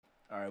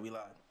All right, we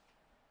live.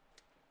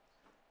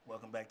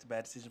 Welcome back to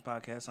Bad Decision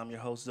Podcast. I'm your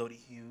host, Zodi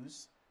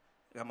Hughes.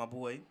 I got my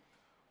boy.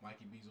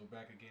 Mikey Bezo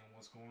back again.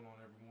 What's going on,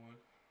 everyone?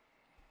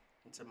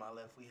 And to my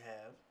left, we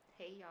have.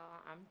 Hey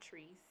y'all, I'm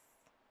Treese.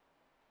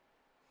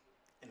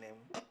 And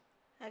then.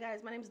 Hi guys,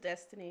 my name's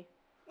Destiny.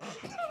 How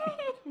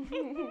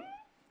you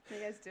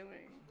guys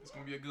doing? It's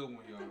gonna be a good one,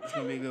 y'all. It's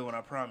going to be a good one,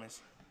 I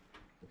promise.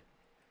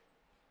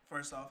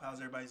 First off, how's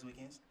everybody's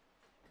weekends?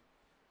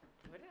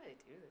 What did I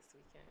do this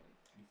weekend?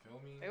 You feel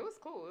me? It was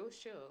cool. It was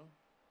chill.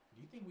 Do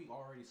you think we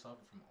already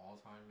suffer from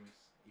Alzheimer's,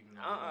 even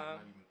though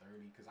Uh-uh. we're not even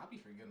 30? Because I be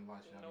forgetting a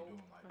lot of shit I Nope. be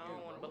doing. Like, I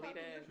don't wanna what believe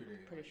happened that.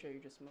 yesterday? Pretty Like, sure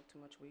you just smoke too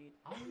much weed.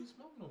 I don't even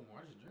smoke no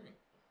more. I just drink.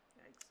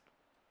 Yikes.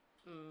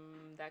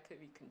 That could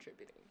be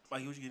contributing.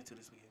 Mike, what you get into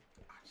this weekend?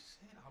 I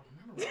just said I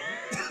remember.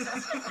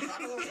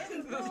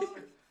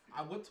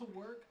 I went to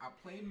work. I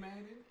played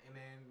Madden, and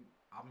then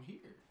I'm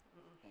here.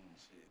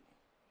 Shit.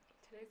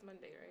 Today's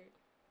Monday, right?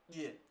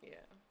 Yeah. Yeah.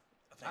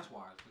 That's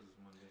why, because it's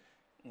Monday.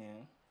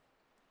 Yeah.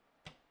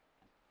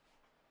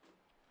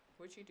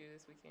 What'd you do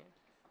this weekend?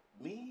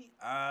 Me?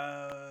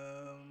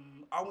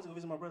 I went to go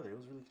visit my brother. It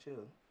was really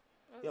chill.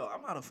 Yo,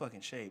 I'm out of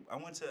fucking shape. I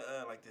went to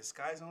like this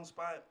Sky Zone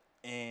spot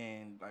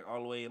and like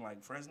all the way in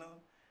like Fresno,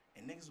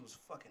 and niggas was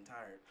fucking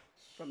tired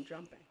From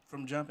jumping.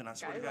 from jumping. I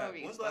swear to Sky God. Zone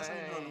be When's the last time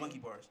you been on the fun. monkey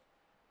bars?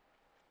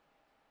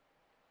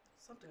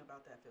 Something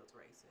about that feels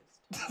racist.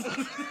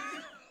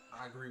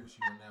 I agree with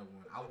you on that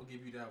one. I will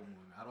give you that one.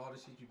 Out of all the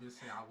shit you've been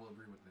saying, I will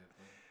agree with that.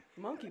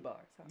 Though. Monkey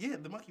bars. Huh? Yeah,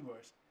 the monkey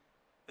bars,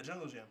 the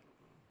jungle gym.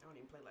 I don't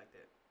even play like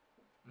that.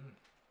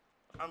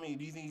 I mean,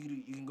 do you think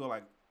you can go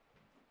like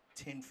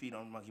 10 feet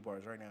on monkey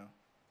bars right now?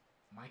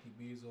 Mikey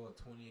Bezo at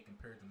 28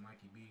 compared to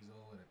Mikey Bezo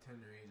at a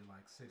tender age of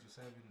like 6 or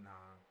 7?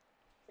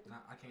 Nah,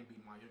 I can't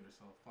beat my younger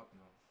self. Fuck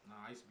no.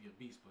 Nah, I used to be a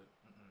beast, but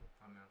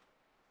I'm not.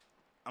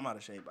 I'm out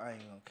of shape. I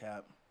ain't gonna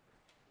cap.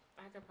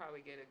 I could probably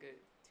get a good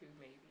 2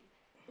 maybe.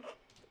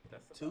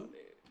 That's Two? about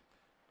it.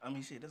 I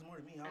mean, shit, that's more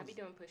than me. I be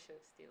doing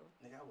push-ups still.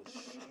 Nigga, I was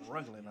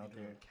struggling out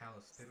there.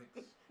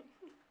 Calisthenics.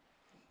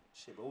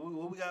 Shit, but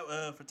what we got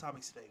for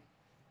topics today?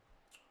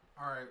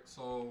 All right,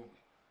 so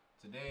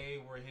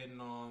today we're hitting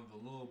on the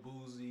Lil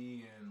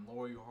Boozy and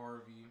Lori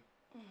Harvey.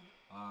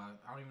 I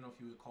don't even know if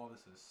you would call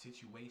this a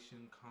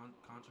situation,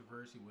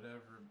 controversy,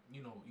 whatever.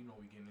 You know, we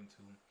getting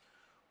into.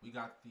 We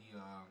got the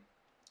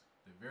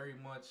very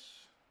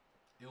much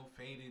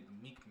ill-fated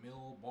Meek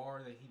Mill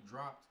bar that he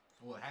dropped.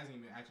 Well, it hasn't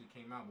even actually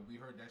came out, but we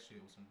heard that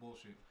shit was some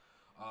bullshit.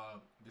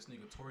 This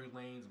nigga Tory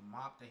Lanez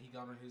mop that he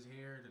got on his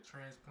hair, the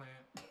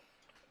transplant.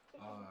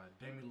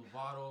 Demi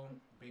Lovato,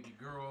 baby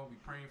girl, we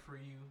praying for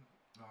you.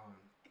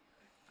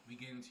 We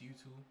get into you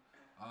two.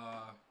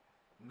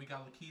 We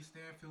got Lakeith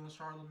Stanfield and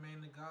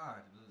Charlamagne the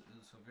God.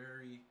 It's a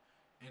very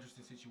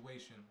interesting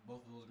situation.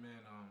 Both of those men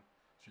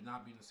should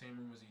not be in the same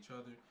room as each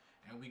other.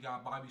 And we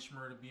got Bobby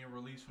Shmurda being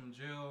released from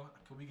jail.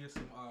 Can we get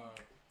some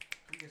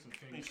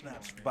Big fingers?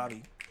 snaps, Come on, man.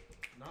 Bobby.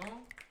 No?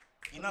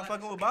 You not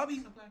fucking with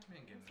Bobby? It's a black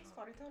man getting He's out.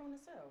 already told on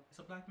himself. It's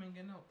a black man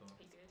getting out, though.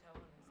 He did tell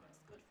him this.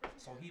 That's good for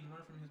So he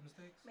learned from his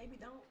mistakes? Maybe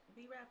don't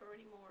be rapper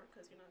anymore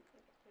because you're not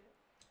good at it.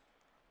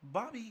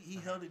 Bobby, he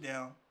held it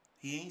down.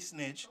 He ain't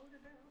snitch. Hold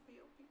it down,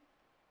 B.O.P.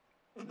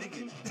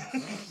 Nigga.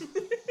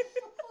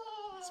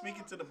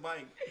 Speaking to the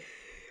mic.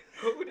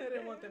 Who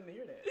didn't want them to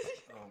hear that?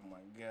 Oh my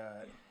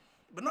God.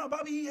 But no,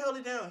 Bobby, he held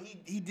it down.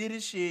 He did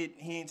his shit.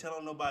 He ain't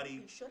telling nobody.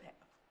 He should have.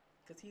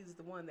 Because he's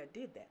the one that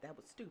did that. That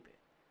was stupid.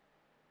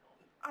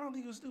 I don't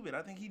think it was stupid.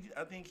 I think he.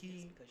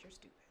 It's because you're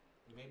stupid.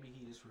 Maybe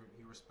he just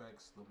he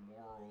respects the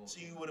moral. So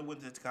you would have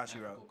went the Takashi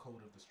route. ethical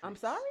code of the streets. I'm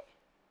sorry?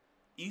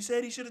 You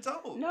said he should have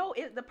told. No,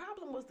 the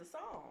problem was the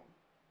song.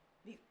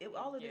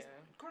 All of his Yeah.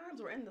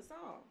 crimes were in the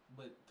song.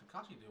 But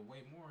Takashi did way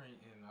more,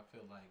 and I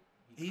feel like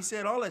He kinda-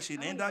 said all that shit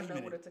I and don't even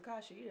know documented. what a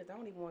Takashi is. I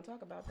don't even want to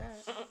talk about that.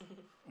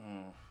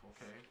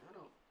 Okay, I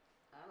don't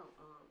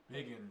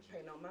big energy.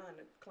 pay no mind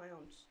to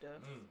clown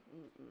stuff.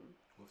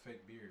 With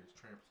fake beards,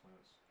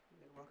 transplants.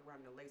 They walk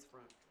around in a lace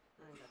front.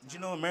 I ain't got Did you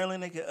time. know in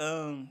Maryland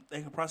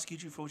they can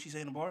prosecute you for what you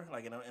say in the bar,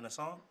 like in a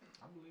song?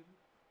 I believe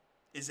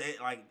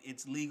it.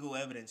 It's legal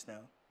evidence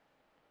now.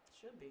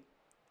 Should be.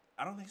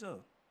 I don't think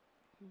so.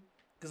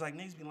 Cause like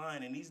niggas be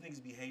lying and these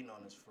niggas be hating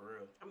on us for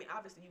real. I mean,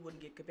 obviously you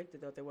wouldn't get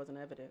convicted though if there wasn't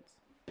evidence.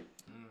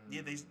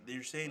 Yeah,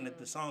 they're saying that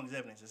the song is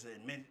evidence. It's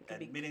an Could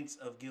be- admittance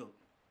of guilt.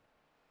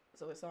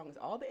 So his song is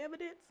all the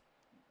evidence?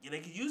 Yeah, they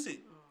could use it.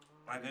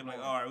 Like they're like,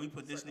 all right, we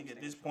put this nigga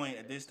at this point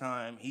at this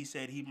time. He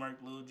said he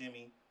murked Lil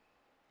Jimmy.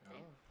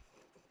 Damn.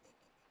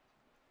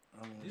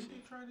 I mean, Didn't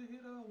he try to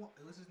hit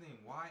what's his name?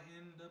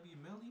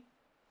 YNW Melly?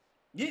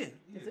 yeah,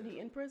 Isn't he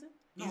in prison?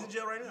 he's in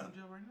jail right now. He's in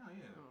jail right now.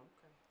 Yeah. Oh,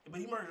 okay. But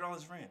he murdered all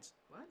his friends.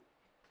 What?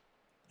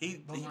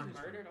 He Those aren't his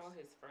Murdered friends. all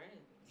his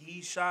friends.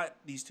 he shot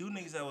these two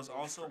niggas that was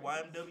also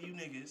YMW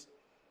niggas,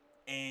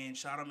 and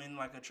shot them in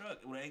like a truck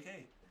with an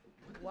AK.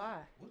 Why?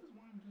 What does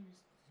YNW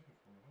stand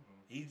for? Hold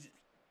on.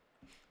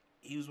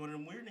 He was one of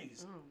them weird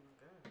niggas. Oh my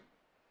god.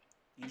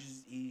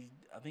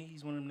 I think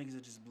he's one of them niggas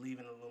that just believe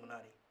in the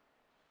Illuminati.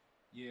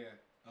 Yeah,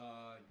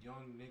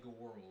 Young Nigga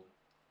World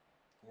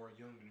or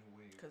Young New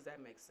Wave. Because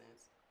that makes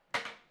sense.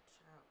 Child,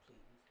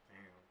 please.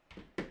 Damn.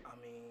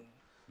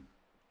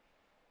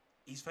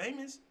 He's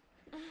famous.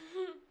 But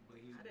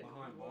he's I didn't know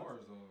behind he was.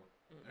 bars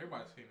though.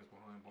 Everybody's famous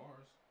behind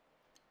bars.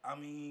 I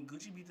mean,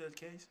 Gucci beat that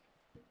case.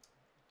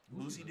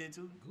 Boosie did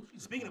too.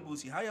 Gucci's Speaking of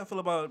Boosie, how y'all feel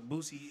about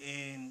Boosie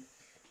and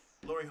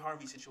Lori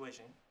Harvey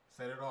situation?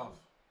 Set it off.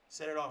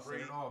 Set it off, Set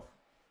Reed. it off.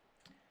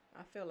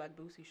 I feel like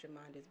Boosie should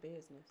mind his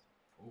business.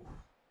 Ooh.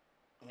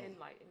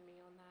 Enlighten me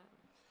on that.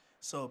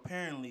 So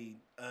apparently,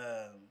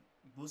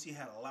 Boosie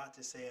had a lot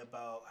to say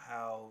about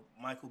how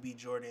Michael B.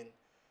 Jordan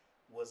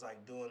was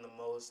like doing the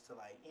most to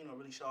like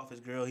really show off his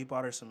girl. He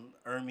bought her some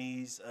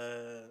Hermes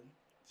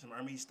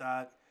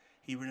stock.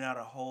 He rented out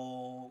a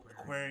whole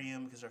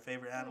aquarium because her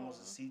favorite animal is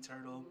a sea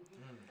turtle.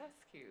 That's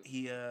cute.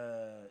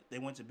 They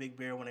went to Big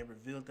Bear when they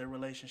revealed their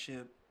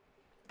relationship,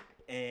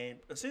 and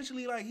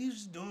essentially like he's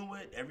just doing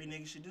what every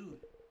nigga should do.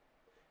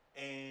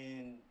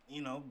 And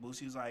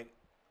Boosie was like,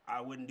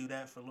 I wouldn't do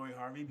that for Lori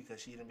Harvey because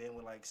she done been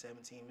with like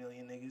 17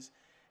 million niggas,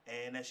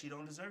 and that she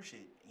don't deserve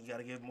shit. You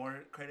gotta give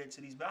more credit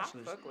to these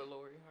bachelors. I fuck with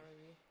Lori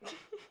Harvey.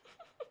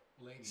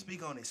 Ladies.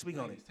 Speak on it. Speak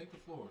on it. Ladies, take the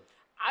floor.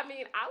 I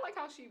mean, I like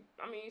how she's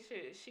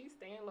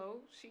staying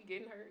low. She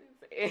getting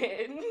hers.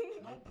 And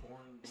No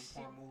porn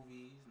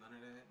movies, none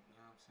of that. You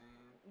know what I'm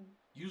saying?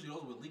 Usually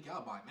those would leak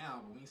out by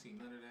now, but we ain't seen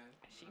none of that.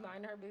 she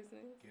mind her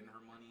business. Getting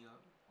her money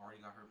up. Already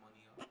got her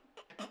money up.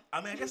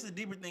 I mean, I guess the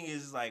deeper thing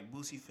is like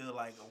Boosie feel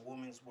like a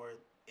woman's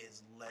worth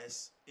is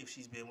less if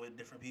she's been with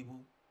different people.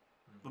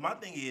 But my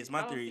thing is,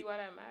 I don't theory. see why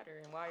that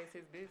matter and why it's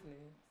his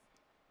business.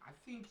 I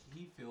think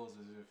he feels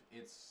as if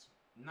it's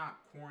not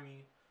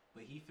corny,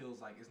 but he feels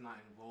like it's not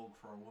in vogue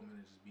for a woman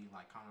to just be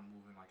like kind of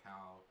moving like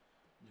how,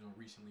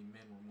 recently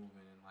men were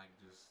moving and like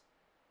just,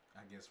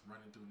 I guess,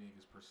 running through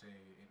niggas per se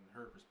in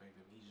her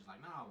perspective. He's just like,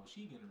 nah, well,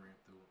 she getting ran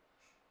through.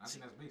 I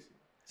think that's basic.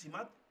 See,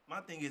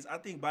 my thing is, I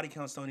think body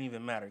counts don't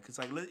even matter. Because,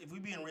 like, if we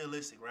being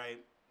realistic, right?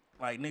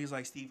 Like, niggas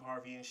like Steve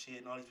Harvey and shit,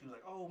 and all these people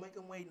like, oh, make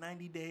them wait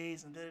 90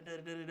 days and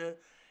da-da-da-da-da-da.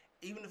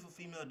 Even if a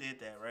female did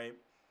that, right?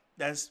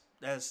 That's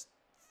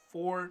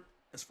four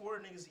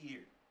niggas a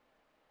year.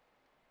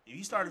 If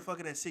you started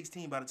fucking at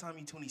 16, by the time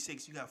you're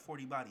 26, you got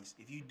 40 bodies.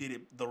 If you did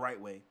it the right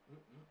way.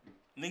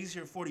 Niggas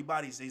hear 40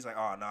 bodies, they's like,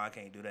 oh, no, I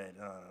can't do that.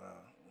 No.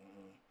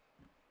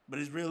 But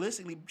it's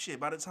realistically, shit,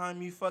 by the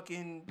time you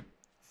fucking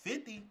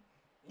 50,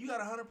 you got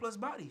 100 plus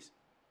bodies.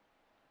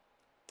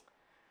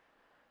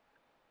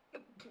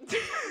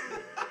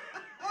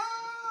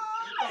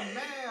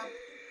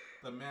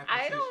 The math.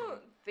 I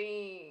don't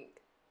think.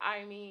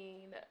 I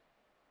mean,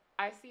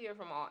 I see it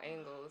from all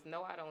angles.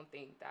 No, I don't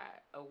think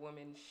that a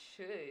woman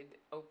should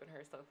open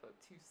herself up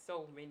to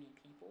so many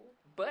people.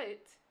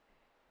 But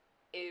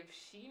if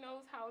she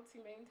knows how to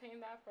maintain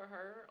that for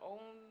her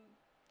own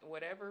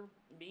whatever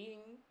being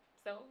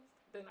self,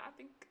 then I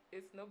think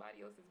it's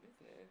nobody else's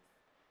business.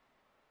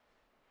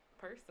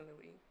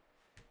 Personally.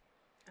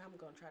 I'm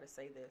going to try to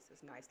say this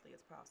as nicely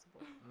as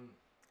possible.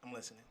 I'm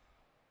listening.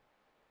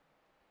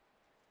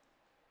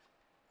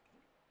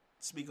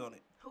 Speak on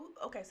it.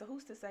 Okay, so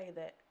who's to say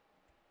that,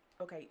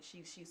 okay,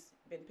 she's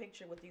been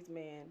pictured with these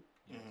men.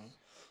 Yes.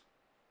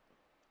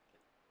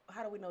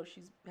 How do we know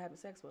she's having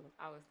sex with them?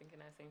 I was thinking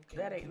that same thing.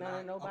 That ain't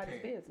none of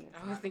nobody's business.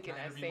 I was thinking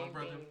that same thing.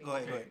 Go ahead, go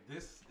Okay, ahead.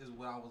 this is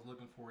what I was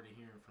looking forward to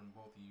hearing from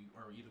both of you,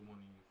 or either one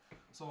of you.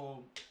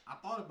 So I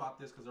thought about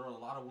this because there were a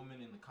lot of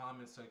women in the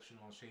comment section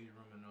on Shady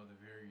Room and other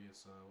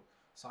various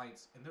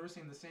sites, and they were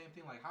saying the same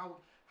thing. Like, how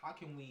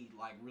can we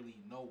like really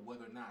know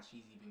whether or not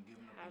she's even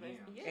giving up the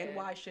yams? Yeah. And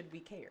why should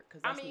we care?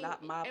 Because that's not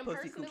my and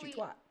pussy personally,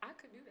 coochie twat. I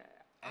could do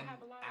that. And I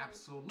have a lot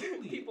absolutely.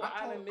 of people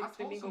I done mixed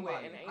and mingled with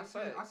and ain't I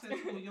fucked. said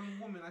to a young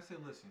woman, I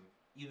said, listen,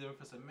 either if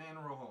it's a man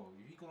or a hoe,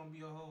 if you gonna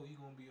be a hoe, you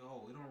gonna be a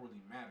hoe. It don't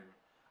really matter.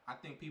 I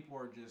think people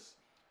are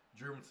just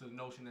driven to the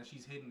notion that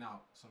she's hitting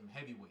out some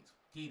heavyweights.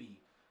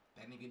 Diddy,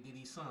 that nigga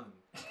Diddy's son.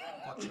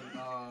 Fucking,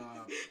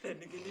 That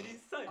nigga did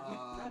his son.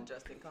 Not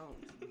Justin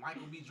Combs.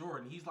 Michael B.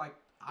 Jordan. He's like,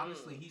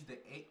 honestly, he's the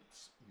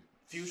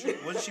Future?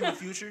 Wasn't she with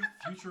Future?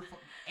 future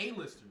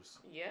A-listers.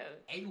 Yeah.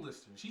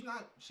 A-listers. She's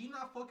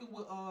not fucking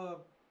with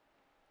no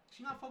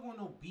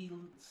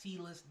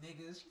C-list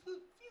niggas.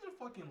 These are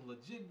fucking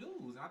legit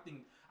dudes. And I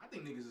think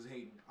niggas is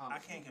hating. I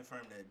can't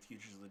confirm that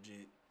Future's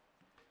legit.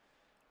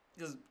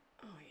 Because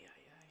Oh, yeah.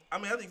 I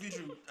mean, I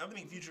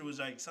think Future was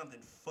like something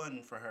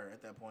fun for her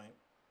at that point.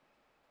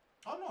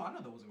 Oh no, I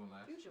know that wasn't gonna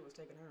last. Future was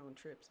taking her own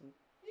trips and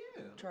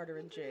Yeah.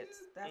 chartering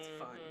jets. That's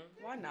fun.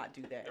 Why not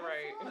do that?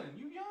 Right. Fun.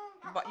 You young.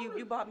 But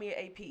you bought me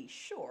an AP.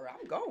 Sure,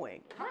 I'm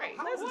going. Right.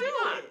 How Let's old do you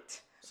are?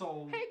 it.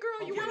 So Hey,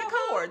 girl, you You're wanna the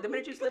cord. The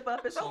minute you slip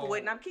up, it's So- over with,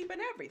 and I'm keeping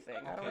everything.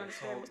 I don't Okay,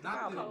 understand so what's the not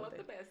problem call with up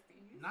it. the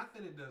besties. not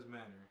that it does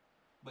matter,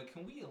 but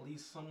can we at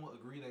least somewhat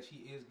agree that she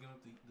is giving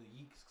up the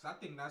yeeks? Because I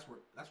think that's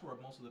where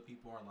most of the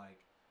people are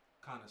like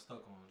kind of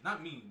stuck on.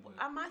 Not me, but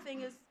My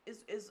thing is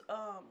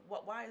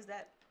why is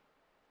that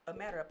a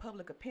matter of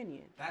public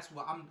opinion? that's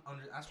what I'm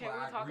under. That's Can what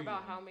I we talk agree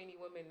about on. how many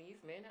women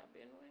these men have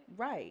been with?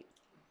 Right.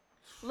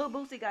 Lil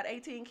Boosie got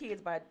 18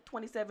 kids by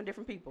 27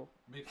 different people.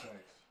 Big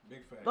facts.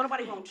 Big facts. Don't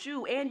nobody want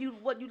you, and you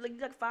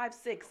like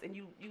 5'6", and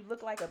you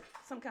look like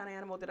some kind of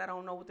animal that I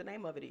don't know what the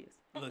name of it is.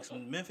 Look,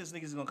 some Memphis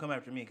niggas is gonna come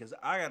after me because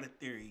I got a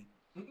theory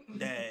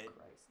that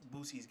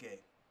Boosie's gay.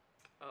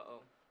 Uh-oh.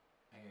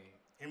 Hey,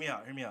 Hear me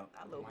out. Hear me out.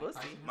 Not little Mike pussy.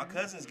 Tyson, My man.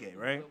 cousin's gay,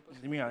 right?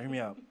 Hear me out. Hear me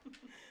out.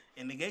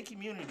 In the gay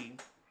community,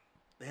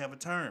 they have a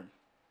term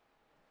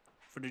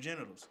for the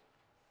genitals,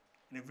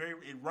 and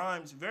it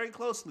rhymes very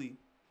closely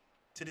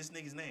to this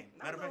nigga's name.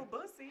 Not Matter of little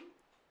fact, pussy.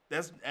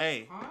 that's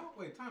hey. Huh?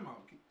 Wait, time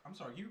out. I'm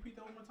sorry. Can you repeat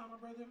that one more time, my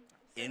brother?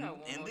 Say In that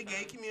one more the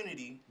gay time.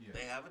 community, Yes.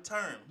 they have a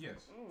term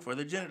Yes. for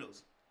the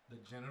genitals. The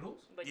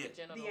genitals? Like Yeah. the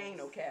genitals. The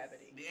anal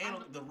cavity. The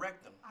anal, the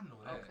rectum, I know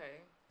that.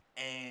 Okay.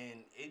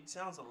 and it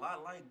sounds a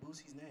lot like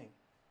Boosie's name.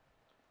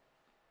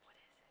 What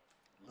is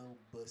it? Lil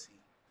Bussy.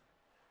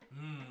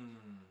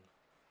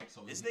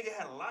 So This nigga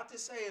had a lot to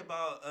say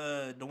about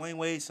Dwayne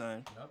Wade's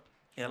son. Yep.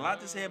 He had a lot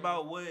to say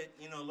about what,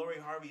 Lori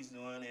Harvey's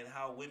doing and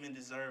how women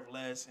deserve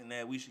less and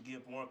that we should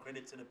give more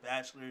credit to the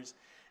bachelors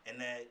and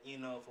that,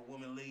 if a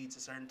woman leads a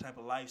certain type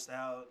of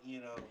lifestyle,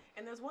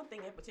 And there's one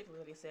thing in particular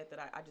that he said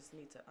that I just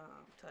need to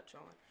touch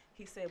on.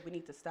 He said we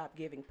need to stop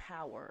giving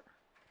power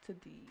to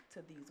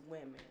these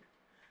women.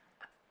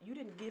 You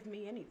didn't give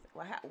me anything.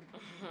 Well,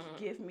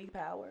 give me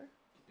power?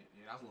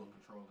 Yeah, that was a little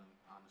controlling,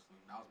 honestly.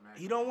 That was mad.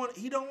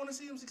 he don't want to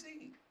see him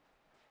succeed.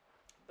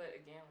 But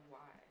again, why?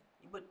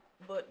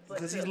 But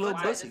Because he's Why- Lil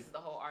This Bussy. is the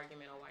whole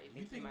argument on why you You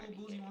think, think he might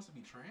Lil be Boosie gay. wants to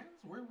be trans?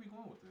 Where are we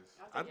going with this?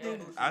 I think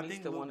yes. I needs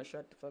think to Lil- want to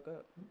shut the fuck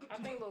up. I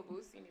think Lil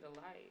Boosie need a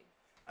life.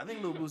 I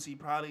think Lil Boosie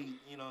probably,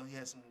 he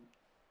has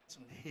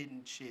some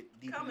hidden shit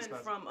deep in Coming his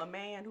closet. from a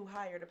man who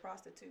hired a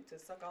prostitute to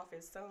suck off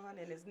his son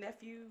and his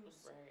nephews,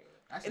 Right.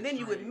 That's and then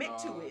you extreme, admit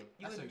dog. to it.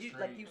 That's You extreme.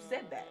 like you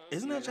said that,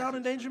 Isn't Yeah, that child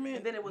that's endangerment?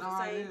 and then it was Nah,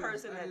 the same it is,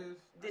 person that that is. did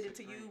That's it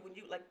to you extreme. when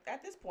you like.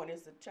 At this point,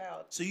 it's a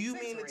child. So you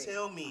sex mean to ring.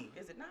 tell me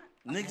Is it not?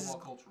 That's niggas? more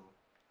cultural.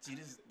 See,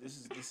 this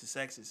is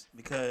sexist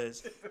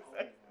because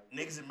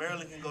niggas in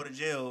Maryland can go to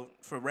jail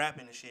for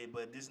rapping and shit,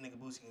 but this nigga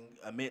Boosie can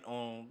admit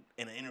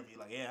in an interview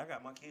like, yeah, I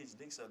got my kid's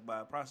dick sucked by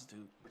a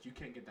prostitute. But you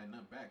can't get that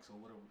nut back, so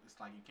what? It's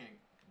like you can't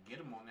get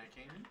him on that,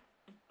 can you?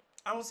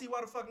 I don't see why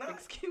the fuck not.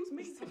 Excuse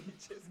me.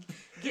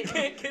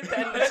 Can't get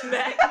that nut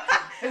back.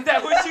 Is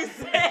that what you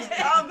said?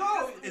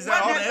 No. Is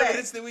that all the Run that back.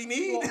 evidence that we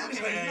need? Well, I'm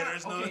saying, Yeah,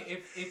 there's no.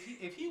 okay,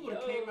 if he would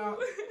have came out,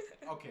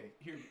 okay,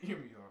 hear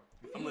me, y'all.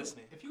 If I'm he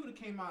listening. If he would have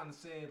came out and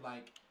said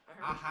like,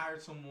 I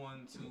hired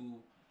someone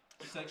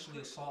to sexually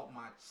assault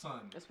my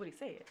son, That's what he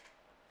said.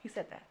 He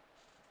said that.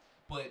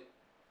 but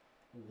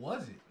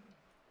was it?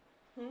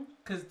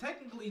 Because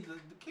technically,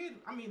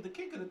 the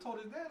kid could have told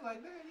his dad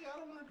like, Dad, yeah, I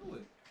don't want to do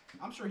it.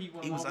 I'm sure he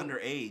went. He was along with-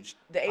 underage.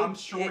 I'm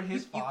sure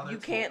his father You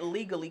told- can't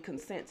legally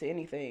consent to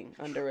anything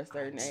under a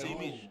certain See age.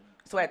 me?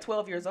 So at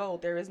 12 years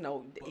old, there is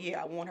no. But-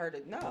 I want her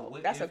to know. but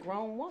what That's a if-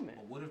 grown woman.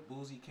 But what if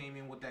Boosie came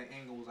in with that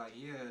angle? Was like,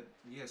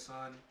 yeah,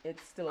 son.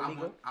 It's still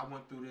illegal. I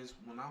went through this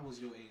when I was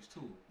your age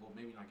too. Well,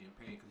 maybe not getting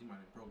paid because he might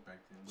have broke back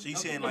then. But So you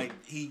that's saying what-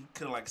 like he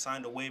could have like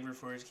signed a waiver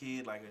for his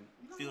kid, like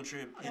a field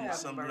trip in Yeah,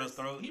 some girl's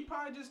throat? He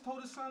probably just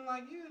told his son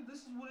like, yeah, this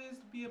is what it is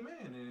to be a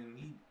man, and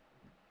he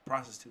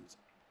Prostitutes.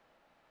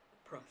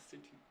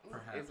 Prostitute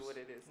Perhaps. is what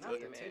it is to Not be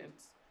a the man.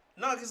 tits.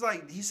 No, cause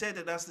like he said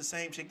that's the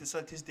same chick that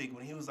sucked his dick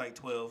when he was like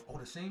 12. Oh,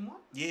 the same one.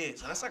 Yeah,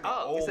 so that's like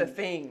Oh, an It's old. a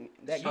thing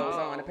that goes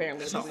on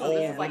apparently. It's So an She old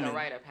was it's like a woman.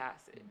 rite of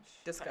passage.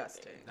 type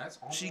Disgusting. thing. That's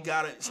almost, She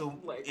got it. So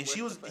Like, and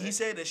she what was. the He fuck?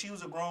 said that she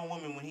was a grown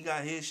woman when he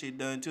got his shit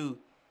done too.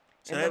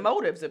 So And that, the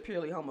motives are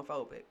purely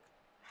homophobic.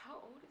 How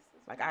old is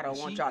this? Like I don't Is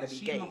want she- y'all to is be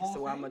she gay, in the Hall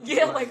so of I'm a Fame?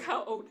 Yeah, like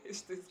how old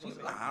is this She's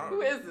woman? like, I don't Who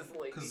know. is this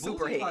lady? Because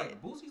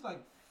Superhead. Boosie's like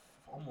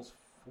almost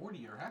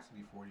 40 or has to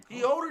be 40.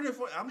 he older than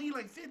 40. I mean,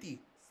 like 50.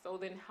 So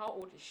then, how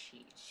old is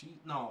she? She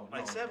no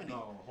Like no, 70.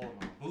 No, hold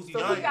on. Boosie's So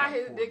young. he got like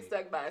his 40. dick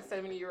sucked by a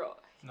 70-year-old.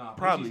 Nah,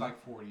 Probably. Boosie's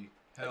like 40.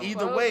 Hell,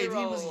 Either way, if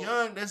he was 12-year-old.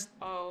 young, that's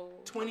Oh,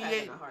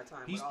 28. a hard time.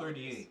 he's with all of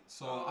this. 38.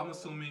 So I'm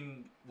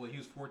assuming he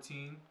was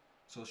 14.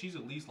 So she's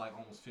at least like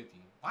almost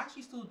 50. Why is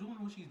she still doing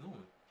what she's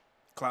doing?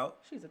 clout.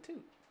 She's a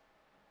toot.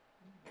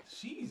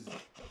 She's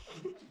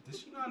did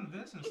she not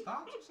invest in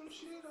stocks or some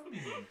shit?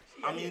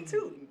 I mean,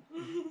 tooting.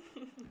 toot,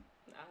 toot.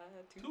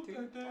 That Okay,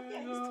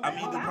 thing he's up. I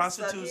mean, the I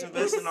prostitutes suck it.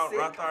 investing on Sick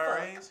Roth fuck.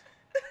 IRAs.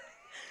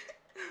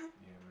 Yeah,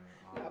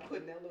 man. Not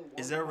putting that little.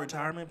 Is there a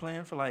retirement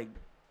plan for like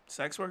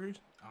sex workers?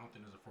 I don't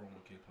think there's a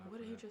 401k plan. What for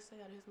did he that. just say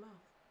out of his mouth?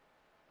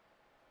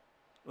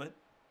 What?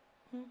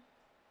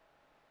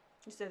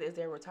 You said, is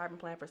there a retirement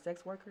plan for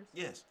sex workers?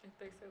 Yes. If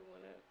they said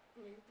one up,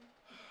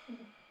 maybe.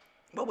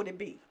 What would it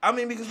be? I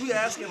mean, because we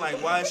asking like,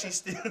 why is she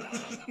still?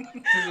 'Cause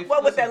if-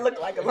 What would that listen,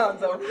 look like,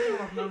 Alonzo? if we're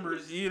off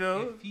numbers, You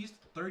know? if he's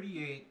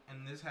 38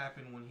 and this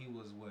happened when he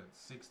was what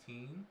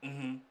 16,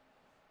 Mm-hmm.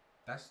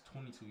 that's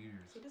 22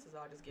 years. See, this is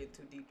all just getting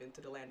too deep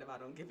into the land of I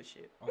don't give a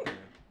shit. Okay,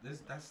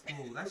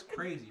 that's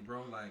crazy,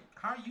 bro. Like,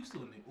 how are you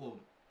still in it? Well,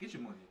 get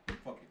your money.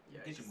 Fuck it.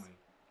 Get your Yikes. money.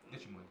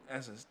 Get your money.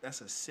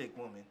 That's a sick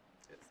woman.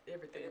 It's,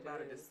 everything about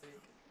it is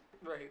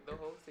Right, the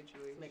whole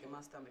situation. making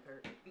my stomach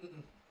hurt.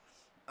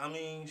 I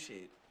mean,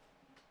 shit.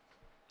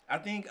 I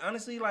think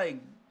honestly, like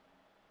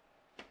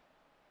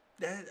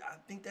that. I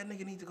think that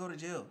nigga need to go to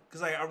jail.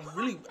 Cause like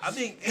I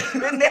think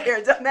Been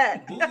there, done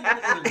that.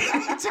 Boosie he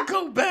need to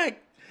go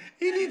back.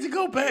 He needs to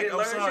go He back. didn't I'm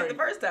learn shit sorry. the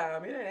first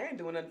time. It ain't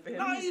doing nothing for him.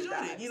 No, He he's needs to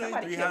right. die. You know,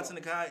 Somebody three kill hots him.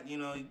 in the cot. You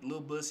know,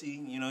 little bussy.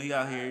 You know, he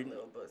out here.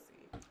 Little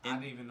pussy. I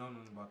didn't even know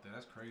nothing about that.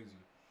 That's crazy.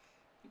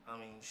 I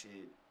mean,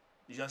 shit.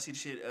 Did y'all see the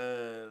shit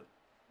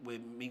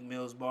with Meek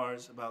Mill's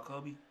bars about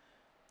Kobe?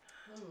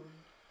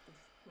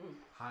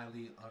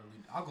 Highly,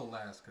 utterly. I'll go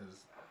last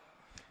because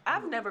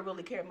I've never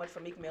really cared much for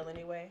Meek Mill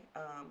anyway.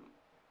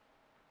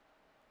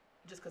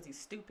 Just because he's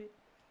stupid.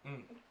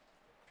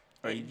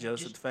 Are you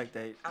jealous of the fact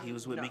that he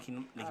was with no, Nicki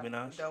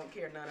Minaj? Don't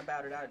care none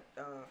about it.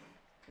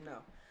 No.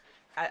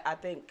 I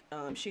think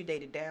she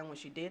dated down when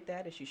she did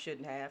that, and she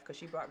shouldn't have, because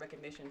she brought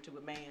recognition to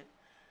a man.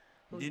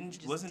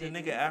 Wasn't the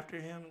nigga after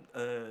him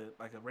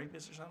like a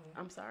rapist or something?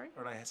 I'm sorry?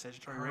 Or like a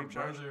statutory her rape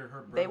charge?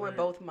 brother. They were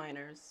both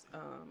minors,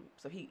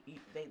 so they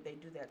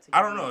do that to you.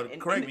 I don't know.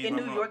 Correct me if in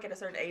I'm New wrong. York, at a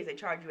certain age, they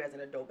charge you as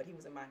an adult, but he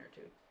was a minor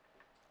too.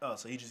 Oh,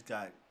 so he just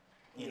got,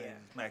 you know, Yeah.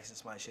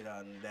 maxing my shit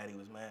out, and daddy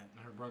was mad.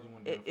 And her brother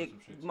went down for It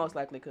some shit. most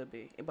likely could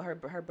be, but her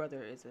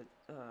brother is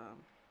a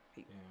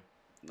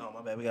Oh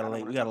my bad. We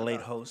got a late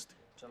host.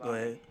 Go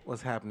ahead.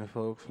 What's happening,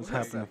 folks? What's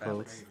What's happening, up,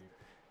 folks?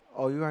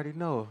 Oh, you already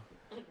know.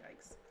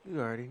 Yikes. You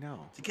already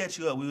know. To catch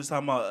you up, we was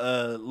talking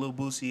about Lil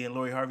Boosie and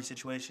Lori Harvey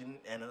situation,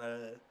 and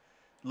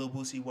Lil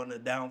Boosie won the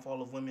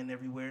downfall of women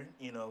everywhere.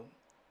 You know,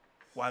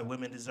 why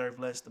women deserve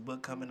less. The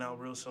book coming out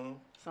real soon.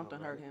 Something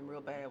hurt him real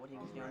bad when he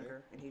was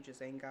younger, and he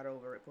just ain't got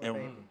over it. Poor And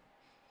baby.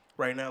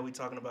 right now we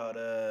talking about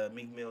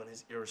Meek Mill and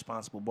his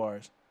irresponsible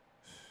bars.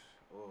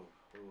 Oh.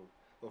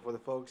 Well, for the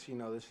folks, you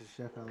know, this is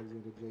Chef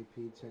Alexander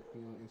JP. Check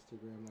me on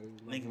Instagram. That is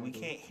my Nigga, we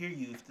handle. can't hear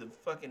you if the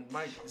fucking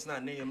mic is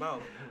not near your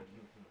mouth.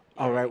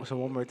 All right, so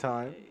one more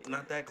time.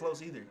 Not that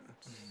close either.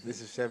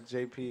 This is Chef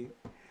JP.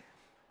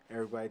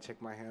 Everybody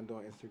check my handle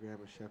on Instagram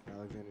at Chef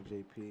Alexander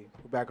JP.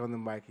 We're back on the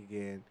mic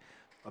again.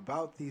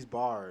 About these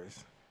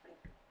bars.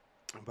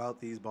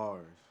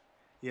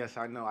 Yes,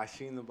 I know. I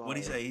seen the bars.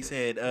 What'd he say? He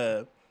said,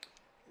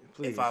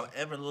 Please. if I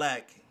ever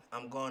lack,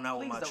 I'm going out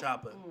with Please my don't.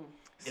 chopper.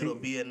 It'll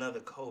be another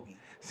Kobe.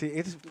 See,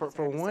 it's for had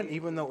to one, say it.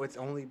 even though it's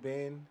only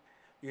been,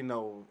 you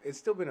know, it's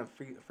still been a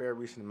fair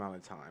recent amount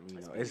of time. You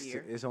It's know, been a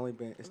year. it's only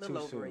been A too little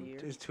over a soon. year.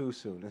 It's too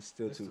soon. It's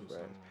still It's too too fresh.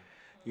 soon.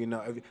 You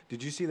know,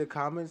 did you see the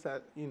comments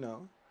that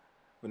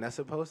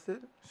Vanessa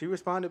posted? She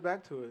responded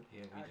back to it.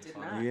 Yeah, I we just did saw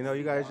not. that. You know,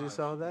 you guys Live. just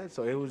saw that,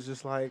 so it was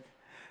just like,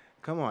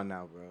 come on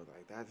now, bro.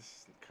 Like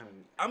that's kind of.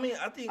 I mean,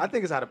 I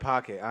think it's out of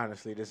pocket,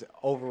 honestly. Just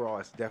overall,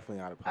 it's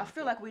definitely out of pocket. I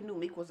feel like we knew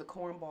Meek was a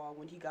cornball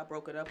when he got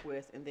broken up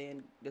with, and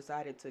then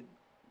decided to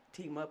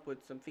team up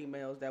with some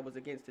females that was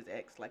against his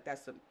ex. Like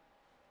that's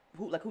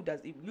who does?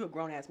 You're a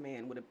grown ass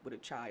man with a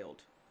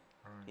child,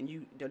 Right. and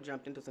you done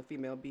jumped into some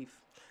female beef.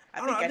 I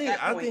don't know, I at that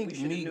think point we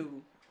should have Meek-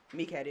 knew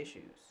Meek had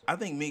issues. I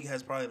think Meek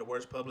has probably the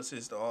worst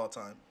publicist of all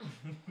time.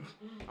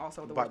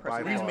 Also the By- worst by The far.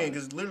 reason personality. being,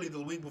 because literally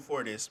the week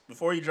before this,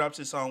 before he drops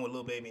his song with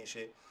Lil Baby and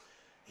shit,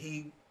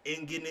 he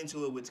in getting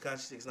into it with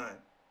Tekashi 6ix9ine.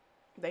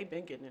 They've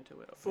been getting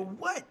into it. For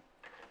what?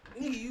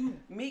 Nigga, you.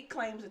 Meek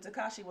claims that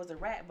Tekashi was a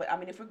rat, but I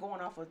mean, if we're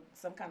going off of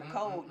some kind of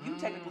code, you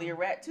technically a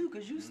rat too,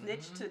 because you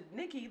snitched to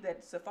Nicki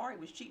that Safari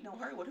was cheating on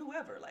her with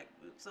whoever. Like,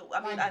 so I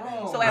mean, Like,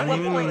 bro. so at what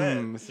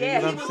point? See Yeah,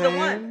 what he I'm was saying? the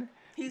one.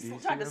 He You see tried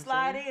to what I'm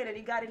slide saying? in, and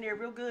he got in there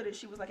real good, and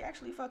she was like,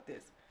 "Actually, fuck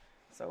this."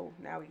 So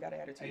now he got an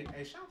attitude.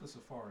 Hey, shout out to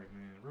Safari,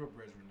 man. Real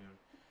brethren, them.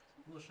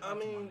 Little shout I out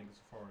to my mean, nigga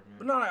Safari, man.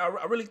 But no,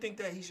 I really think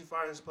that he should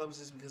fire his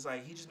publicist because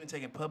like he just been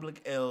taking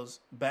public L's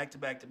back to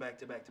back to back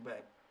to back to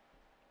back.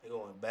 They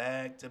going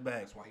back to back.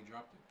 That's why he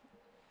dropped it.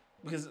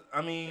 Because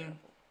I mean,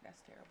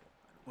 That's terrible.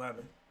 what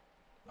happened?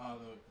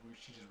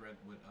 She just read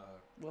with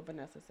What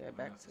Vanessa said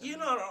back to. You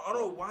know, I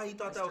don't know why he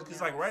thought that was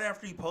because like right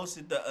after he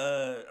posted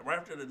right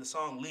after the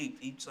song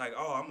leaked, he's like,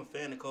 "Oh, I'm a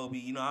fan of Kobe.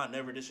 You know, I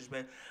never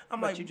disrespect."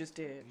 I'm But like, you just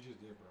did. You just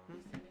did,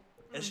 bro.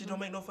 that shit don't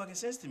make no fucking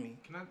sense to me.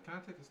 Can I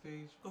take a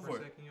stage Go for for a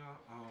it. second,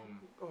 y'all?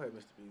 Go ahead,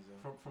 Mr.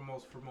 Bezo.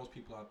 For most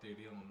people out there,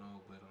 they don't know,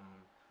 but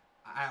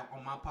I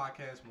on my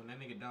podcast when that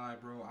nigga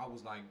died, bro, I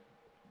was like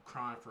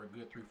crying for a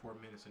good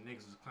 3-4 minutes, and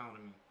niggas was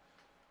clowning me.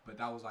 But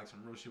that was like some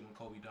real shit when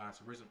Kobe died.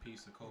 So rest in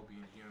peace to Kobe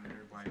and him and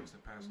everybody else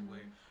that passed away.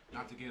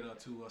 Not to get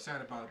too sad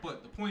about it,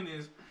 but the point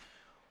is,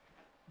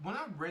 when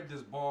I read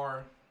this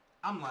bar,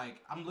 I'm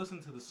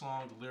listening to the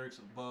song, the lyrics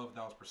above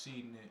that was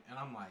preceding it, and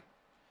I'm like,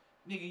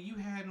 nigga, you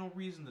had no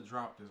reason to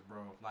drop this,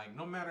 bro. Like,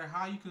 no matter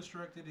how you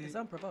constructed it, It's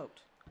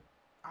unprovoked.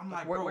 I'm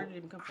like, where bro, did it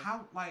even come from?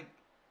 how, like,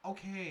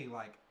 okay,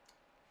 like,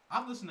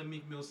 I've listened to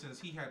Meek Mill since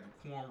he had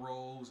the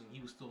cornrows and he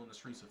was still in the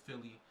streets of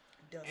Philly.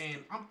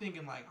 And I'm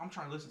thinking, like, I'm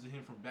trying to listen to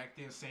him from back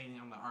then saying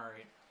it. I'm like, all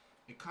right,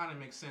 it kind of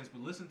makes sense. But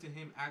listen to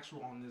him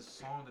actual on this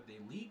song that they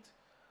leaked,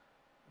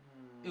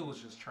 it was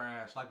just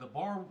trash. Like, the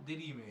bar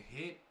didn't even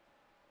hit.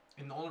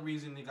 And the only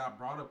reason it got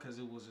brought up because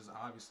it was just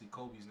obviously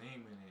Kobe's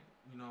name in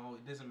it. You know,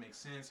 it doesn't make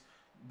sense.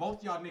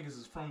 Both y'all niggas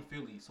is from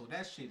Philly, so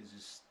that shit is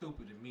just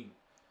stupid to me.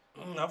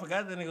 I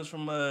forgot that nigga was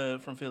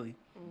from Philly.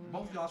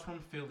 Both y'all's from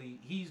Philly.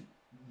 He's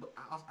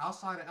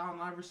outside of Allen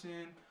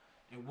Iverson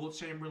and Wilt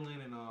Chamberlain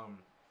and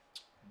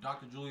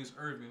Dr. Julius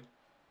Erving.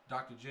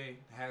 Dr. J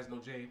has no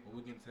J, but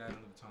we'll get into that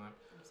another time.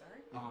 I'm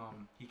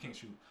sorry. He can't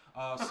shoot.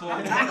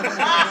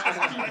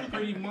 So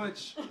pretty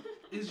much,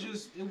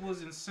 it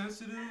was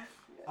insensitive.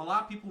 A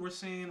lot of people were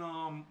saying,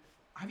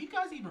 have you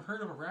guys even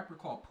heard of a rapper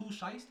called Pooh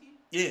Shiesty?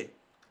 Yeah,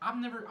 I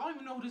don't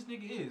even know who this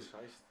nigga is.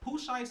 Pooh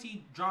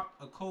Shiesty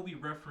dropped a Kobe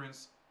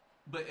reference,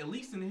 but at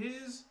least in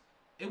his,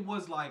 it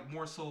was like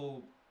more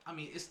so. I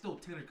mean, it's still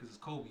tender because it's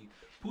Kobe.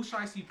 Pooh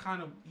Shiesty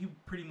he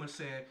pretty much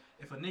said,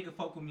 if a nigga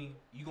fuck with me,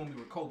 you gonna be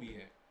where Kobe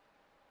at.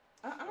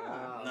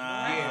 Nah,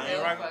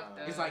 Yeah, right.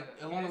 It's like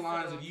along the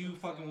lines of you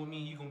fucking with me,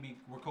 you gonna be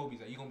where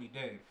Kobe's at. You gonna be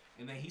dead.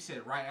 And then he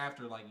said right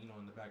after, like, you know,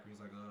 in the background, he's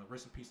like,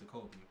 rest in peace to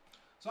Kobe.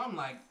 So I'm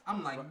like,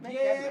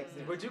 yeah.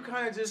 But you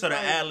kind of just So the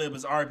ad lib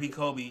is R.P.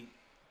 Kobe.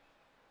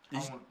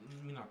 Let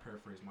me not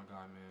paraphrase my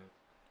guy, man.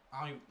 I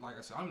don't even, like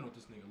I said, I don't even know what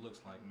this nigga looks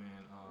like,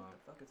 man. What the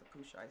fuck is a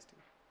Pooh Shiesty?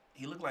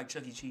 He looked like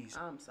Chuck E. Cheese.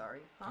 I'm sorry.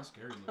 Huh? That's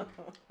scary looking.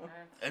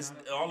 That's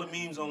all the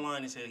memes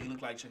online. They said he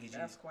looked like Chuck E. Cheese.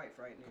 That's quite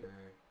frightening. Okay,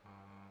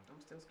 I'm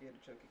still scared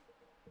of Chucky.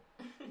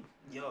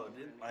 Yo,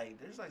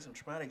 there's like some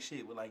traumatic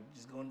shit with like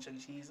just going to Chuck E.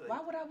 Cheese. Like, Why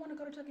would I want to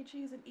go to Chuck E.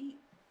 Cheese and eat?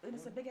 And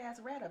it's a big ass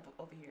rat up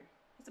over here.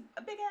 It's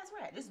a big ass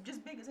rat. It's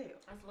just big as hell.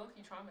 That's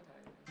low-key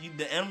traumatizing.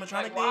 the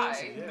animatronic Like, why?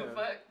 things? The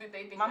fuck did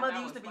they think My mother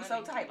that used to was be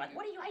so funny? tight. Like,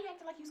 why are you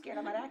acting like you scared?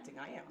 I'm not acting.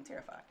 I am. I'm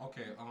terrified.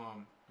 okay.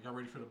 Y'all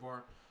ready for the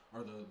bar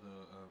or the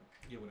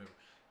yeah, whatever.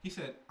 He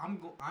said, I'm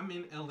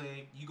in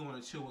LA. You going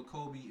to chill with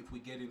Kobe if we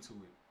get into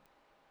it.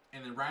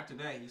 And then right after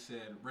that, he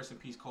said, rest in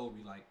peace,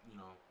 Kobe. Like, you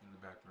know, in the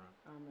background.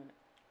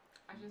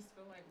 I just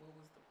feel like, what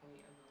was the point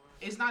of the line?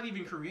 It's not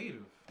even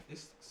creative.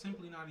 It's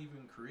simply not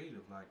even creative.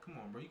 Like, come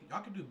on, bro.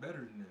 Y'all can do better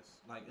than this.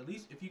 Like, at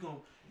least if you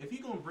gonna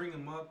bring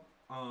him up,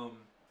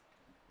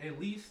 at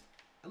least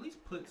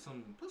put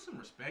some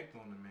respect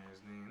on the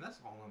man's name. That's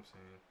all I'm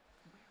saying.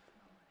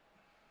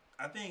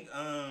 I think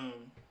I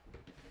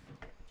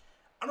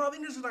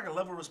think this is like a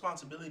level of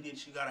responsibility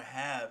that you gotta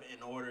have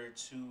in order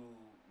to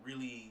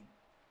really,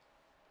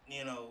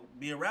 you know,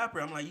 be a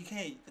rapper. I'm like, you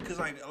can't, because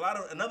like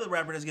another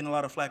rapper that's getting a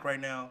lot of flack right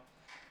now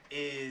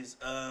is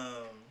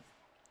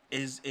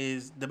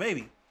the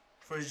baby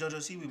for his JoJo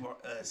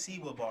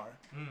Siwa bar.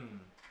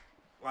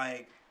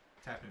 Like,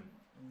 Tap in.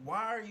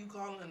 why are you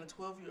calling a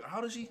 12-year? How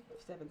does she?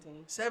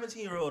 17.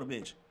 17-year-old a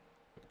bitch.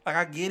 Like,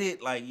 I get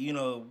it. Like, you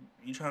know,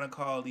 you trying to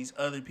call these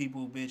other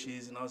people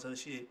bitches and all this other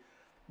shit,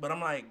 but I'm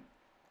like,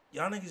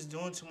 y'all niggas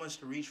doing too much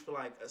to reach for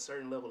like a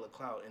certain level of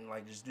clout and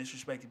like just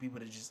disrespecting people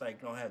that just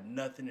like don't have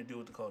nothing to do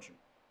with the culture.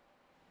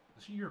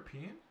 Is she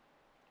European?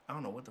 I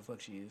don't know what the fuck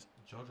she is.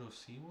 JoJo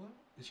Siwa?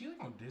 Is she like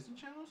on Disney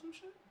Channel or some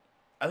shit?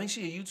 I think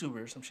she a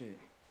YouTuber or some shit.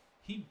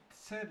 He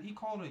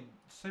called a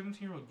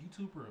 17-year-old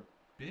YouTuber a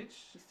bitch.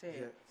 He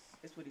said,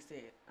 it's what he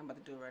said. I'm about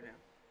to do it right now.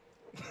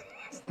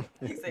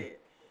 He said,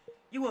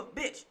 you a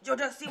bitch.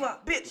 JoJo Siwa,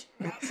 bitch.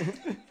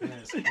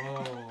 Yes.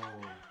 Oh.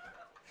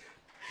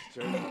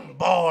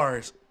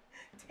 Bars.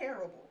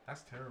 Terrible.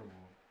 That's terrible.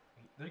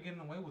 They're getting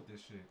away with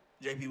this shit.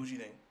 JP, what you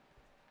think?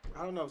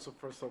 I don't know. So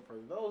for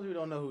those who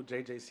don't know who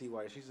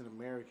JJCY is, she's an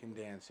American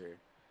dancer.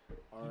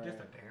 All You right. just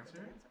a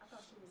dancer? I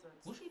thought she was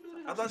a... What she do?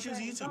 I thought she was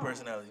a YouTube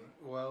personality.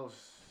 Well,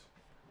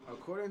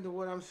 according to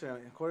what I'm saying,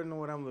 according to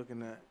what I'm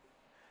looking at,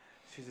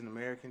 she's an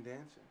American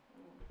dancer.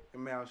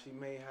 And now she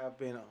may have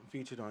been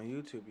featured on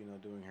YouTube, you know,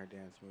 doing her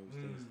dance moves,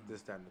 things,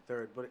 this, that, and the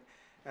third. But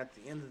at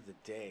the end of the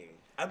day,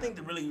 I think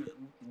the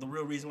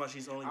real reason why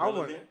she's only I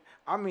relevant.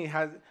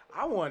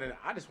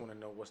 just want to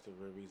know what's the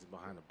real reason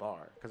behind the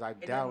bar, because I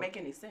It doubt. doesn't make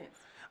any sense.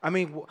 I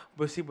mean,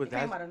 but see, but It came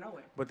that's out of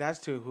nowhere. but that's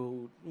to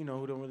who who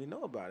don't really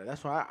know about it.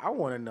 That's why I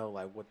want to know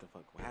like what the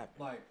fuck happened.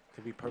 Like,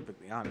 To be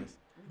perfectly honest.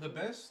 the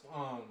best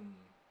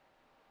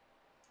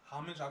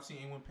homage I've seen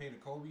anyone pay to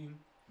Kobe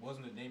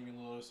wasn't the Damian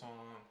Lillard song.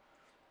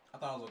 I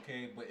thought it was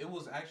okay, but it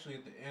was actually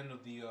at the end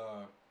of the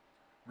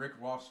Rick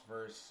Ross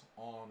verse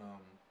on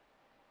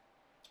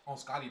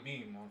Scotty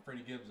Beam on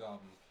Freddie Gibbs'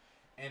 album.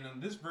 And in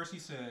this verse he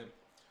said,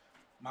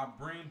 "My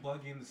brain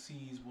bugging the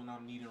seas when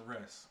I'm needing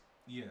rest.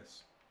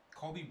 Yes.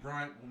 Kobe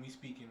Bryant when we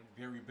speaking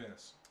very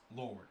best.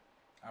 Lord.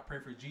 I pray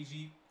for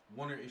Gigi.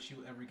 Wonder if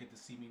she'll ever get to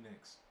see me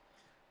next."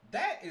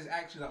 That is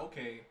actually like,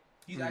 okay.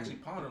 He's actually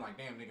pondering like,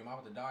 damn nigga, am I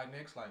about to die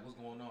next? Like, what's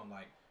going on?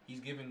 Like, he's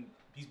bigging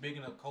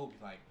up Kobe.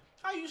 Like,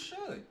 how you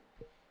should.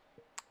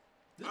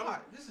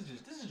 This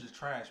is just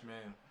trash,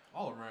 man.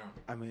 All around.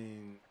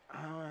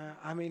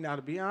 I mean, now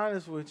to be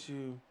honest with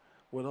you,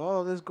 with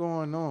all this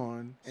going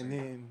on, and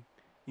then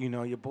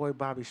your boy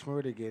Bobby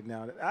Shmurda getting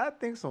out, I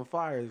think some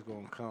fire is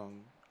gonna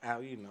come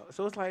out.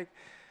 So it's like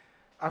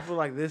I feel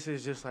like this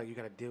is just like you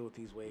got to deal with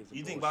these waves.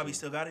 You think Bobby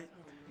still got it?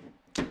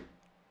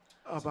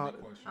 About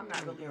I'm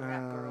not really a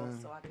rap girl,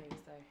 so I can't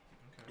say.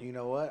 Okay. you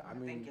know what I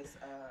think it's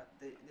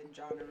the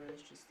genre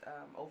is just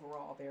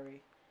overall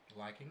very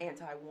Liking?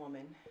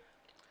 anti-woman.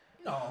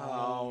 No.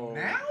 Oh,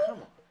 Now? come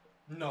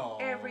on. No.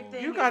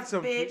 Everything You got is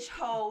some bitch,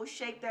 hoe,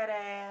 shake that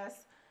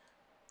ass.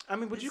 I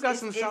mean, but you got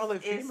some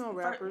solid it's- female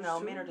rappers. No,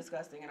 too. men are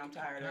disgusting, and I'm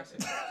tired of Yes.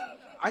 it.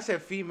 I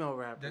said female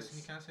rappers.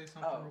 Destiny, can I say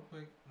something Oh. real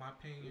quick? My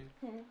opinion.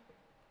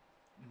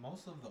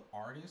 Most of the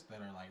artists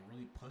that are like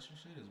really pushing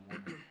shit is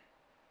women.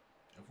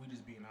 If we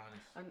just being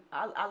honest.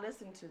 I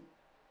listen to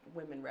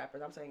women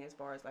rappers. I'm saying as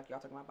far as like y'all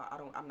talking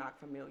about, I'm not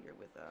familiar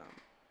with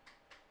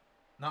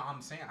No,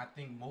 I'm saying I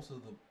think most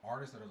of the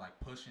artists that are like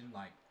pushing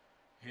like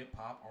hip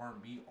hop,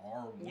 R&B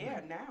are women. Yeah,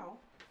 now.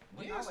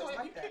 wasn't Yeah, so always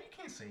like you that.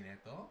 can't say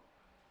that though.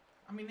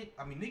 I mean,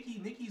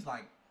 Nikki's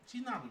like,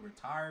 she's not really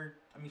retired.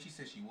 I mean, she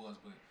said she was,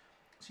 but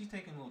she's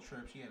taking a little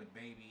trip. She had a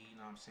baby. You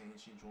know what I'm saying?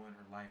 She's enjoying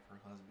her life, her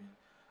husband.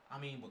 I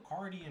mean, but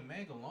Cardi and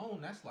Meg alone,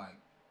 that's a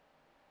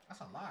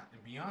lot.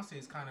 And Beyonce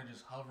is kind of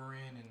just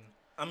hovering and.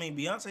 I mean,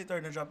 Beyonce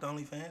threatened to drop the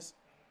OnlyFans.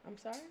 I'm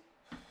sorry.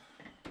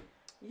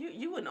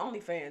 You and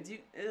OnlyFans. You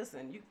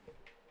listen. You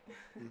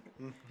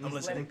I'm let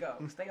listening. it go.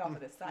 Stay off of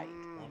the site.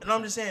 And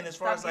I'm just saying, as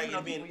far Stop as like giving it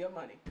up people being your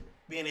money.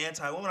 being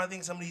anti-woman, I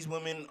think some of these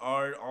women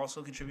are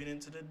also contributing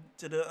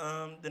to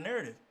the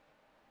narrative.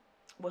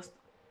 What's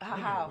Women,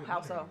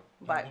 how so?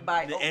 women.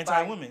 By The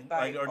anti-women,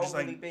 by like, or just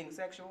overly like- being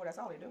sexual. That's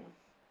all they're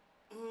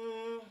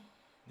doing.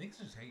 Niggas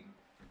just hating.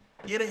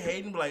 Yeah, they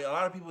hating, but like a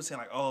lot of people saying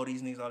like, oh,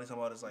 these niggas, all this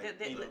about is like,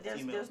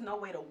 There's no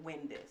way to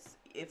win this.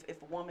 If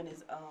a woman is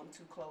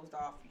too closed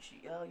off,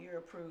 you're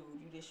a prude,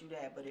 you this, you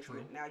that. But if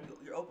True.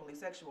 you're openly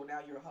sexual, now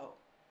you're a hoe.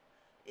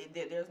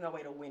 There's no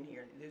way to win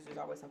here. There's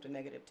always something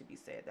negative to be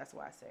said. That's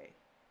why I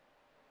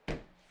say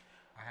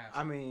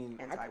I mean,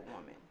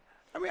 anti-woman.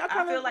 I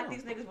I feel like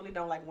these niggas really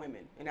don't like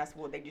women, and that's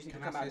what they just need to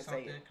come out and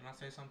say it. Can I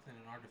say something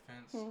in our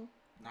defense?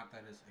 Not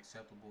that it's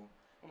acceptable,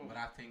 but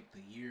I think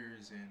the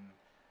years and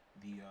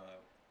the,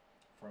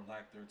 for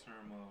lack of a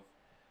term, of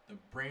the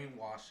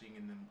brainwashing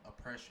and the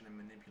oppression and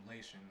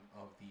manipulation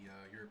of the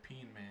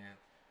European man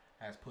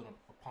has put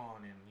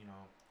upon and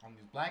on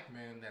these black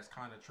men that's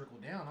kind of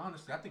trickled down.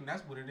 Honestly, I think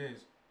that's what it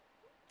is.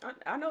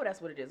 I know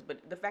that's what it is,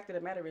 but the fact of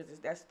the matter is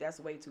that's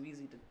way too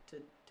easy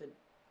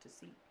to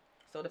see.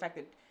 So the fact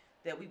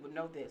that we would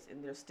know this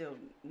and there's still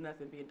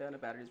nothing being done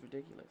about it is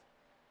ridiculous.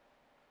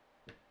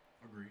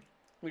 Agreed.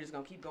 We're just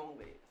gonna keep going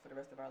with it for the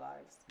rest of our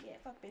lives. Yeah,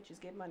 fuck bitches,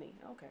 get money.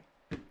 Okay.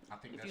 I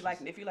think If that's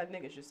you like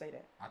niggas, just say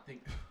that. I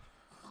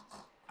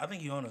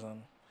think you on to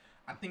something.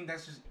 I think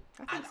that's just.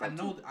 I think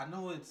so, too. I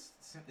know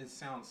it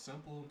sounds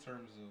simple in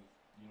terms of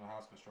how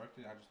it's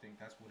constructed. I just think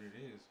that's what it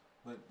is.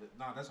 But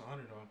that's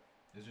 100 though.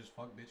 It's just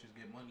fuck bitches,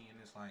 get money, and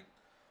it's like,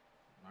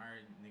 all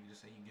right, nigga,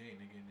 just say you gay,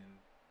 nigga, and then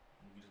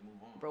we just move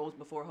on. Bros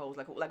before hoes.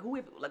 Like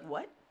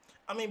what?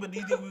 I mean, but do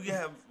you think we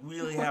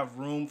really have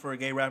room for a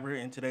gay rapper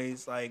in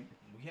today's like?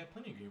 We have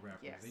plenty of gay rappers.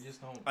 Yes. They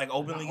just don't Like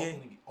openly gay?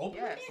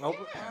 Openly Yes. gay?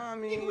 Yeah. I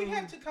Nigga, we mean-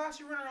 have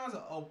Tekashi running around as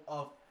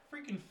a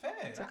freaking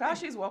fed.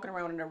 Takashi's walking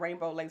around in a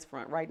rainbow lace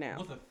front right now,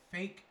 With a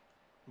fake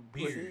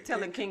beard.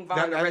 telling King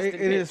Von to rest it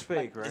in is peace.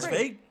 fake, right? It's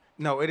fake.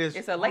 No, it is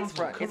It's a lace Lonzo,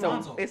 front. come It's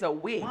Lonzo. a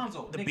wig.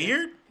 Lonzo, The nigga.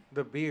 beard?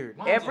 the beard.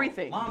 Lonzo,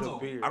 Everything. Lonzo,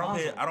 The beard. I don't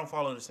Lonzo. I don't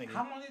follow this nigga.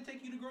 How long did it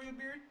take you to grow your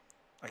beard?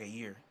 Like a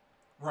year.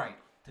 Right.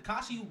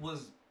 Tekashi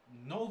was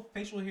no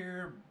facial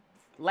hair.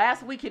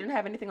 Last week he didn't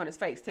have anything on his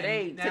face.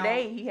 And now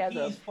Today he has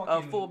a he's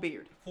fucking full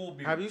beard. Full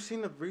beard. Have you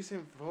seen the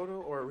recent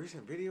photo or a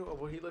recent video of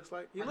what he looks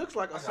like? He looks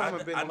like I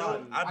Osama bin I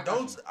Laden.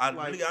 don't.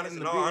 Really honest, in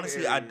in the all beard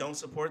honesty, I area. don't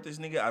support this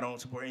nigga. I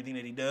don't support anything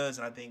that he does,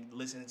 and I think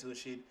listening to his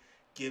shit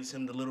gives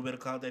him the little bit of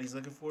clout that he's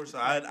looking for. So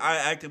I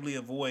actively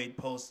avoid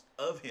posts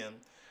of him.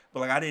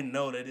 But like I didn't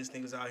know that this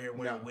nigga was out here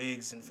wearing No.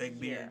 wigs and fake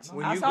beards.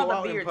 When I you saw go the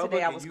out in beard public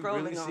today. I and was you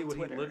really scrolling see on what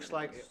Twitter. he looks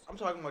like. I'm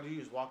talking about you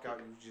just walk out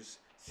and you just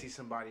see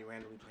somebody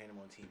randomly playing him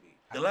on TV.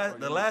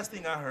 The last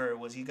thing I heard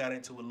was he got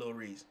into with Lil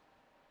Reese.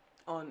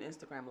 On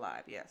Instagram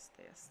Live, yes.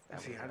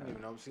 That See, was, I don't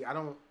even know. See, I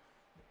don't.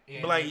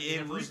 And But, like, if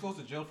it was- Reese goes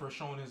to jail for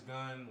showing his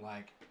gun,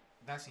 like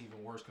that's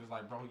even worse. Cause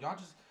like, bro, y'all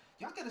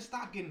gotta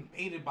stop getting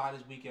baited by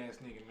this weak ass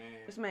nigga, man.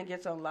 This man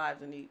gets on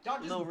lives and he Y'all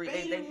just Lil Reese,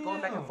 they baiting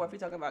going back and him. forth. He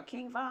talking about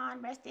King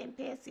Von, rest in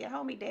peace, your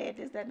homie dead,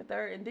 this, that, and the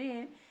third, and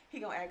then he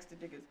gonna ask the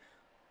niggas,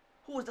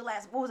 what was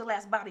the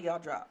last body y'all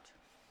dropped?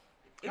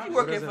 If Y'all you just-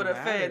 working doesn't for the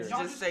matter. feds,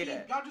 Y'all just say keep,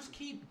 that. Y'all just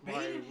keep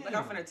baiting him. Like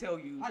I'm finna tell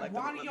you. Like,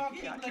 why do y'all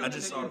keep letting I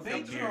just saw the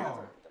bait fake y'all?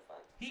 beard.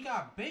 He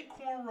got baked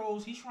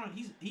cornrows. He's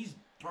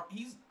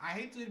I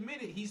hate to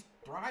admit it, he's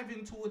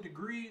thriving to a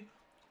degree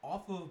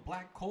off of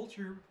black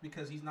culture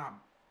because he's not.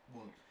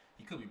 Well,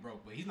 he could be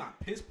broke, but he's not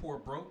piss poor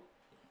broke.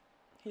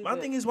 He's My a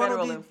thing is, why don't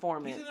federal these-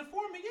 informant. He's an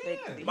informant, They-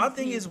 yeah. they- My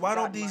thing is, why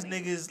don't got these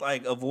money. niggas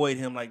like avoid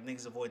him like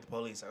niggas avoid the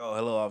police? Like, oh,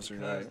 hello, officer.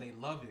 Because Like, they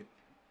love it.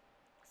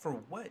 for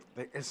what?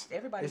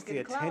 Everybody's It's the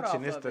getting clout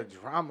attention, off it's of the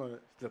it. drama,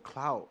 it's the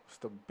clout, it's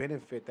the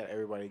benefit that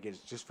everybody gets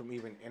just from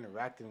even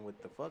interacting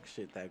with the fuck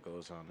shit that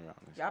goes on around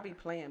this. Y'all be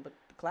playing, but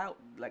the clout,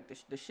 like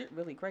the shit,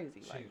 really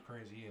crazy. Shit Like is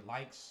crazy. Yeah,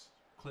 likes,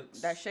 clicks.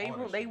 that shade all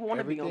room, that they shit. want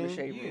to be on the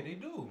Everything? shade Yeah, room. they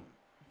do.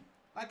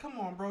 Like, come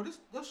on, bro. This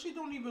shit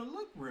don't even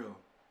look real.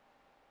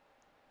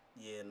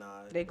 Yeah,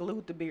 nah. They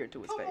glued the beard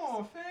to his Come face.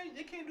 on, fam.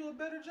 They can't do a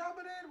better job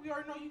of that. We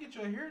already know you get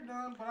your hair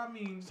done, but I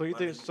mean, So you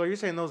think? So you're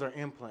saying those are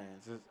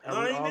implants? No, we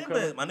they all ain't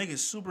covered? but my nigga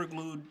super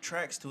glued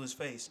tracks to his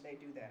face. They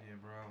do that. yeah,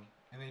 bro.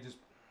 And they just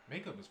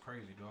makeup is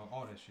crazy, dog.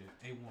 All that shit.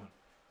 A1.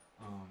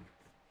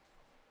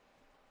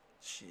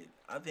 Shit,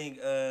 I think.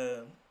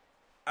 I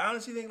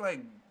honestly think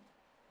like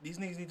these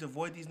niggas need to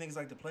avoid these niggas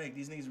like the plague.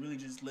 These niggas really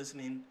just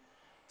listening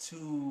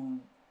to,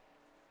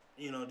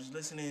 just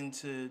listening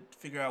to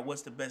figure out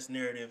what's the best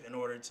narrative in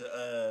order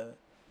to,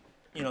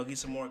 get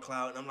some more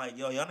clout. And I'm like,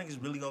 yo, y'all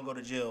niggas really gonna go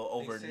to jail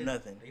over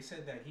nothing. They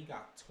said that he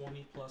got 20+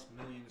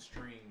 million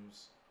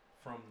streams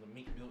from the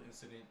Meek Mill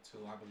incident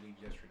till I believe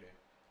yesterday.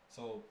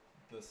 So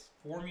this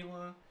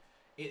formula,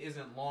 it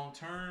isn't long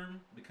term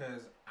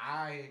because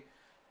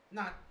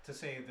not to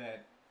say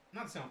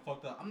I'm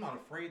fucked up. I'm not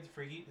afraid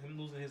for him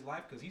losing his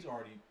life because he's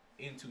already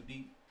in too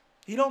deep.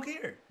 He don't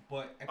care.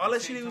 But at All the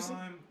that shit same he was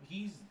time,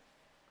 he's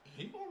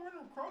gonna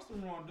run across the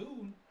wrong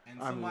dude,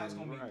 and I somebody's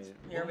mean, gonna be. right.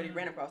 He already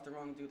ran across the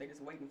wrong dude. They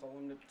just waiting for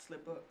him to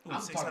slip up. Ooh,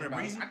 I'm talking 600 about.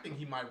 breezy? I think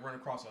he might run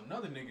across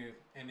another nigga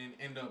and then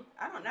end up.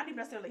 Not even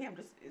necessarily him.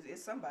 Just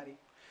it's somebody.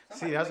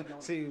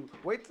 See,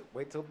 wait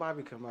till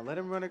Bobby come out. Let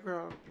him run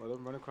across. Let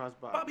him run across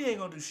Bobby. Bobby ain't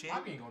gonna do shit.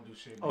 Bobby ain't gonna do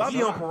shit. Oh, Bobby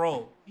sorry. on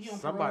parole. He on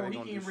Somebody parole.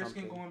 gonna He ain't do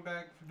risking something. going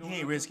back. For doing He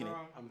ain't that risking it.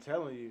 crime. I'm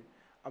telling you,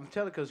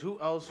 because who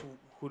else?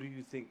 Who do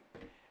you think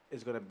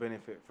is gonna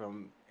benefit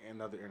from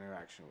another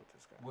interaction with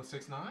this guy? With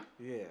 6ix9ine?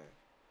 Yeah,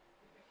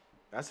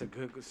 that's a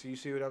good. So you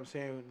see what I'm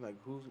saying? Like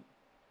who's?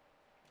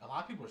 A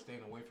lot of people are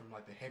staying away from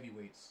like the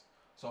heavyweights.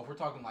 So if we're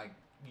talking like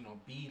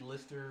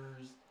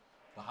B-listers,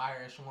 the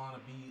higher echelon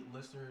of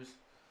B-listers,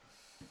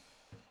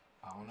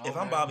 I don't know. If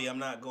I'm man. Bobby, I'm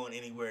not going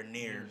anywhere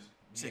near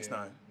Yeah,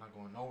 6ix9ine. Not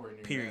going nowhere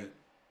near Period. that.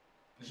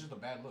 It's just a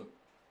bad look.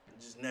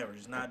 Just never.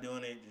 Just not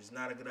doing it. Just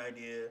not a good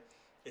idea.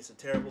 It's a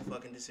terrible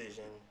fucking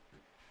decision.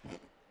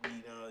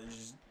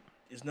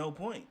 It's no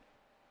point.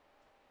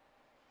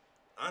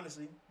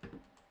 Honestly.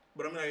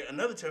 But I mean, like,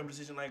 another terrible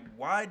decision. Like,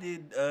 why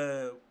did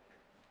Tory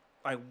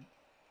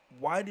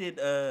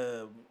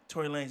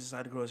Lanez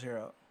decide to grow his hair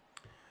out?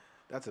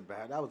 That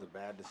was a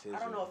bad decision. I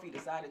don't know if he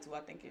decided to. I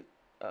think it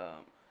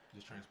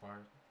Just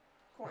transpired.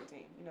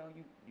 quarantine.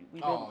 We've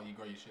You grow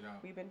your shit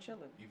out. been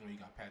chilling. Even though you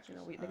got patches.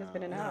 Niggas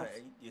been in the Nah, house.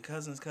 your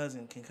cousin's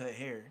cousin can cut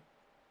hair.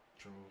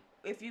 True.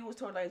 If you was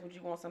Tory Lanez, would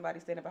you want somebody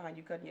standing behind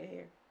you cutting your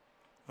hair?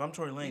 If I'm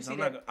Tory Lanez, see I'm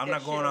that not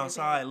shit going on his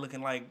outside hand?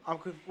 looking like.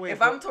 Wait,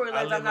 If I'm Tory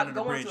I Lanez, live I'm not under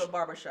the going to bridge. a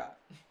barber shop.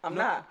 I'm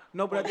not.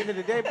 No, but at the end of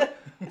the day,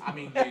 I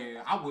mean,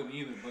 yeah, I wouldn't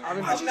either. But I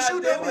mean, Why'd I'm you not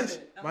shoot that doing bitch?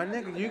 it. I'm my not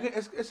nigga, doing you that.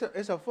 can.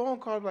 It's a phone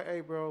call like,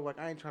 hey, bro, like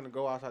I ain't trying to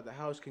go outside the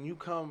house. Can you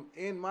come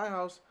in my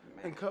house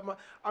and cut my?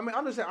 I mean,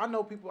 I'm just saying. I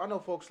know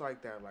folks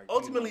like that. Like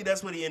Ultimately,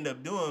 that's what he ended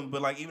up doing.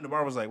 But like, even the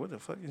barber was like, "What the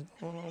fuck is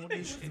going on with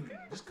this shit?"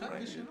 just cut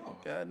this shit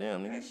off.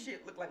 Goddamn, That nigga.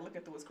 shit look like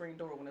looking through a screen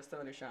door when the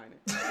sun is shining.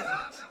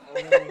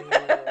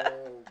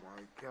 Oh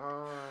my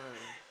god.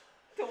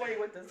 Toy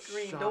with the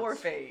screen Shots. door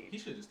fade. He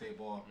should just stay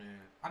bald, man.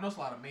 I know it's a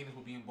lot of maintenance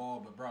with being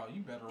bald, but bro,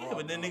 you better off. Yeah,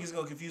 but then bro. niggas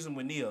gonna confuse him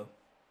with Neo.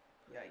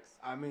 Yikes.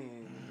 I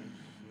mean,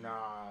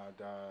 nah,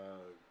 dog.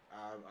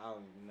 I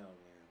don't even know,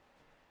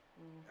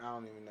 man. I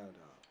don't even know, dog.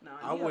 No,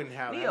 I wouldn't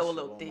have Neo that a shit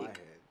little on thick. my head.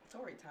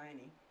 Tory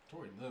tiny.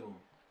 Tory little.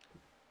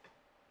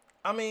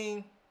 I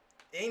mean,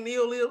 ain't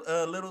Neo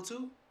little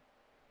too?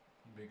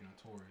 I'm bigger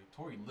than Tory.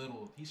 Tory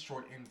little. He's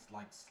short and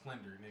like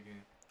slender, nigga.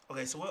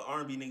 Okay, so what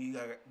R&B nigga you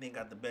think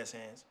got the best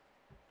hands?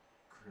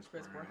 Chris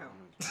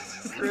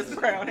Brown. Chris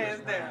Brown,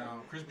 hands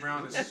down. Chris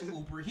Brown is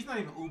uber. He's not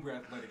even uber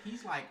athletic.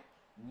 He's like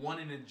one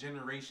in a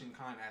generation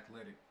kind of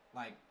athletic.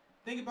 Like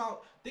think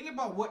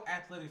about what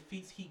athletic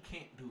feats he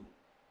can't do.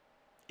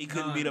 He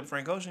couldn't None. beat up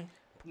Frank Ocean.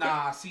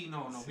 Nah,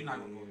 no, we're not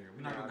gonna go there.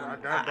 We're not gonna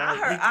go there.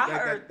 I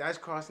heard- That's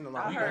crossing the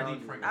line. I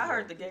heard, Frank I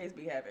heard the gays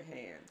be having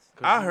hands.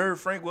 I heard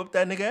Frank whoop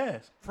that nigga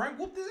ass. Frank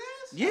whooped his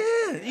ass.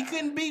 Yeah, he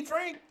couldn't beat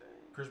Frank.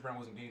 Chris Brown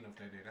wasn't gay enough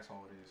that day. That's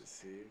all it is.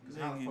 See, Cause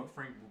how the fuck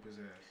Frank whoop his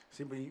ass?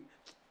 see, but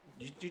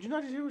did you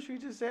not hear what she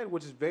just said?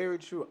 Which is very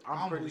true. I I'm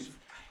don't pretty. believe.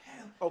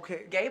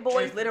 Okay, Gay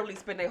boys If- literally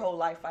spend their whole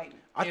life fighting.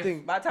 I if-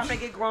 think By the time they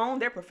get grown,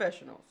 they're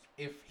professionals.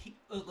 If he,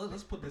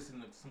 let's put this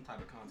in some type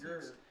of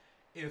context.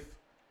 If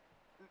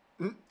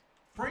Mm.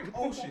 Frank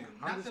Ocean,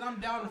 not that I'm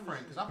down to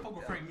Frank, because I fuck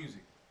with Frank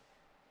music,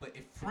 but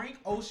if Frank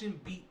Ocean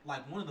beat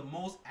like one of the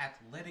most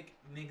athletic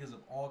niggas of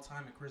all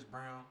time at Chris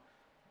Brown,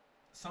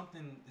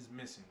 something is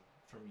missing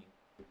for me.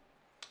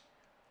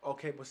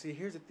 okay, but see,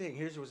 here's the thing.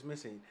 Here's what's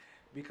missing,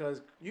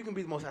 because you can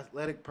be the most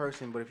athletic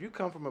person, but if you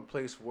come from a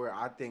place where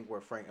I think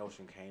where Frank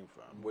Ocean came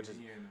from, which is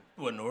Louisiana.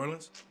 What, New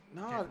Orleans?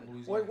 no, Came from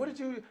Louisiana. what did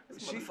you?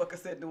 This She, motherfucker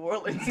said New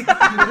Orleans.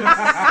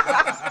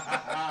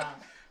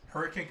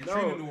 Hurricane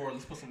Katrina, No. New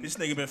Orleans. Put some. This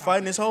nigga been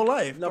fighting his whole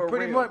life. no, For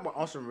pretty real. much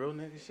on some real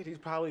nigga shit. He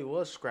probably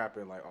was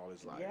scrapping like all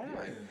his life. Yeah.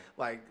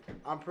 Like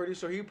I'm pretty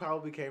sure he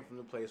probably came from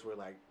the place where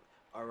like,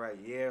 all right,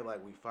 yeah,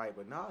 like we fight,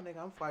 but nah, nigga,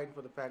 I'm fighting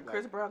for the fact like.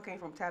 Chris Brown came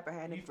from You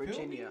Tappahannock, feel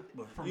Virginia.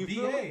 me? From You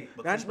feel VA. me?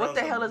 But That's- Chris What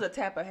the Brown's hell a- is a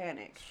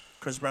Tappahannock?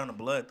 Chris Brown the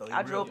blood though? He I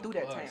real. drove through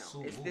that blood, town.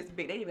 so It's whoop. this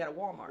big. They didn't even got a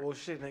Walmart. Well,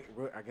 shit,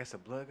 nigga, I guess the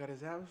blood got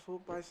his ass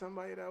whooped by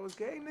somebody that was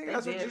gay, nigga. They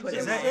That's what did you put Is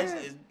him just that on.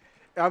 said. is,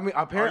 I mean,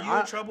 are apparently, you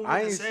in trouble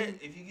I with the ain't set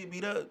seen. if you get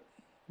beat up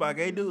by a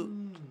gay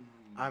dude?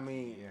 I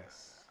mean,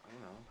 Yes. I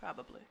don't know.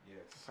 Probably.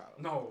 Yes.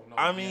 No.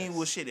 I mean, yes.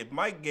 well, shit. If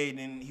Mike gay,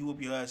 then he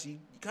whoop your ass. You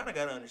kind of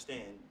gotta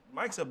understand.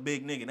 Mike's a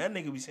big nigga. That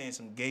nigga be saying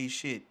some gay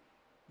shit.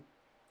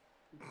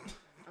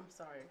 I'm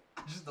sorry.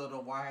 I just don't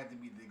know why I had to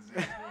be the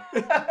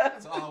example.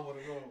 That's all I want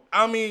to go.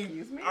 I mean,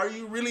 Excuse me?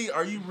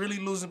 are you really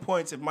losing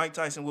points if Mike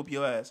Tyson whoop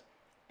your ass?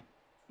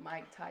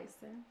 Mike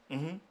Tyson.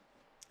 Mm-hmm.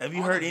 Have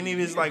you heard any of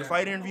his like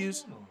fight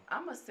interviews?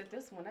 I'm gonna sit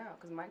this one out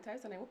because Mike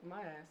Tyson ain't whooping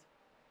my ass.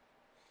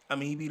 I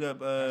mean, he beat up.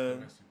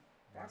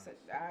 That's it.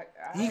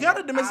 He got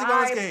a domestic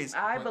violence case.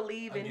 I But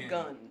believe in again,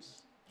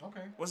 guns.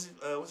 Okay. What's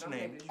her Some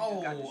name? niggas just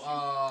got the shit.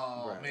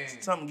 Right.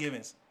 Man. Something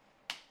Givens.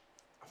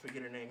 I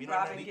forget her name. You know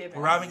Robin her name? Givens.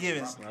 Robin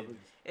Givens.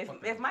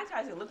 If Mike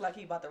Tyson looked like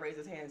he about to raise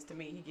his hands to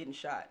me, he getting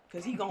shot.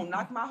 Because he gonna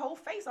knock my whole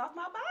face off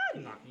my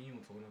body. Knocking you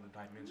into another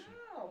dimension.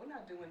 No, we're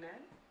not doing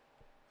that.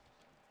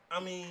 I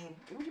mean,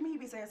 What do you mean he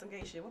be saying some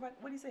gay shit?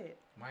 What he said?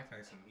 Mike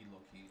Tyson, he low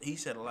key. he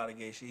said a lot of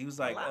gay shit. He was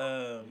like,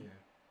 Yeah.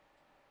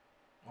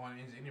 On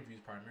his interviews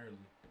primarily.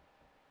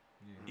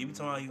 Yeah. he be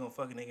talking about he gonna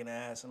fuck a nigga in the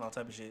ass and all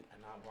type of shit.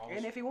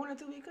 And if he wanted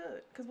to, he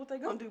could. Because what they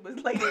gonna do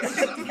is lay there.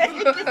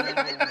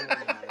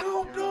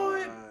 Don't do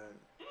it.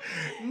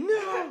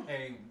 No.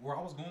 Hey, where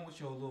I was going with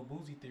your little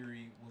Boozy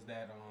theory was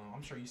that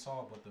I'm sure you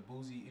saw, but the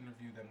Boozy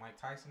interview that Mike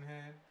Tyson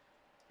had,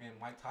 and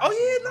Mike Tyson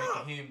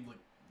was making him look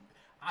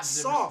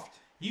Soft.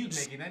 He was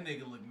making that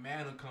nigga look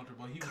mad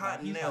uncomfortable. He was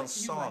Cottonelle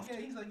soft.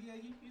 He's like,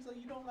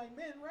 you don't like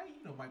men, right?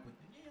 You know, Mike,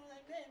 you don't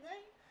like men,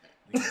 right?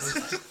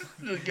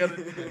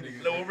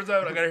 No one more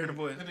time. I gotta hear the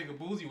voice. That nigga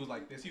Boozy was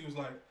like this. He was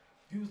like,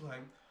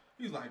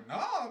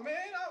 nah, man.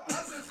 I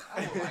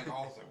was like,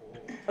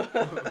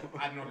 whoa.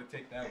 I know to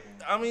take that one.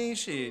 I mean,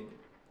 shit.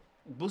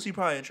 Boosie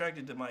probably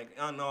attracted to Mike.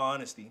 In all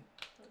honesty,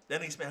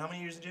 that nigga spent how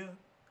many years in jail?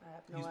 I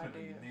have He no spent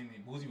idea. a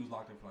minute. Boozy was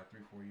locked up for like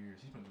 3-4 years.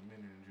 He spent a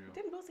minute in jail.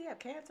 Didn't Boosie have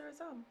cancer or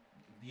something?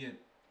 Yeah.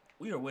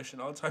 We are wishing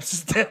all types of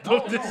stuff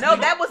No, on this. No,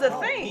 that was a No,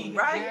 thing, he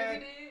right?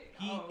 had-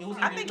 It was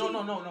I either, think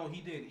no,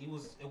 he did. It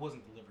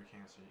wasn't the liver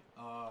cancer.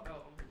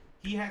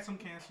 He had some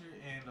cancer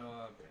and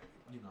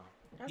you know.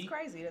 That's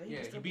crazy that he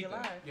can still be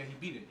alive. Yeah, he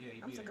beat it. Yeah,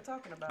 he I'm beat sick it. of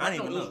talking about I it.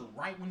 didn't even it was know.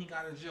 right when he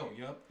got out of jail.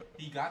 Yup.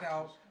 He got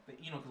out.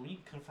 You know, because when you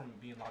come from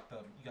being locked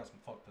up, you got some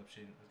fucked up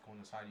shit that's going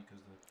inside you because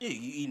the Yeah,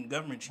 you eating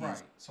government cheese.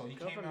 right. So he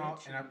came Government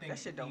out, and I cheese. think That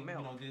shit don't he, melt.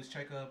 you know, did his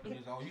checkup, and he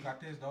was, oh, you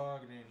got this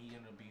dog, and then he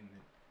ended up beating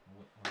it.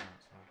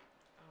 So.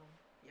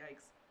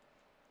 Yikes.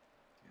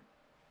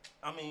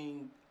 I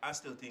mean, I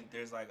still think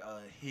there's like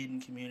a hidden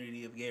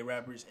community of gay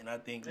rappers, and I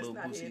think It's Lil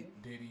not Boosie hidden.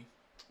 Diddy.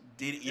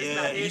 did it. It's Yeah,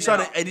 not you hidden. saw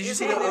the. Hey, did you It's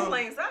see hidden in the?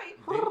 plain sight.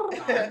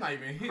 It's not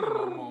even hidden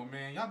no more,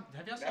 man. Have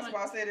y'all seen? That's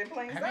why I said in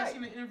plain Have y'all sight.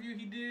 seen the interview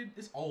he did?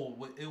 It's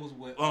old. It was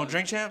with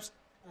Drink Champs.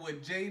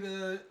 with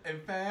Jada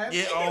and Fab.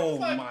 Yeah. He Oh was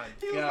like- my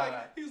he was god.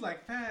 like, he was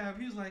like Fab.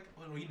 He was like,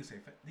 oh no, he didn't say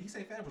Fab. Did he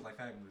say Fab was like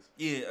Fabulous?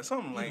 Yeah,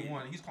 something Either like.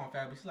 one. He's calling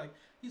Fabulous.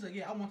 He's like,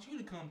 yeah, I want you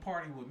to come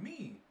party with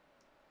me.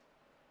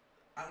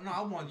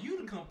 I want you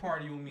to come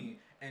party with me.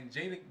 And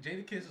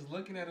Jada Kiss is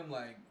looking at him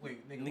like,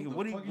 wait, nigga,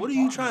 What are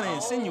you trying to about?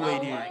 insinuate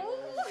I'm here? like,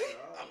 you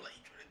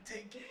trying to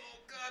take your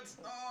guts?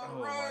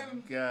 Oh Run.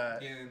 my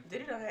god. Yeah.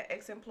 Diddy done had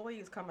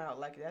ex-employees come out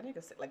like that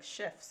nigga, like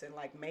chefs and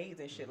like maids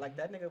and shit. Like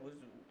that nigga was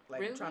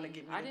like Really? trying to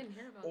get me I to didn't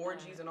hear about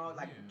orgies that. and all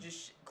like Yeah.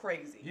 just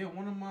crazy. Yeah,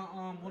 one of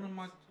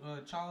my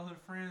childhood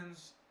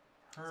friends,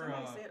 her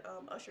Somebody said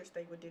Usher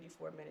stayed with Diddy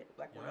for a minute,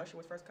 like when Yeah. Usher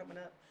was first coming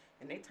up,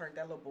 and they turned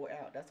that little boy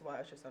out. That's why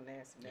Usher's so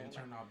nasty now. he Like,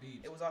 turned out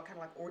beeps. it was all kind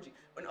of like orgy.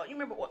 When you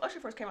remember when Usher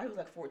first came out, he was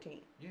like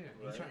 14. Yeah,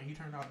 Right. he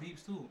turned out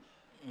beeps too.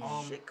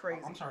 Shit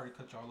crazy. I'm sorry to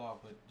cut y'all off,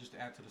 but just to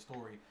add to the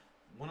story,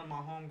 one of my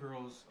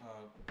homegirls,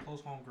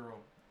 close homegirl,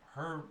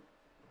 her,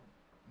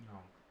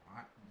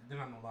 they're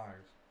not no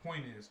liars.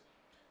 Point is,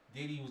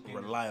 Diddy was getting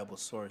Reliable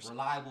source.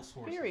 reliable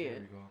sources.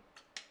 Period.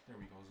 There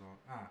we go,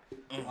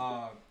 Zone.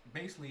 Mm.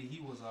 Basically, he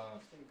was You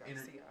gotta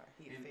inter- see how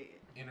he in-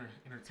 fed.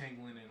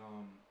 intertangling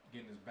and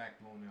getting his back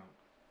blown out.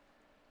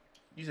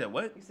 You said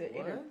what? You said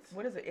What?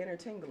 what is it?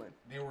 Intertingling.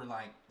 They were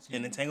like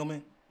An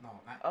entanglement? No,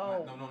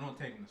 Oh. no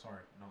entanglement.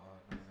 Sorry, no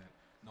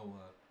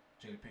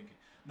Jada Pinkett.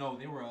 No,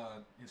 they were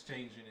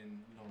exchanging and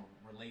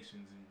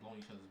relations and blowing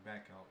each other's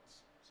back out.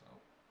 So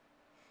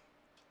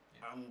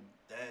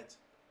That.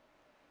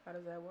 How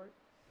does that work?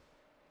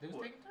 they was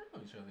What? taking turns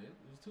on each other. It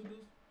was two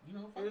dudes, It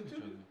fucking was each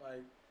too, other,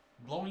 like,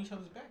 blowing each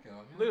other's back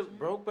out. You know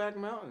look, what I'm Brokeback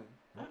Mountain.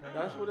 saying? Okay.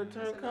 That's where the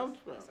term Listen, comes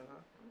from. listen,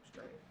 I'm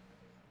straight.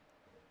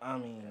 I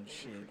mean, That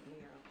shit. freaked me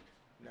out.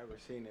 Never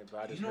seen it,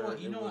 but I just You know what? heard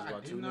You it know was what? I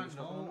about did two not niggas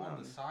know. fucking On the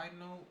mountain. side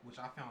note, which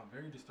I found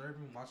very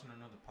disturbing watching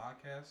another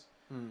podcast,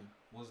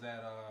 was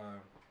that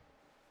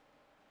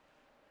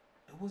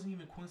it wasn't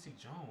even Quincy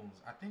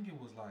Jones. I think it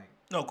was like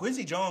No,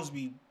 Quincy Jones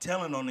be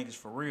telling on niggas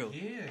for real.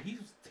 yeah, he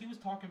was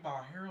talking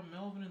about Harold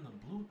Melvin and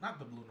not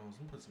the Blue Nose.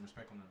 Let me put some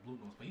respect on the Blue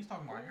Nose, but he's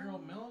talking about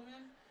Harold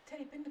Melvin.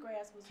 Teddy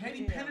Pendergrass was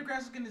Teddy with him. Pendergrass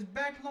was getting his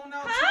back blown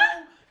out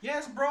too.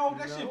 Yes, bro,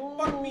 that shit No.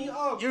 fucked me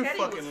up. You're Teddy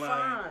fucking was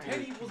lying. fine.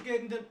 Teddy was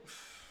getting the.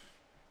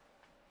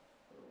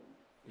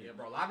 Yeah,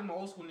 bro. A lot of them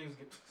old school niggas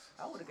get.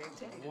 I would have gave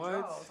Teddy the What?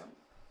 draws.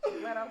 I'm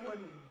glad I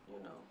wouldn't,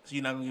 So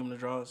you're not gonna give him the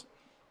draws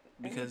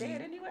because and he he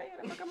dead anyway.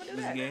 I'm not gonna do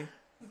was that. gay.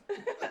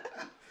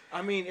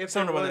 I mean, if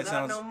Something it about was, that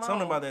sounds no more.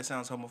 something about that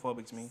sounds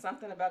homophobic to me.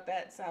 Something about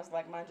that sounds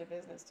like mind your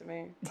business to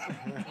me.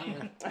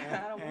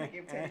 I don't want to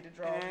give Teddy the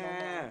draws no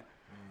more.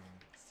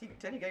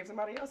 Teddy gave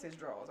somebody else his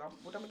draws.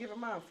 What I'm gonna give him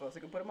mine for? So he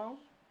can put them on?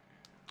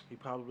 he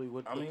probably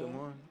would I put mean, them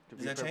on. to Does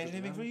be that change perfectly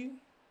anything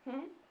for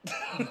honest.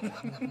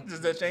 you? Hmm?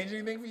 Does that change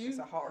anything for It's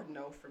you? a hard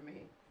no for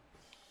me.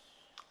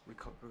 We're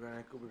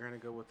gonna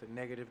go with the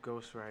negative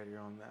ghostwriter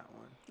on that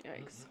one.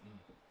 Yikes.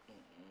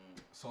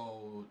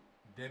 So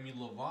Demi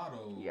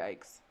Lovato.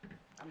 Yikes.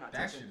 I'm not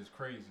That touching. shit is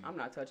crazy. I'm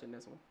not touching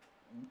this one.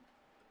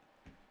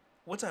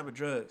 What type of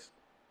drugs?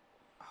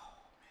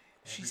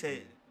 She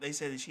said they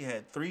said that she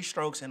had 3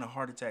 strokes and a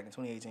heart attack in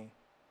 2018.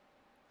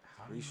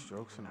 3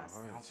 strokes and a That's-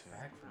 heart I'll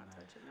attack. I'm not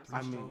touching that. I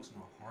Three mean- strokes and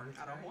a heart I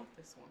attack. don't want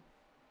this one.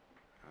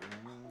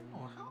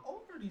 Hold on, how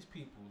old are these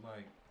people?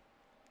 Like,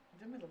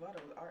 Demi Lovato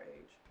was our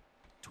age.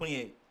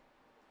 28.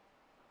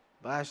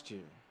 Last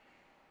year.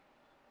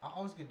 I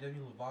always get Demi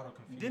Lovato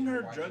confused. Didn't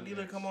her with drug YGX.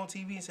 dealer come on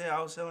TV and say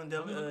I was selling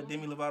Demi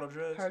Lovato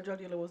drugs? Her drug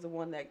dealer was the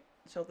one that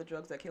sold the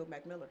drugs that killed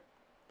Mac Miller.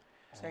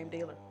 Same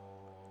dealer.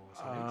 Oh,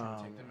 so they trying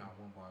to take them out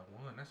one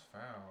by one. That's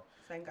foul.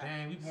 Same guy.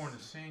 Dang, we born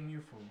the same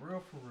year for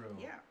real, for real.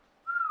 Yeah.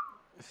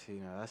 See,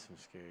 now that's some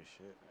scary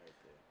shit right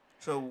there.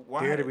 So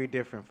why? Dare to be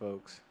different,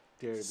 folks.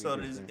 Dare to be So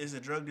different. is a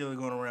drug dealer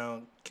going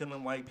around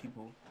killing white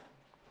people,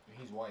 And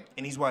he's white.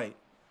 and he's white?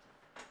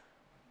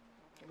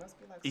 It must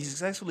be like He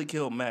successfully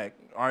killed Mac,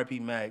 R.I.P.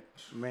 Mac,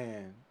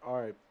 Man,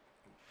 alright,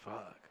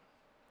 fuck.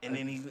 and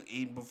then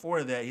he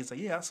before that he's like,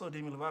 yeah, I sold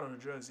Demi Lovato the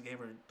drugs and gave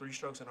her 3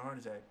 strokes and a heart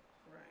attack.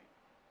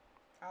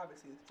 Right.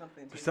 Obviously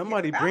something.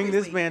 Somebody bring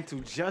this obviously, man to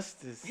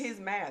justice. His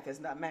math is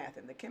not math,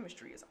 and the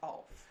chemistry is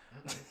off.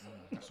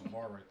 That's a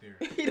bar right there.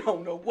 He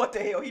don't know what the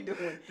hell he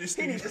doing. This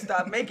He nigga- needs to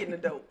stop making the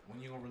dope.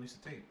 When you gonna release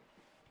the tape?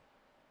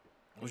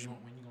 What you-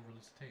 When you gonna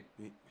release the tape?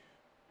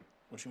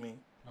 What you mean?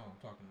 No, I'm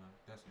talking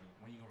to Destiny.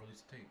 When you gonna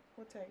release the tape?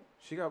 What tape?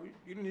 She got.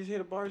 You didn't just hear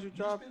the bars you You just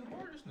dropped. been the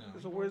bar just now. So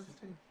You gonna where's release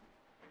the tape?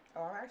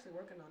 Oh, I'm actually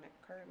working on it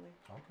currently.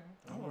 Okay.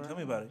 Oh, tell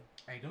me about it.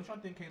 Hey, don't y'all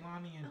think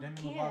Kaylani and Demi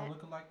can't. Lovato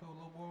look alike though,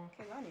 little boy?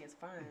 Kehlani is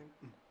fine.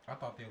 I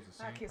thought they was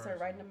the I same kiss person. her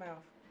right in the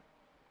mouth.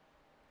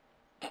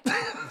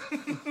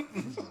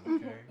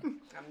 Okay.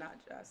 I'm not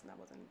just. That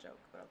wasn't a joke,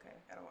 but okay.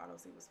 I don't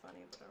see what's funny,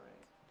 but all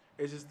right.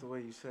 It's just the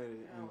way you said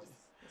it. No, and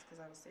it's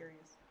because I was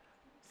serious.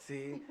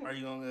 See, Are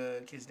you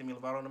gonna kiss Demi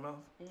Lovato in the mouth?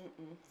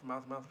 Mm-mm. From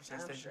mouth to mouth for I'm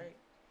sensation? straight.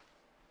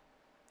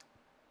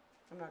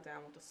 I'm not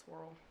down with the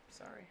swirl.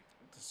 Sorry.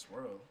 The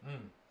swirl.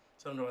 Mm.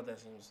 Something about that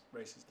seems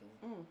racist to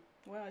me.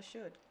 Well, I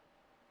should.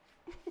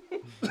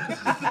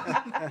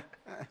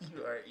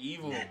 You are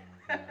evil.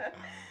 Oh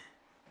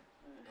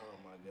Oh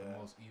the my god.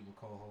 most evil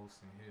co-host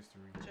in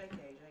history.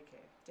 JK.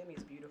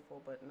 Demi's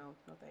beautiful, but no,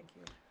 thank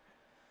you.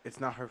 it's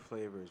not her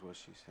flavor, is what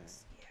she's saying.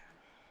 Yeah.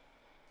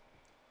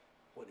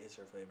 What is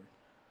her flavor?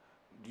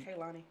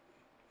 Kehlani.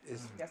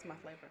 It's, That's my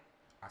flavor.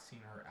 I seen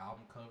her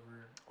album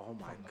cover. oh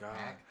my from the god.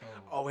 back, though.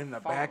 Oh, in the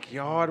Fuck.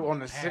 backyard on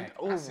the Back. center.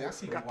 Oh, I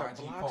see got what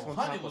the YG blocks on 400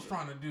 top was of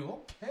trying to do.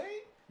 Okay.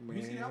 it.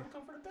 You see the Man. album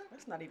cover for the back?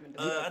 Let's not even do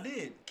I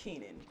did.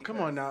 Keenan. Come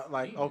on now,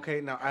 like, Keenan.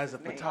 okay, now as a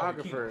That's his name.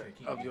 photographer Oh,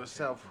 Keenan, of okay.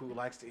 yourself who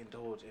likes to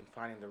indulge in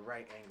finding the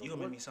right angle, You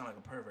gonna make me sound like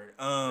a pervert.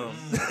 I'm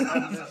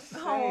just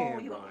Oh,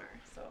 saying, you bro. are.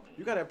 So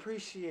You gotta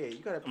appreciate. You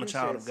gotta I'm a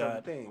child appreciate of some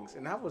God. things,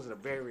 and that was a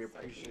very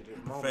appreciative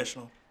moment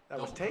Professional. that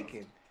was Double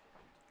taken.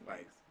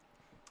 Like,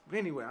 But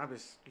anyway, I'm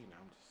just saying.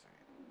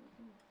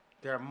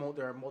 There are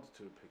a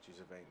multitude of pictures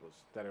of angles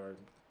that are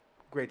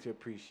great to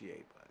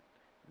appreciate, but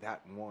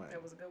that one,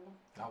 that was a good one.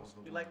 That was the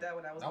You one. like that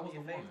one? That was, That one of was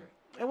your the one. favorite.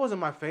 it wasn't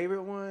my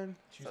favorite one.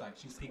 She's like,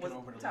 she's peeking Was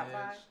over the top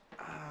ledge.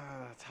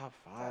 Top Top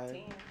five.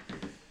 10.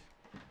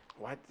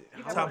 What?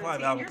 You How, Top got more 5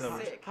 than 10, album you're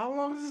covers. sick. how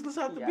long does this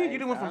have to be? Yikes, You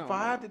done went I from don't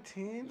 5 know. to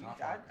 10. Top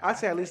I- five. I'd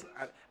say at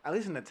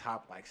least in the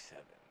top like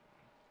 7.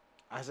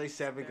 I say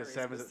 7 because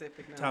Very 7 is.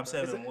 specific number. top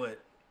 7 what?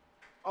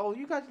 Oh,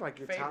 you got like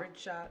your Favorite top.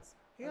 shots.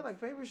 Yeah, like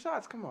favorite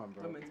shots. Come on,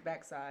 bro. Women's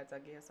backsides, I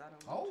guess. I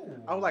don't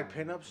know. Oh. Oh, like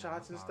pinup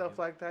shots and stuff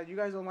like that. You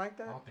guys don't like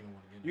I that? don't think I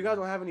want to get You guys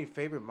don't have any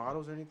favorite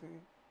models or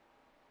anything?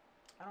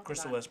 I don't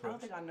Crystal think I Westbrook.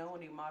 don't think I know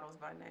any models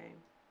by name.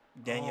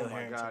 Danielle Oh my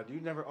Harrington. God, you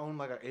never owned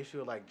like an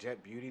issue of like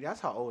Jet Beauty? That's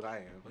how old I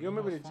am. But You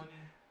remember what's the? funny?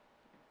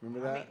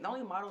 Remember I that? mean, the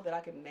only model that I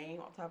can name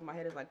off the top of my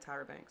head is like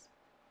Tyra Banks.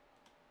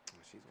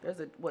 She's There's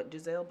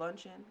Giselle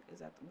Bundchen? Is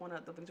that one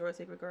of the Victoria's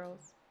Secret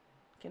girls?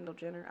 Kendall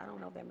Jenner? I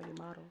don't know that many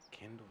models.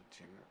 Kendall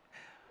Jenner.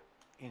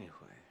 Anyway,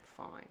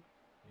 Fine.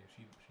 Yeah,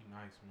 she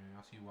nice, man.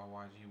 I see why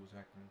YG was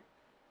acting.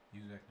 He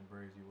was acting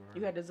brazy with her.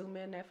 You had to zoom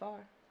in that far.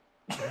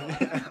 I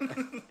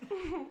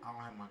don't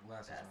have my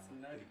glasses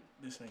on. nutty.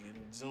 This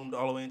nigga zoomed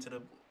all the way into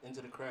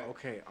the crack.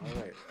 okay, all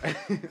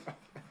right.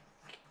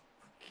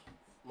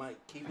 Mike,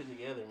 keep it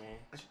together, man.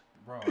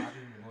 Bro, I didn't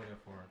even go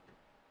that far.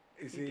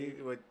 You see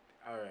what?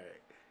 All right.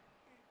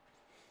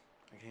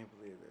 I can't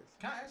believe this.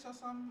 Can I ask y'all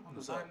something on the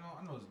What's side up? note?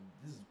 I know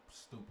this is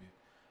stupid.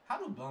 How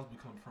do bums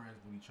become friends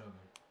with each other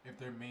if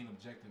their main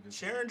objective is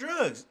Sharing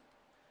drugs.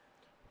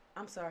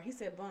 I'm sorry. He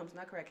said bums,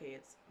 not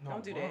crackheads. No,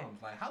 Don't do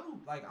bums. Like how do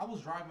I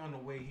was driving on the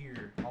way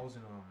here. I was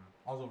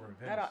over in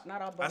Venice. that.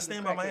 Not all bums. I are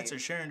stand by my crackheads. answer.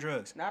 Sharing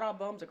drugs. Not all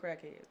bums are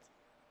crackheads.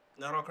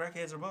 Not all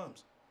crackheads are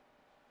bums.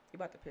 You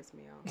about to piss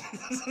me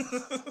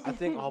off. I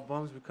think all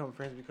bums become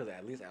friends because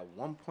at least at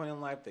one point in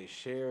life they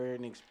share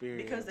an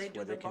experience Because they do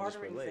where the they can just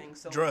bartering relate. thing.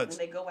 So Drugs.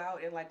 when they go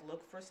out and like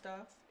look for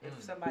stuff, if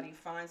Mm. somebody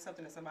finds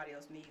something that somebody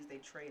else needs, they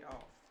trade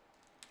off.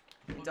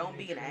 People Don't think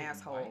be they an trading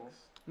asshole. bikes.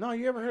 No,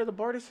 you ever heard of the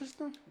barter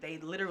system? They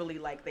literally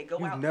like they go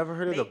You've out. never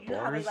heard of the you know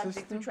how barter they like dig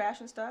system? through trash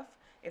and stuff.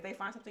 If they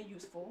find something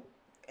useful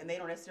and they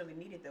don't necessarily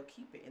need it, they'll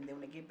keep it. And then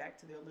when they get back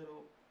to their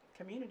little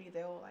community,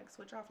 they'll like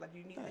switch off. Like,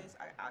 you need this,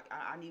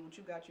 I need what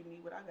you got, you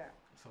need what I got.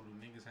 So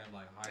do niggas have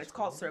like high? It's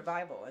called schools?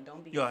 survival, and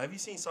don't be. Yo, have you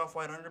seen Soft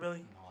White Underbelly?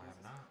 No, I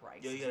have not.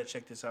 Christ. Yo, you gotta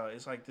check this out.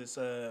 It's like this.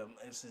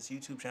 It's this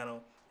YouTube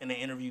channel, and they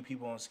interview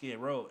people on Skid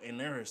Row, and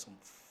there are some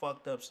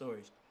fucked up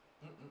stories.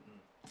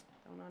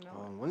 Don't know.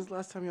 When's the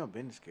last time y'all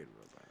been to Skid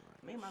Row? By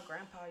the way? Me and my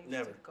grandpa used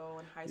Never. to go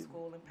in high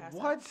school and pass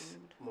What? out food.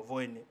 I'm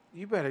avoiding it.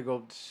 You better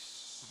go.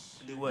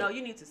 Do what? No,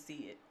 you need to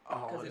see it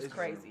because Oh, it's it's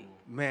crazy.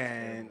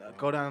 Man,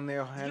 go down there,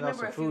 You hand out remember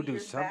some a few food, do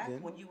years back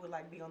something. when you would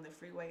like be on the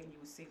freeway and you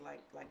would see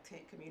like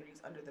tent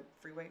communities under the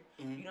freeway?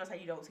 Mhm. You notice how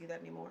you don't see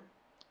that anymore?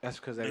 That's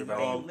because They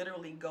everybody, all- They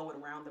literally go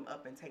and round them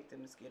up and take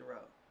them to Skid Row.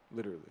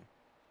 literally.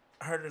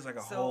 I heard there's like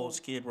a So- whole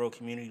Skid Row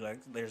community. Like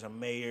there's a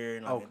mayor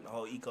and like Oh. a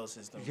whole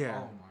ecosystem. Yeah.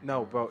 Oh my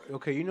No, gosh. bro.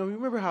 Okay, you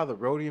remember how the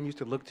Rhodium used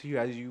to look to you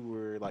as you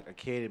were like a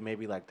kid in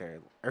maybe like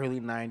the early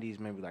 90s,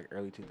 maybe like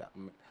early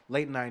 2000s,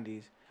 late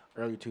 90s,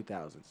 early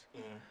 2000s.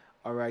 Mhm.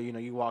 All right,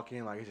 you walk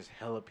in like it's just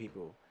hella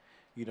people.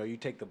 You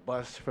take the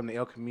bus from the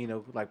El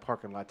Camino like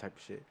parking lot type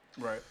of shit,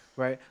 Right.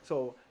 right?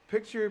 So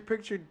picture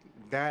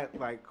that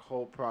like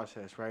whole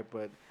process, right?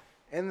 But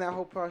in that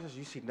whole process,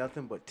 you see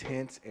nothing but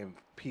tents and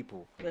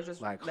people, There's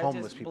just like there's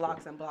homeless just people.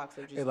 blocks and blocks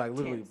of just It like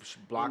literally tents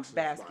blocks and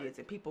baskets,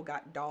 and people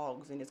got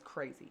dogs, and it's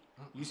crazy.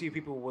 You see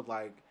people with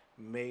like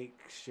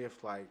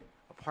makeshift like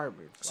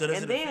apartments. So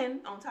does And it affect-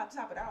 then on top of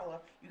that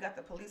all, you got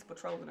the police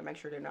patrolling to make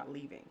sure they're not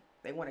leaving.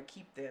 They want to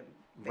keep them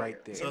there.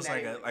 Right there. So in it's that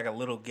like area. a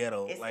little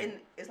ghetto. It's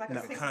like it's like No.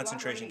 a 6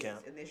 concentration block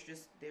camp. radius, and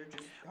they're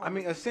just. I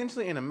mean, homeless.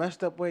 essentially in a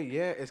messed up way,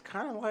 yeah, it's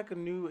kind of like a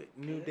new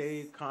It's-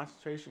 day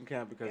concentration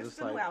camp because it's it's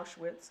the new like,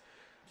 Auschwitz.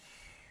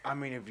 I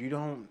mean, if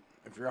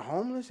you're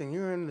homeless and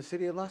you're in the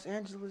city of Los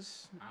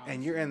Angeles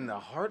and you're in the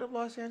heart of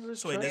Los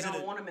Angeles, So wait, trust- They does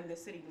don't it- want them in the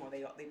city anymore.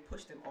 They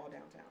push them all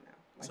downtown now.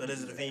 Like, So does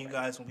it this is offend you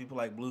everybody. guys when people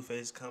like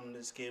Blueface come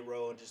to Skid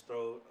Row and just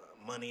throw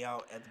money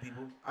out at the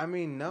people? I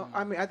mean, no,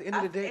 I mean at the end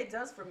of the day, It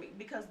does for me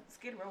because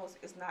Skid Row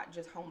is not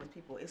just homeless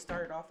people. It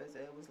started off as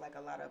it was like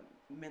a lot of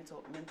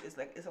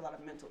it's a lot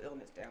of mental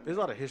illness down there. there's a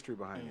lot of history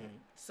behind it. Mhm.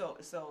 So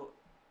it's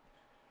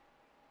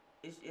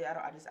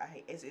I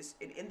hate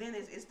and then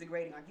it's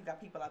degrading. Like, you got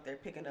people out there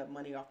picking up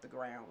money off the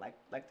ground. Like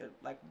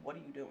what are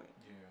you doing?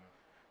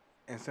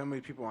 Yeah. And so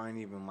many people aren't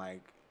even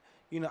like,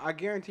 I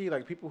guarantee you,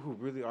 like people who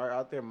really are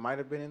out there might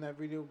have been in that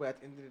video, but at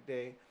the end of the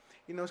day,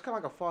 it's kind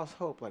of like a false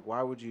hope. Like,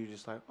 why would you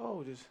just like,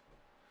 just,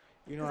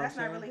 you know what I'm That's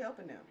not saying? really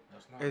helping them.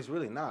 That's not. It's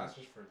really not. That's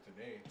just for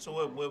today. So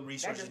what That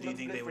resources just do you looks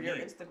think good they for would your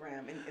need?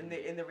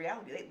 Instagram. In the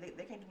reality,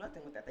 they can't do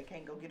nothing with that. They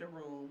can't go get a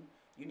room.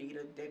 You need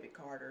a debit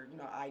card or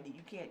ID.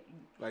 You can't.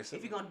 Like,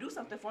 If you're gonna do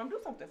something for them, do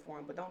something for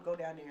them. But don't go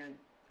down there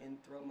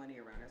and throw money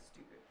around. That's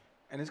stupid.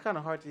 And it's kind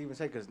of hard to even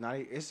say because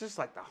it's just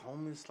like the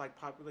homeless like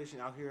population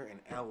out here in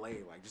LA,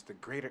 like just the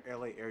greater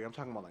LA area. I'm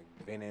talking about like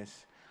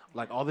Venice,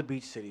 like all the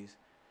beach cities.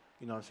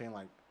 You know what I'm saying?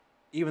 Like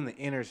even the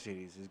inner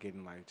cities is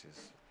getting like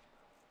just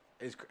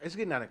it's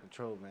getting out of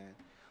control, man.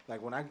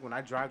 Like when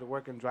I drive to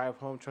work and drive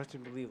home, trust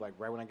and believe, like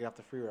right when I get off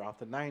the freeway off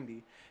the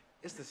 90,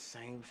 it's the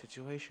same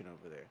situation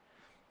over there.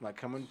 Like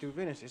coming through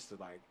Venice, it's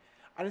like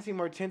I didn't see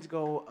more tents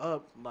go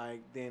up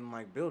like than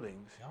like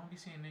buildings. Y'all be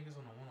seeing niggas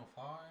on the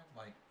 105,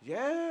 like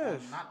Yes.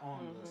 not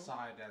on the Mhm.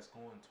 side that's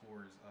going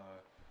towards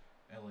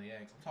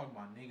LAX. I'm talking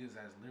about niggas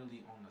that's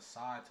literally on the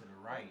side to the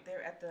right.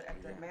 They're at the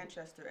Yeah.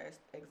 Manchester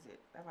exit.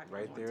 That might be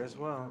Right one there too. as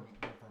well.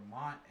 The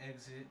Vermont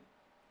exit.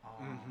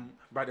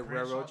 By the Crenshaw.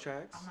 railroad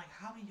tracks. I'm like,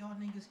 how do y'all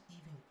niggas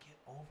even get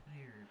over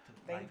there?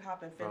 They Like,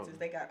 hopping Bro. fences.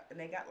 They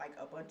got like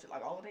a bunch of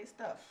like all of their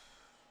stuff.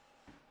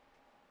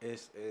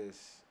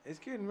 It's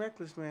getting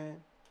reckless, man.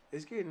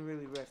 It's getting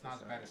really reckless. it's not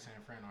as out bad as here.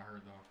 San Fran, I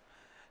heard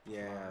though.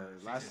 Yeah,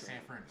 They last said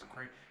San Fran is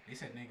crazy. They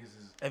said niggas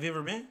is. Have you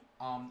ever been?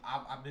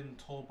 I've been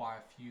told by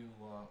a few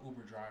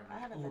Uber drivers, I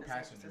haven't Uber been to San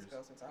passengers.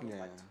 Francisco since I was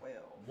like Yeah.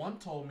 12. One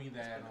told me It's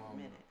that been a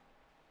minute.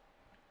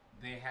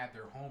 they had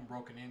their home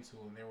broken into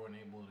and they weren't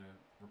able to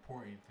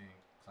report anything.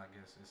 Cause I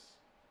guess it's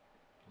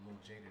a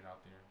little jaded out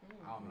there.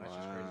 I don't know. That's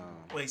just crazy.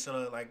 Wow. Wait,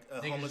 so like a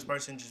Niggas- homeless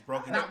person just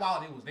broke in? Not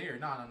while it was there.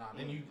 No.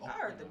 Then you. I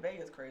heard the Bay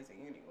is crazy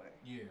anyway.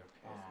 Yeah.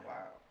 It's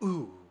wild.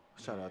 Ooh,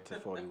 shout out to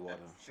 40 Water.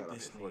 Shout out to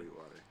This 40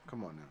 Water.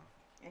 Come on now.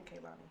 And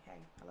Kaylani, hey,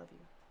 I love you.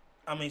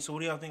 I mean, so what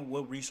do y'all think?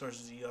 What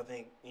resources do y'all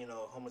think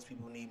homeless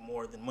people need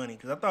more than money?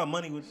 Because I thought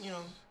money would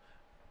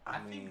I I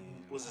think-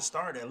 mean, was a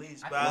start at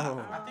least. I But think,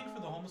 Oh. I think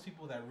for the homeless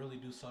people that really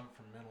do suffer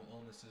from mental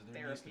illnesses,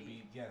 there needs to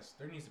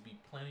Therapy. be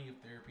plenty of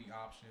therapy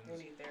options. They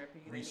need therapy.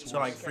 They need Resources. so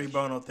like free medication.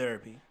 bono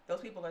therapy.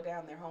 Those people are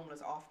down there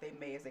homeless off their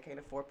meds. They can't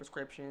afford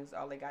prescriptions.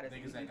 All they got is an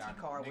Niggas that EBT got-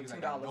 card with niggas that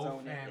 $2 got no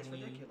on it. It's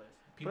family. ridiculous.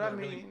 People But that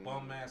I really mean-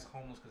 bum ass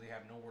homeless because they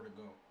have nowhere to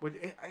go. but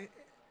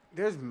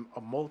there's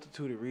a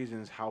multitude of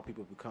reasons how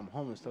people become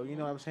homeless, though. You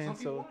know what I'm saying? Some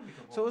people So, wanna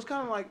become so it's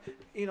kind of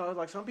homeless. like,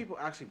 like some people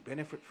actually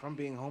benefit from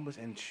being homeless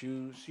and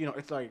choose.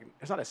 It's like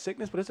it's not a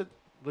sickness, but it's a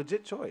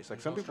legit choice. Like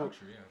There's some no people,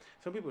 structure, yeah.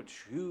 some people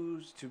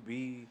choose to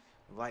be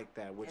like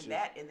that, which And is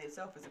that in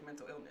itself is a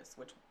mental illness,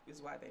 which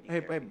is why they need hey,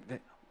 therapy. babe,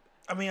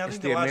 I mean, I It's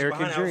think the the logic American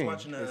behind it, dream. I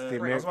was watching It's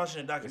the I was watching a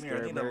it's documentary. the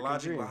I think the American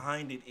logic dream.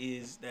 behind it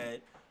is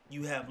that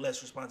you have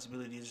less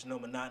responsibility. There's no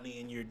monotony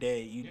in your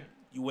day. You Yeah.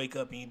 you wake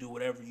up and you do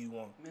whatever you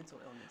want. Mental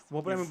illness.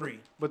 Well, but You're I mean, free.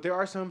 but there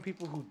are some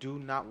people who do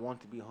not want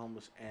to be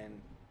homeless,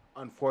 and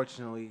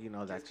unfortunately, you know,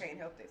 Just that's, can't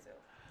help themselves.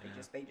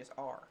 They just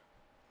are.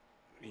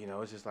 you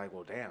know, it's just like,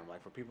 well, damn,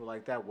 like for people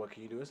like that, what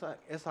can you do?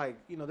 It's like,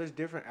 you know, there's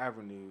different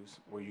avenues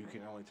where you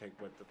can only take,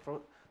 but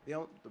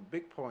the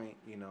big point,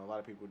 you know, a lot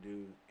of people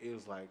do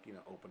is like, you know,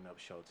 open up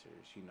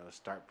shelters, you know,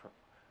 start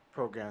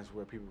programs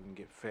where people can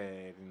get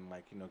fed and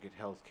like, you know, get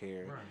health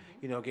care, Right.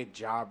 you know, get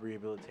job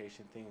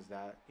rehabilitation, things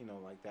that, you know,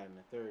 like that in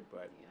the third.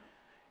 But, Yeah.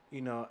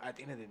 you know, at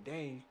the end of the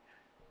day,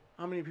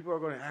 how many people are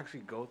going to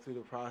actually go through the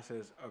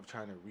process of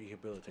trying to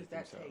rehabilitate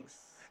That themselves? takes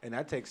And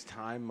that takes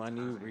time,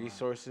 money,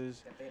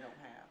 resources, that they don't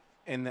have.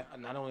 and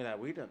not only that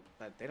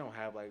that they don't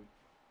have, like,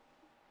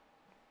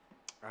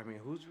 I mean,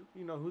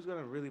 who's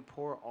gonna really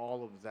pour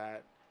all of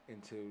that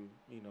into,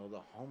 you know, the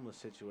homeless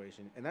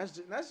situation? And that's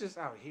just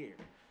out here.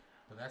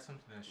 But that's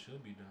something that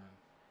should be done.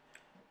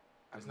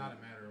 It's I not mean,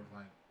 a matter of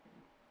like,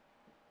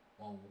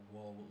 well,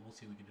 we'll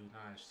see what we can do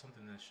now. It's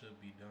something that should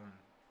be done.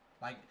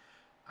 Like,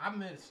 I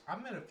met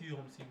a few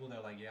homeless people that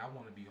are like, yeah, I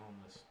want to be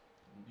homeless.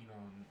 You know,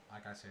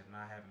 like I said,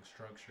 not having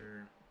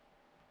structure,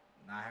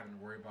 not having to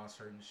worry about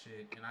certain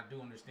shit. And I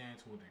do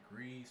understand to a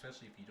degree,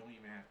 especially if you don't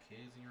even have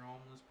kids and you're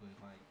homeless. But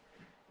like,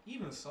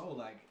 even so,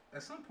 like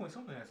at some point,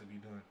 something has to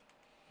be done.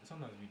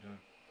 Something has to be done.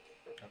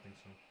 I think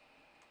so.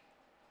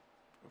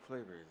 what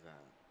flavor is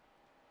that?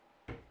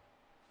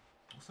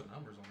 What's the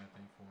numbers on that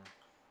thing for?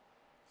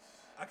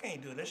 I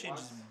can't do it. That shit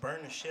just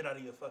burn the shit out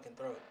of your fucking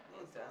throat.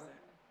 It doesn't.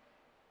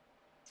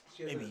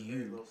 Maybe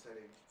you.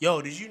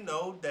 Yo, did you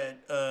know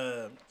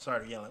that?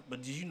 Sorry to yell,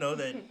 but did you know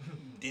that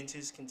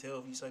dentists can tell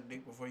if you suck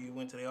dick before you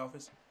went to the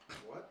office?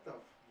 What the?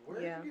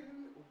 Where Yeah. are you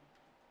getting?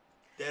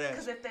 Dead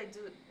Because ass. if they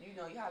do, you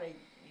know how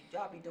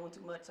y'all be doing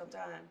too much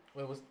sometimes.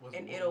 Wait, And what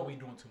it'll- are we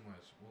doing too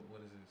much?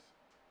 What is this?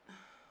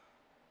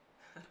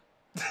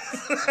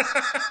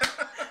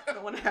 I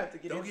don't want to have to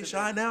get Don't into get this.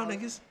 shy now,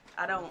 niggas.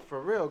 I don't.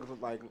 For real, 'cause,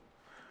 like,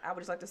 I would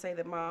just like to say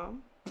that,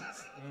 Mom,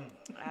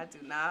 I do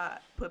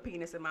not put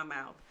penis in my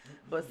mouth.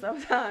 But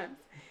sometimes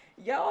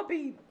y'all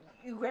you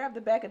grab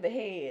the back of the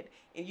head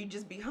and you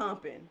just be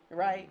humping,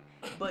 right?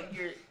 But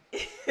you're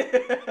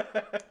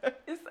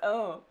it's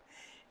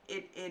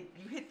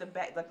you hit the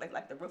back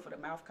like the roof of the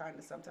mouth kind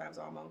of sometimes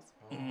almost.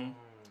 Mhm.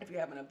 If you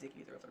have enough dick, you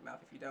hit the roof of the mouth.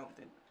 If you don't,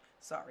 then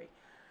sorry.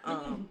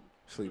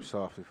 sleep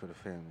softly for the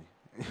family.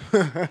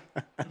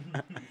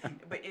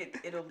 But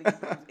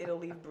it'll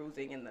leave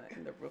bruising in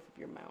the roof of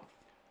your mouth.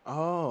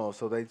 Oh,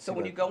 so they. So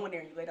when you go in there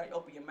and you lay down, you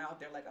open your mouth,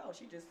 they're like, oh,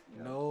 she just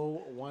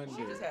No wonder.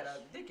 she just had a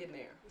dick in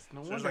there, It's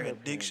no So it's wonder like a her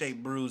parents-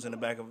 dick-shaped bruise in the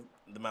back of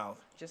the mouth.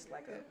 just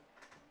like a.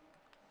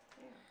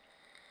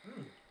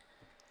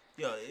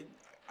 Yo,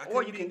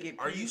 Or couldn't you be- can get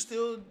Are you pubes.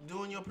 still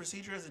doing your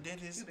procedure as a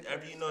dentist Pubic after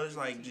hairs, you notice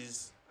like teeth.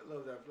 just I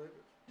love that flavor.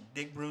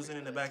 dick bruising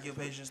in the back of your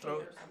patient's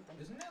throat? Or something.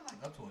 Isn't that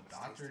like up to a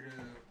doctor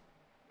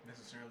to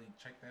necessarily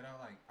check that out?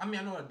 Like, I mean,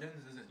 I know a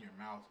dentist is in your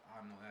mouth.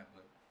 I know that,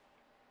 but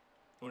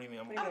What do you mean?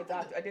 What do you mean a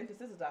doctor? A dentist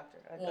is a doctor.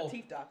 A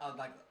teeth doctor.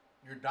 like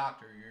your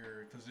doctor,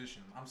 your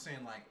physician. I'm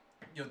saying like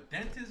your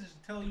dentist is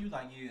telling you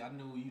like, yeah, I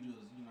know you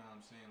just, you know what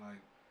I'm saying, like.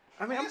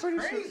 I mean, That's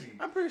crazy.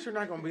 I'm pretty sure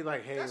not gonna be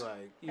like, hey, That's-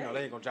 like, you know,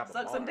 they ain't gonna drop a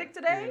Suck some bar, dick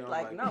today? you know,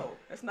 like, no,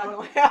 it's not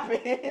gonna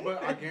happen.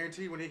 But I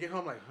guarantee you, when you get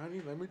home, like,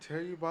 honey, let me tell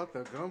you about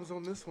the gums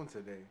on this one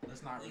today.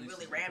 Let's not He release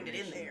really this rammed it in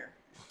information. there.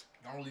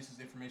 Don't release this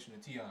information to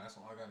T.I. That's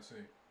all I gotta say.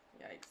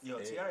 Yikes. Yo,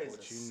 Hey, T.I. is what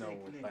a you sick know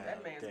nigga. about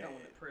That man's that? going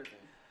to prison.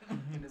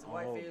 And his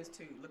wife Oh. is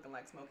too, looking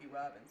like Smokey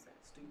Robinson.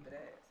 Stupid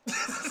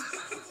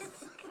ass.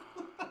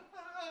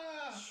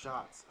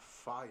 Shots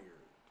fired.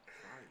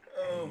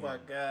 Oh my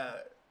god.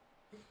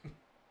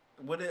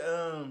 What did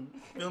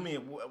fill me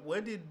in,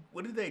 what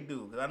did they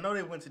do? 'Cause I know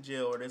they went to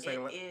jail or they say It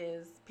like,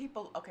 is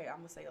people. Okay, I'm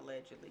gonna say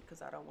allegedly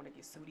because I don't want to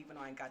get sued, even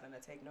though I ain't got nothing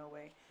to take no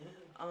way.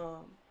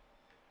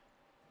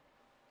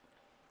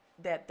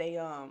 That they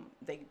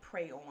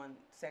prey on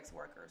sex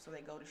workers, so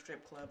they go to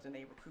strip clubs and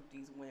they recruit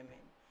these women,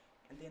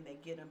 and then they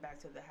get them back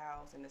to the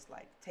house, and it's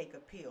like take a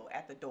pill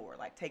at the door,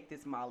 like take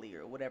this Molly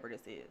or whatever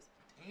this is,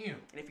 Damn.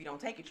 and if you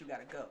don't take it, you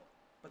gotta go.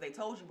 But they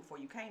told you before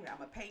you came here, I'm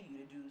gonna pay you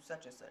to do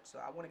such and such, so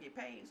I want to get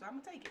paid, so I'm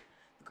gonna take it.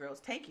 The girls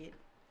take it.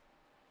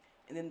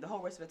 And then the whole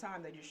rest of the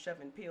time, they're just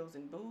shoving pills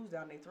and booze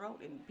down their throat,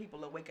 and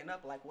people are waking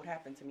up like, what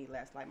happened to me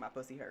last night? My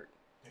pussy hurt.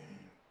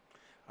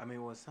 I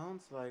mean, well, it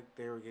sounds like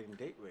they were getting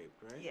date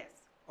raped, right? Yes.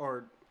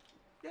 Or,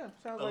 yeah,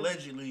 sounds like.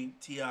 allegedly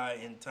T.I.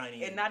 and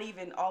Tiny. And not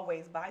even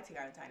always by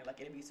T.I. and Tiny, like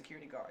it'd be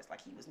security guards.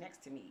 Like he was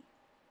next to me.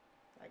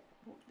 Like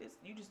who, this,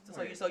 you just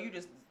Right. so you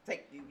just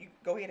take you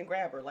go ahead and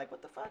grab her. Like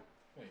what the fuck?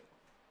 Wait.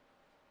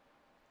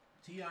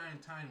 T.I.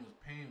 and Tiny was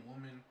paying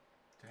women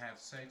to have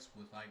sex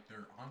with like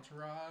their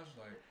entourage,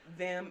 like.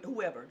 Them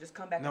whoever just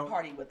come back No. and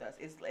party with us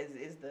is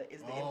the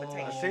Oh.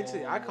 invitation.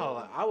 Essentially,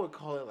 I would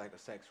call it like a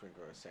sex ring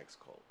or a sex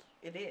cult.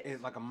 It is.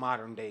 It's like a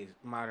modern day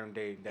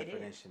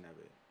definition of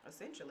it.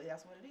 Essentially,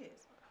 that's what it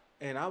is.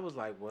 And I was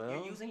like, well,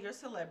 You're using your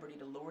celebrity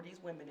to lure these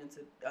women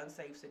into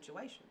unsafe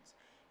situations.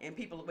 And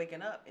people are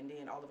waking up, and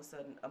then all of a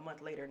sudden, a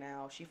month later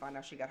now, she found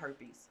out she got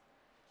herpes.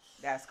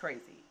 That's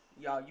crazy.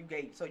 Y'all, you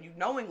gave, so you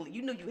knowingly,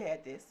 you knew you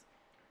had this,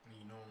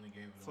 You normally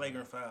gave it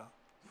Flagrant foul.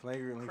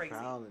 Flagrantly Crazy.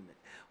 fouling it.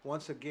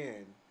 Once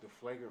again, the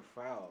flagrant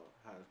foul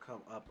has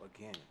come up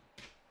again.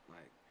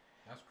 Like,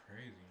 That's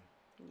crazy.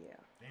 Yeah.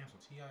 Damn, so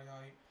T.I.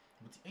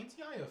 But ain't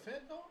T.I. a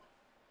Fed though?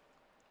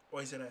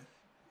 Why you say that?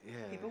 yeah.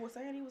 People were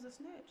saying he was a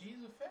snitch. He's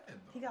a Fed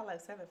though. He got like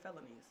 7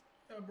 felonies.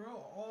 Yeah, bro,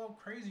 all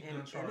crazy gun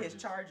And charges.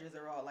 his charges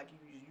are all like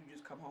you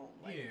just come home.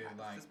 Like, Yeah, kind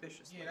of like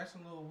suspicious. yeah, that's a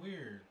little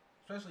weird.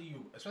 Especially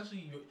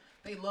you.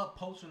 They love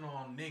poaching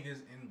on niggas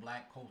in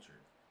black culture.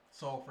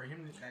 So for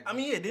him, I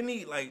mean, yeah,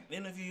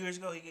 didn't a few years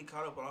ago he get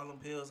caught up with all them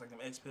pills, like them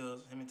X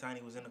pills? Him and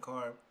Tiny was in the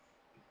car.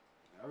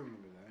 I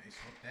remember that. They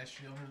swept that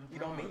shit under the rug. You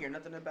don't mean hear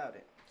nothing about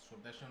it.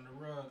 Swept that shit under the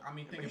rug. I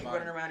mean, But think he about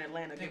running it. around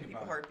Atlanta Think giving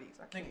people about it. heartbeats.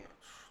 I Think, can't.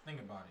 think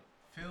about it.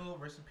 Phil,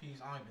 rest in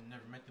peace. I even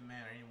never met the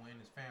man or anyone in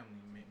his family.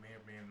 May or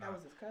may That not.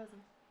 was his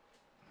cousin.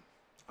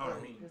 I I don't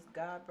know. mean, His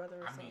god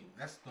brother or I something. mean,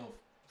 that's still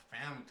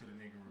family to the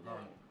nigga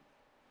regardless.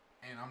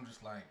 And I'm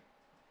just like,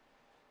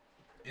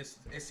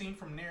 it seemed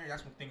from there.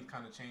 That's when things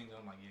kind of changed.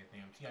 I'm like, yeah,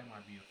 damn, T.I.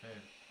 might be a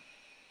Fed.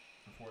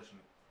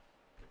 Unfortunate.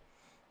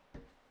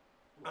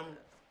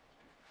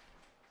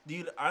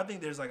 I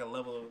think there's like a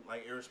level of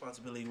like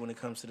irresponsibility when it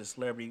comes to the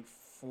celebrity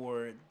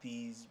for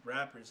these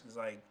rappers, because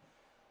like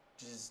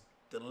just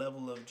the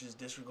level of just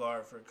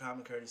disregard for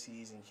common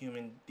courtesies and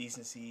human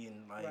decency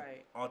and like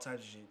Right. all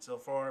types of shit. So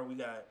far, we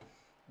got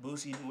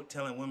Boosie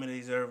telling women they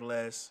deserve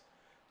less.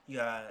 You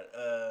got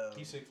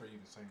He's sick for even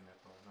saying that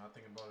though. Now I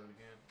think about it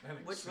again. That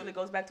nigga's Which sick. really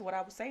goes back to what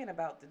I was saying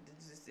about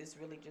it's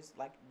really just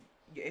like,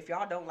 if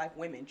y'all don't like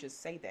women,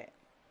 just say that,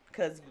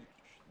 because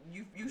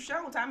you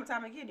shown time and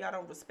time again y'all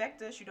don't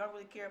respect us, you don't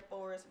really care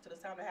for us until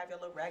it's time to have your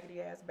little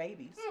raggedy ass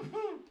babies.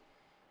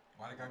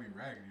 Why they gotta be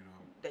raggedy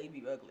though? They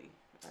be ugly.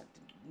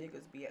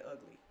 Niggas be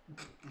ugly.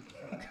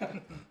 The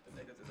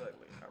niggas is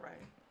ugly. All right,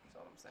 that's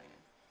all I'm saying.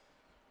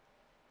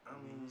 I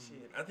mean,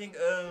 shit. I think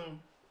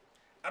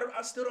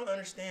I still don't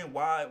understand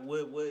why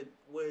what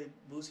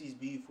Boosie's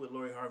beef with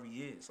Lori Harvey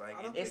is like.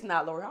 It's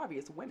not Lori Harvey,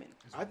 it's women.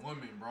 It's a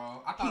woman,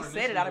 bro. I He thought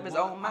said it out of his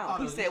initially own was- I mouth.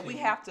 thought He said we initially-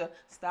 have to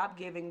stop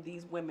giving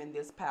these women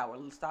this power.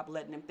 Stop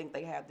letting them think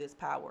they have this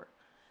power.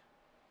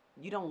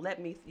 You don't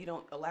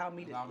allow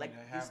me to Allow me like. to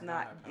have It's none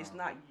not. of that It's power.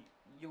 not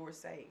your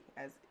say.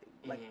 As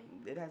like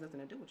it has nothing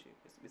to do with you.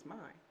 It's mine.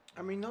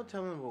 I mean, no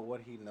telling about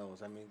what he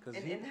knows. I mean, because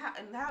And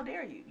how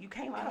dare you? You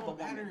came out of a don't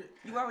woman. matter.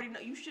 You already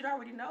know. You should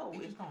already know.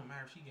 It just don't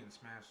matter if she getting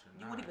smashed or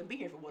You not. wouldn't even be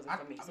here if it wasn't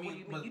for me. I So what do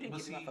you mean? but- You didn't but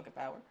give me my see, fucking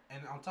power.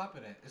 And on top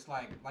of that, it's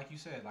like you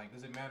said, like,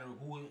 does it matter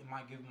who am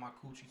I giving my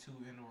coochie to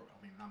in or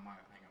I mean not my I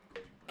ain't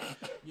got no coochie,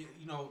 but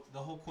you know, the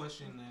whole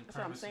question and That's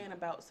what I'm premise saying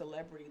about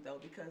celebrity though,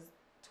 because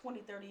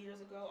 20, 30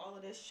 years ago, all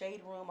of this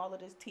shade room, all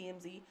of this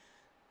TMZ,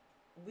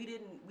 we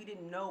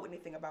didn't know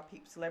anything about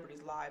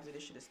celebrities' lives, and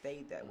it should have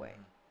stayed that way.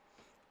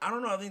 I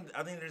don't know.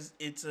 I think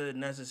it's a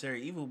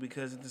necessary evil,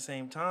 because at the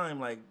same time,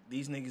 like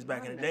these niggas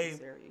back in the day,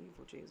 Necessary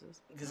evil,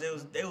 Jesus. because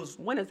they was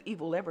When is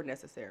evil ever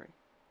necessary?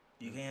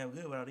 you can't have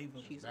good without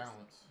evil. Jesus.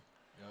 balance.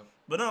 Yep.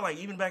 But no, like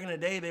even back in the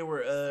day, they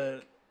were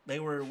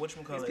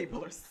whatchamacallit. These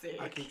people are sick.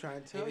 I keep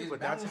trying to tell It you, is but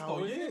that's balanced, how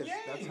though. it Yin and is.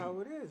 That's yang. how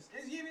it is.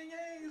 It's yin and yang.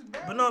 It's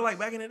balance. But no, like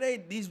back in the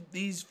day,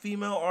 these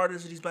female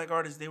artists, these black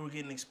artists, they were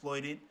getting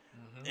exploited,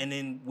 and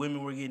then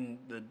women were getting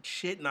the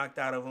shit knocked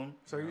out of them.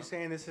 So you're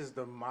saying this is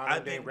the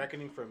modern day think-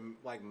 reckoning for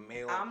like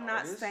male I'm not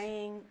artists?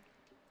 saying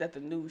that the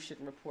news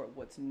shouldn't report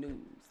what's news.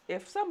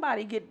 If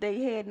somebody get their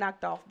head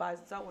knocked off by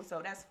so and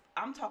so,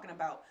 I'm talking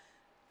about.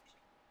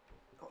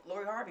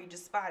 Lori Harvey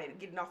just spotted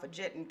getting off a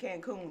jet in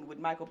Cancun with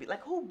Michael B.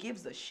 Like, who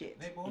gives a shit?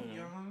 They both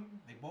young.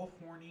 They both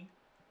horny.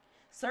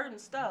 Certain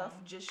stuff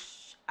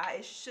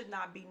it should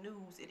not be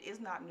news. It is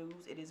not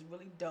news. It is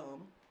really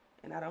dumb,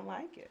 and I don't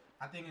like it.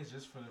 I think it's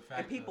just for the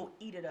fact And people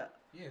eat it up.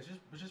 Yeah,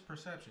 it's just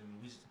perception.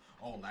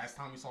 Last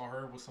time we saw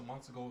her was some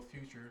months ago with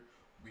Future.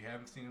 We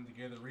haven't seen them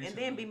together recently. And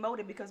then be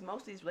molded because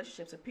most of these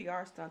relationships are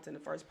PR stunts in the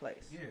first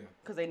place. Yeah.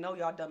 Because they know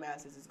y'all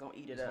dumbasses is gonna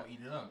eat it It's up. gonna eat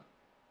it up.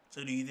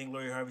 So do you think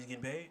Lori Harvey's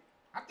getting paid?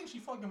 I think she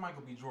fucking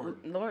Michael B. Jordan.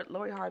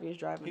 Lori Harvey is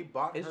driving. He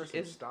bought her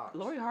some stocks.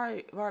 Lori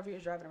Harvey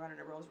is driving around in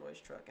a Rolls Royce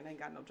truck and ain't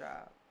got no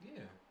job.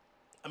 Yeah.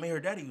 I mean, her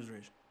daddy was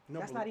rich. No,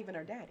 That's but- not even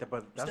her daddy.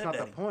 But that's not the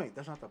Stepdaddy. point.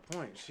 That's not the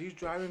point. She's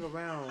driving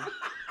around.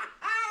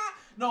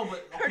 No,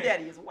 but Her okay.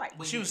 daddy is white.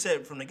 But She was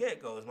set from the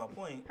get go. Is my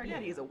point. Her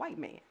daddy is a white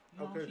man. You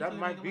know, Okay, she that did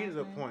might nigga be like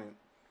the that. point.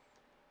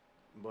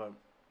 But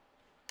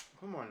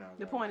come on now.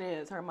 The guys. point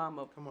is, her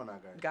mama Come on now,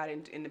 guys. got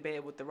in the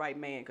bed with the right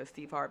man because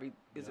Steve Harvey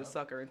is a Yep.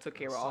 sucker and took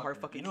care A of all her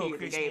sucker. fucking You know what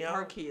kids and creeps me gave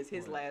her out? kids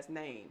his What? last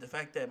name. The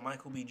fact that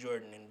Michael B.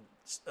 Jordan and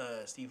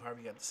Steve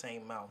Harvey got the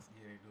same mouth.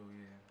 Yeah, they do.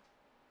 Yeah.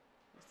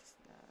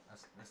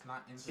 It's, That's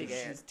not Big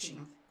insane. ass teeth.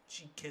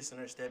 She kissing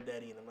her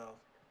stepdaddy in the mouth.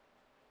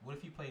 What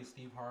if he plays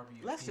Steve Harvey?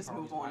 and Let's Steve just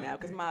move Harvey's on now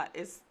because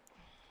biopic?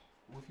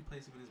 What if he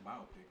plays it with his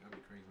biopic? That'd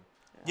be crazy.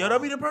 Yo, that'll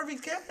be the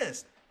perfect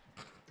cast.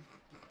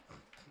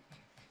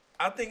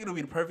 I think it'll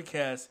be the perfect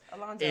cast.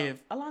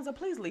 Alonzo,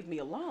 please leave me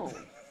alone.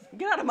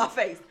 Get out of my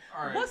face.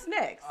 All right. What's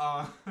next?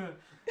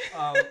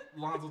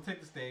 Lonzo, take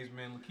the stage,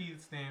 man.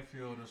 Lakeith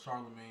Stanfield and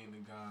Charlamagne the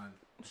God.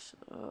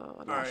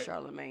 Not Alright.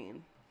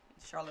 Charlemagne.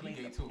 Charlemagne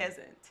He gay the too.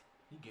 peasant.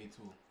 He gay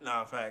too.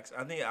 Nah, facts.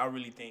 I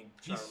really think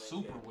He's Charlamagne's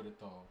super gay. with it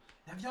though.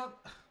 Have y'all?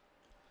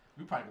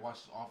 We probably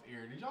watched this off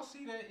air. Did y'all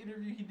see that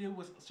interview he did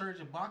with Serge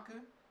Ibaka?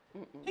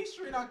 He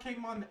straight out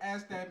came on and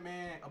asked that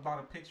man about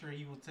a picture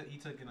he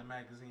took in a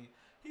magazine.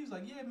 He was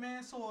like, "Yeah,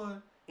 man, so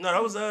No,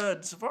 that was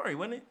Safari,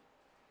 wasn't it?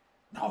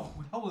 no,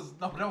 that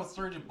was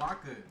Serge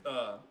Ibaka.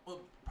 Uh, Well,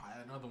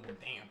 probably another one.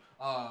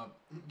 Damn.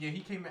 Yeah, he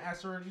came and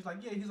asked Serge. He's like,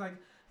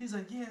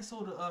 yeah.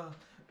 So the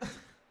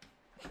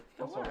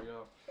I'm sorry,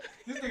 y'all.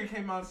 This nigga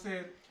came out and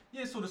said,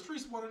 yeah. So the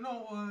streets want to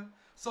know.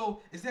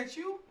 So is that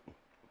you?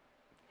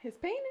 His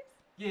penis?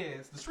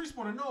 Yes, the streets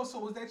want to know.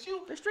 So is that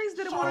you? The streets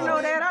didn't want to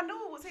know that. I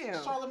knew it was him.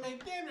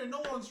 Charlamagne, damn near no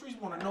one on the streets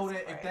want to know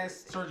that if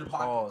that's Serge Ibaka.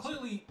 Pause.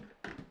 Clearly,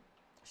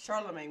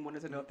 Charlamagne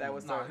wanted to know if that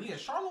was nah. Serge. Yeah,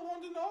 Charlotte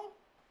wanted to know.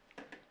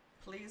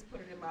 Please put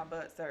it in my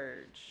butt,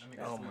 Serge. That nigga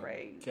That's Oh my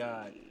crazy.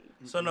 God.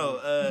 So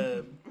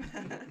no,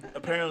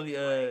 apparently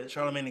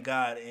Charlamagne the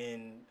God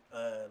and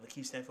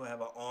Lakeith Stanfield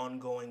have an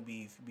ongoing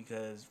beef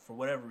because for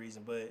whatever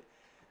reason, but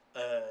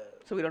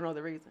So we don't know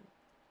the reason.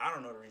 I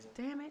don't know the reason.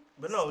 Damn it.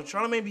 But no,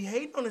 Charlamagne be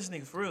hating on this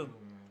nigga for real.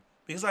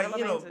 Because like,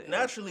 you know, Charlamagne's a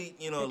naturally,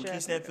 you know, bitch Lakeith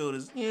ass Stanfield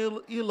is he a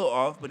little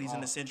off, but he's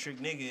an eccentric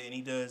nigga and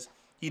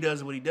he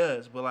does what he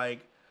does. But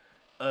like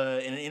in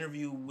an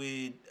interview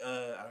with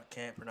I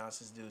can't pronounce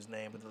this dude's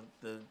name, but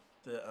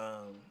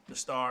the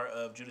star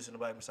of Judas and the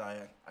Black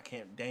Messiah, I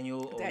can't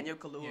Daniel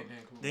Kaluuya. Yeah,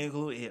 damn cool. Daniel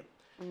Kaluuya, yeah.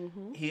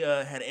 Mm-hmm. He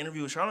had an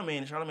interview with Charlamagne,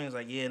 and Charlamagne was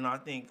like, "Yeah, no, I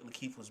think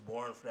Lakeith was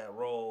born for that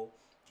role.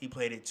 He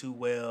played it too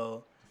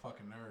well."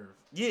 Fucking nerve.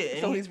 Yeah,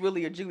 and So he's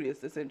really a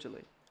Judas,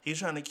 essentially. he's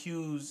trying to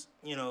accuse,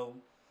 you know,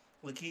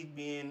 Lakeith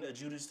being a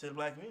Judas to the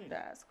black community.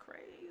 That's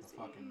crazy. The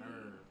fucking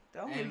nerve.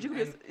 The only And-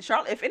 Judas, and-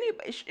 Charlotte. If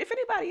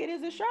anybody, it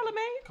is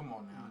Charlamagne. Come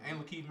on now. And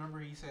Lakeith, remember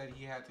he said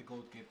he had to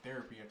go get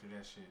therapy after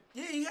that shit.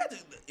 Yeah, you had to.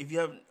 If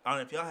y'all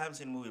haven't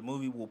seen the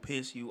movie will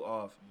piss you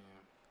off.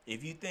 Yeah.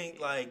 If you think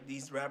like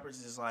these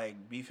rappers is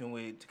like beefing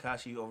with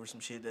Tekashi over some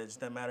shit that just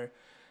doesn't matter,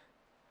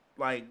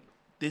 like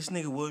this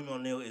nigga William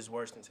O'Neal is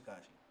worse than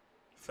Tekashi.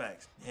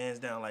 Facts, hands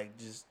down. Like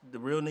just the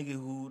real nigga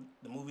who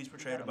the movie's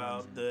portrayed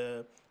about,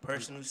 the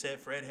person who set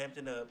Fred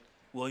Hampton up.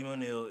 William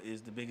O'Neal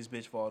is the biggest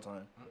bitch of all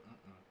time.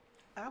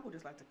 I would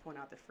just like to point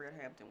out that Fred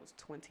Hampton was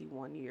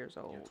 21 years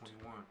old. Yeah,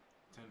 21.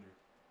 Tender.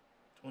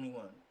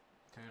 21.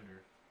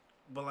 Tender.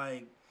 But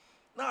like,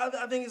 no,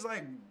 I think it's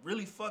like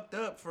really fucked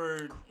up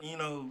for, you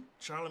know,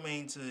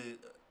 Charlamagne to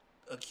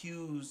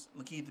accuse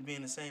Lakeith of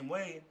being the same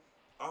way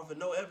off of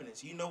no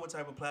evidence. You know what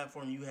type of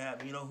platform you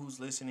have. You know who's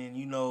listening.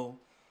 You know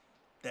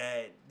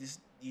that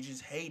you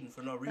just hating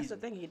for no That's the reason.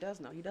 thing. He does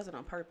know. He does it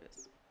on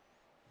purpose.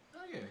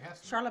 Oh yeah, it has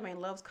to. Charlamagne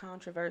loves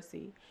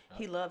controversy.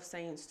 He loves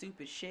saying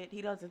stupid shit.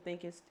 He doesn't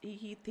think it's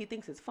he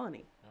thinks it's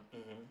funny.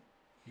 Mm-hmm.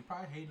 He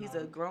probably hating He's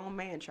on a grown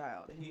man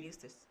child, and he needs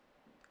to.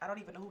 I don't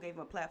even know who gave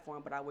him a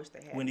platform, but I wish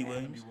they had. Wendy that.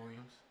 Williams. Wendy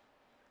Williams.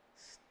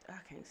 I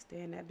can't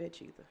stand that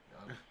bitch either.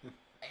 Yup.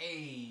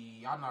 Hey,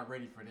 y'all not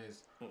ready for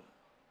this.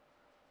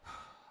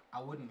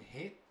 I wouldn't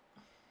hit.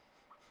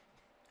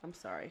 I'm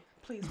sorry.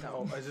 Please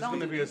Oh, don't. is this Don't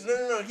gonna do be a this.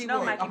 No, keep No,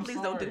 going. Mikey, I'm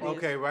please don't do sorry. this.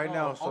 okay right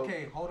now? So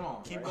Okay, hold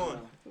on. Keep right going.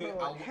 now.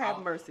 Lord, have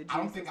mercy, I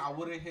don't Jesus. think I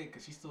would have hit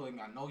because she still ain't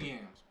got no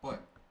yams.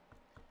 But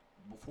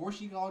before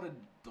she got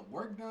the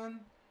work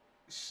done,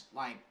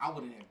 like I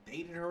wouldn't have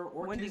dated her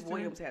or Wendy kissed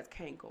Williams her has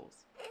cankles.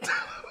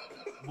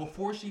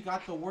 before she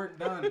got the work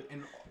done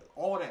and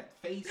all that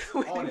face,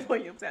 all Wendy that.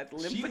 Williams has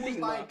She was lymphedema.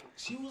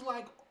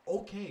 like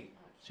okay.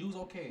 She was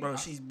okay. Bro,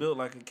 she's built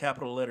like a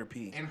capital letter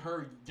P. In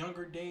her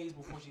younger days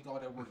before she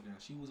got that work done,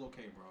 she was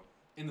okay, bro.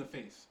 In the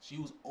face, she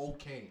was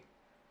okay.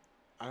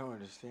 I don't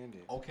understand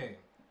it. Okay,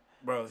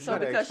 Bro, So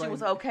gotta because she explain-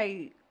 was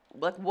okay,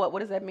 like what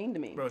does that mean to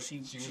me? bro,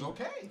 she she was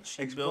okay.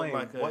 She Explain, built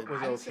like a what was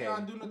I didn't say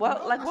okay? I'd do nothing Well,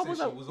 wrong. like I what said was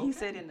she up? was He okay.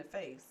 said in the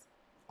face.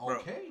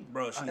 Okay.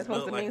 Bro, she's That's supposed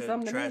built to like mean a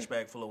something to me. trash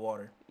bag full of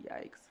water.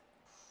 Yikes.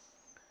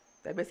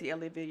 That Missy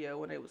Elliott video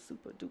when they was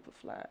super duper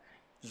fly.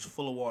 Just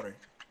full of water.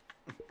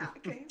 I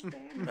can't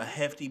stand A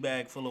hefty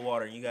bag full of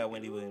water, and you got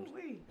Wendy Williams.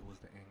 it. It was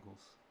the angles.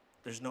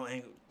 There's no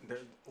angle.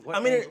 What I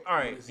mean, angle- all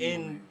right. is he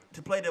on?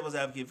 To play devil's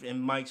advocate in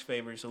Mike's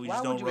favor, so we Why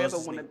just would don't you roast ever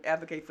this want nigga. to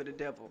advocate for the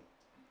devil?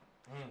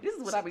 This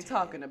is what I be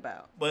talking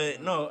about.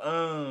 But no,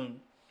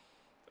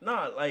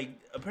 like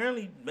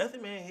apparently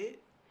Method Man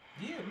hit.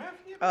 Yeah, man.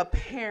 Yeah,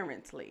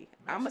 Apparently,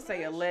 I'm gonna say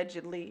Max?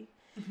 allegedly.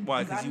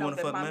 Why? 'Cause Because I you know want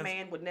to that fuck my Meth?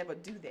 man would never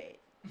do that.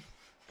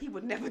 He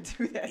would never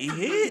do that. He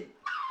hit.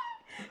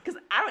 Because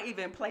I don't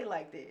even play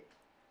like that.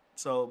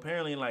 So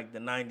apparently, like the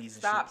 '90s.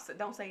 Stop. And shit,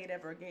 Don't say it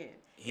ever again.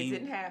 He- It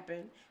didn't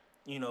happen.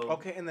 you know.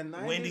 Okay, in the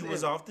 90s. Wendy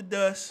was off the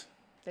dust.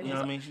 They You know was-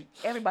 what I mean? She,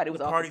 Everybody was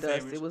the off party the dust.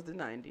 favorites. It was the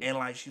 90s. and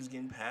like she was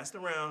getting passed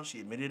around.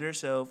 She admitted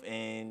herself,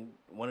 and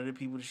one of the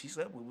people that she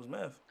slept with was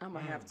Meth. I'm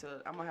gonna have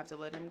to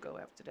let him go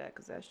after that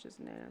because that's just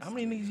nasty. How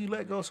many niggas you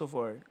let go so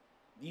far?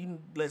 You can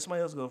let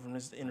somebody else go from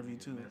this interview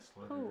too.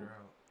 Who?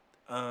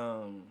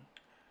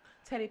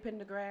 Teddy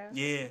Pendergrass.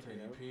 Yeah.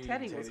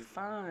 Teddy was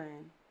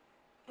fine.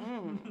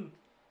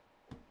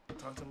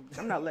 Talk to him.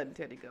 I'm not letting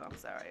Teddy go. I'm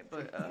sorry,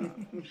 but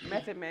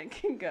Method Man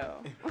can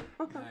go.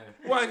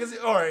 Why? Cause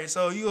all right.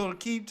 So you gonna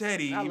keep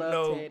Teddy, I even love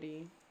though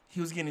Teddy.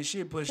 he was getting his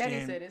shit pushed Teddy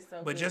in. said it's so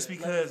but good. just Loving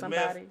because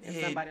somebody Meth and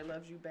hit, somebody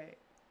loves you back.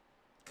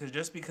 cause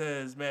just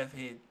because Meth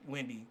hit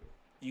Wendy,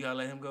 you gotta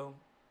let him go.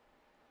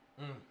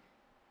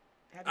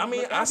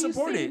 I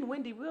support it.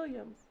 Wendy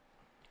Williams.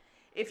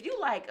 If you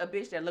like a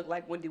bitch that looked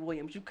like Wendy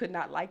Williams, you could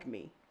not like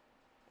me.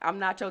 I'm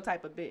not your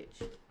type of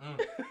bitch.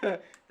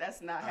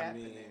 That's not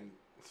happening. mean,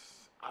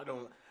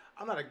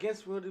 I'm not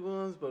against Wendy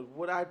Williams, but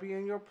would I be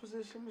in your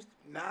position?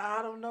 Nah,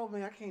 I don't know,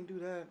 man. I can't do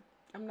that.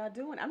 I'm not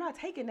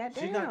taking that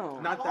She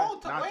down. not Wait, that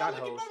look at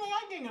host. Mama,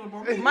 I ain't getting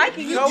about me.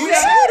 Mikey, you No, we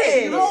said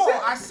it. No,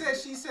 I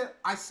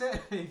said.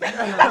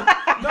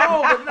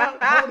 No, but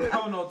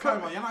not. No,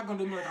 come on. You're not gonna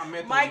do me like I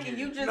meant. Mikey,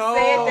 you just No.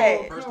 said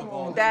that. First of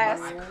all,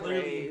 That's I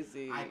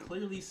crazy.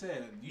 clearly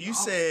said. You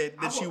said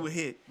that you would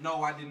hit.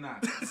 No, I did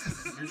not.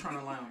 You're trying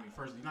to lie on me.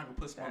 First, you're not gonna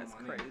put spot on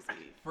That's my name.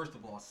 crazy. First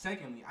of all,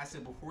 secondly, I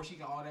said before she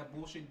got all that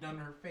bullshit done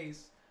to her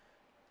face,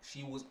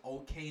 she was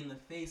okay in the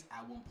face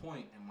at one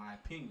point, in my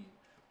opinion.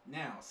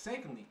 Now,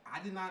 secondly,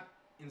 I did not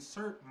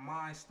insert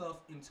my stuff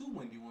into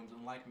Wendy Williams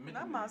and like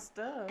Not my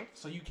stuff.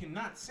 So you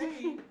cannot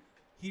say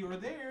here or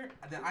there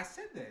that I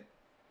said that.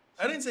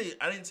 I didn't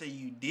say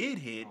you did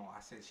hit. No, I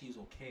said she's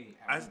okay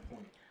at one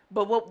point.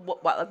 But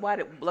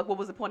what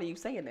was the point of you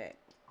saying that?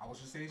 I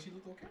was just saying she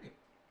looked okay.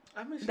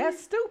 I mean,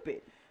 That's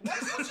stupid.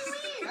 That's what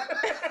you mean.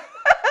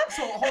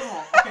 So hold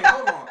on. Okay,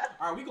 hold on.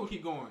 All right, we gonna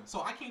keep going.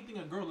 So I can't think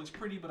a girl looks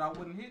pretty, but I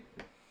wouldn't hit.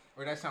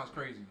 Or that sounds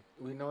crazy.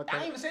 we know what I that.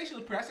 didn't even say she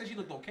looked pretty. I said she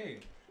looked okay.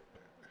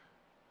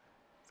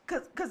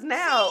 Cause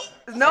now,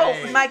 no,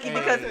 Hey, Mikey,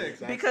 hey,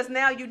 because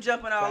now you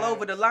jumping all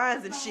over the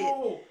lines and shit.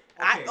 No.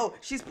 Okay.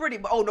 She's pretty,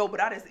 but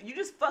but I didn't. You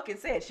just fucking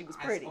said she was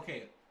pretty.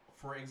 Okay,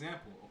 for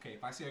example,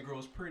 if I say a girl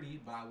is pretty,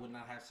 but I would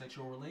not have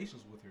sexual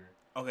relations with her,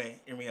 Okay,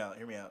 hear me out.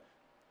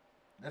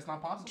 that's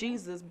not possible.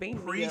 Jesus, beam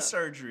me up.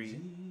 Pre-surgery,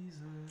 Jesus.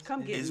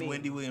 Come get is me.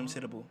 Wendy Williams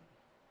hittable?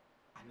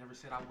 I never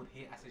said I would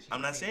hit. I said she.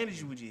 I'm not was saying that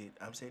okay. you would hit.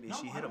 I'm saying that No,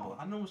 she I know. hittable.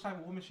 I know what type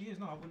of woman she is.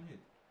 No, I wouldn't hit.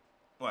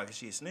 Why? Cause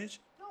she a snitch?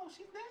 No,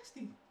 she's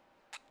nasty.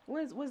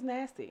 What's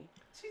nasty?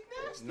 She's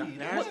nasty.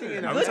 Nasty Look at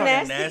and her. Are we Good talking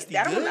nasty. nasty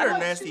That good was- or She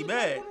nasty look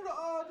bad? Like one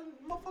of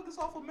the motherfuckers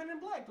off of Men in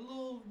Black, the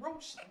little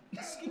roach,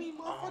 skinny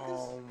motherfuckers.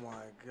 Oh my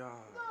god.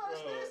 No,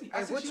 that's nasty. Hey,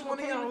 I said which she one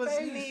of was y'all was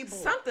okay in the Nebo?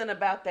 face. Something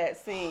about that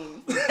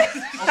scene. Okay.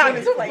 I'm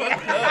just playing.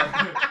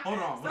 Hold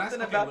on.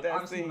 Something about that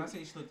honestly, when I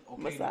scene. say she looked okay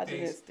in the face,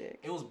 Misogynistic.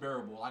 it was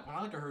bearable. Like when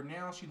I look at her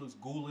now, she looks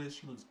ghoulish.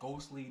 She looks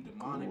ghostly,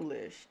 demonic.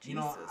 Ghoulish. Jesus. You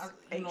know,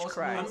 H. it's a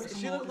Christ. little- it's a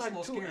She little- looked it's a like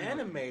little too scary.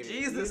 animated.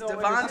 Jesus, You know,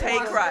 Devontae That's why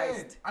I Christ.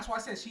 said- That's why I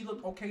said she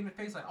looked okay in the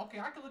face. Like, okay,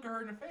 I could look at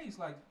her in the face.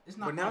 Like, it's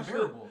not But now she-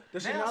 unbearable.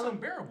 does she Now not it's look-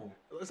 unbearable.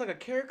 It's like a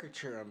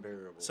caricature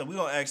unbearable. So we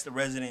gonna ask the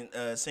resident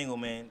single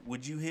man: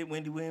 would you hit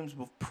Wendy Williams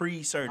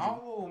pre-surgery?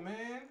 Oh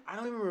man, I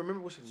don't even remember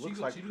what she looks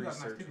like she do got a nice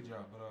pre-surgery. titty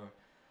job, but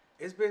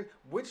It's been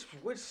which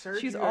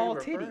surgery She's are all you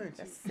titty. referring to?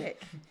 That's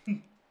sick.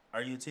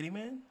 Are you a titty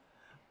man?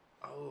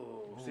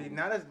 Oh, Ooh. see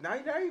now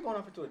you're going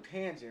off into a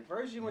tangent.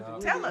 First you went to Yeah.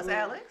 Tell Wendy us,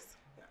 Williams. Alex.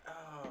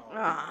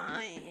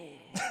 Oh.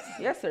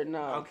 Yes or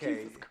no?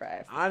 Okay. Jesus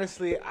Christ.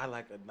 Honestly, I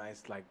like a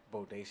nice, like,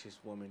 bodacious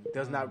woman.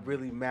 Does not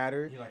really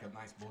matter. he like a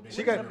nice bodacious.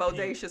 She got a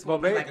bodacious Well,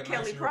 woman babe- like a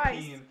Kelly nice Price.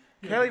 European-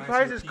 he Kelly like a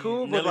Price nice is cool,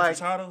 European- but Nelly like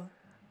Furtado?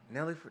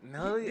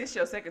 Nelly. This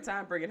your second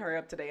time bringing her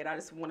up today, and I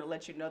just want to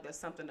let you know that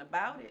something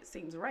about it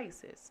seems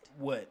racist.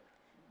 What?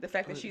 The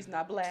fact that she's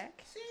not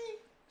black. See,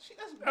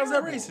 that's How's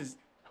that bearable. racist?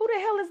 Who the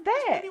hell is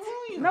that? Wendy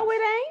Williams. No,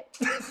 it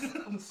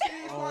ain't. See,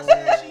 that's why I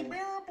said she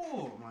bearable.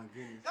 Oh my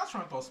goodness. Y'all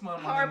trying to throw smut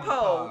on my name on the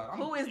Harpo, pod.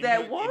 who is If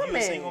that you, woman? If you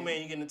a single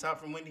man, you getting the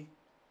top from Wendy?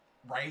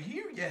 Right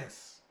here,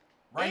 yes.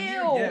 Right Ew.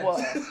 here,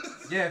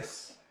 yes.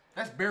 Yes.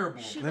 That's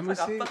bearable. She Let looks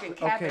like me a see. fucking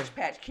Okay. Cabbage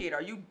Patch Kid.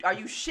 Are you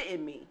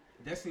shitting me?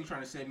 Destiny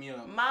trying to set me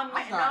up. My man-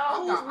 I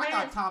whose got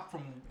man- top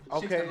from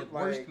chicks Okay, that look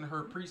worse like- than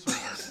her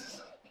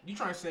pre-surgery. You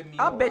trying to set me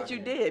I up? bet out you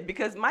here. did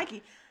because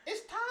Mikey,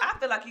 It's I top.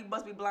 feel like you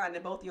must be blind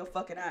in both your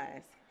fucking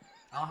eyes.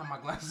 I don't have my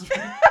glasses.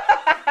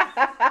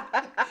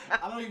 I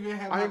don't even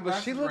have my I mean, but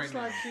glasses she looks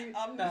right like now. she.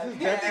 I'm not. This is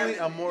definitely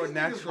a more These niggas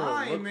natural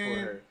lying, look man. for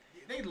her.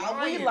 They Are we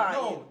lying. lying?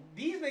 No,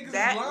 these niggas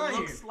That is lying.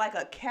 looks like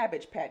a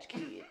Cabbage Patch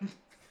Kid.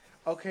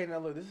 Okay, now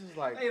look, this is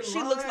like. They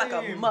She looks like a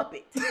lying.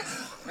 Muppet.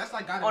 That's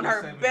like gotta on be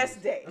her 70s.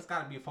 best day. That's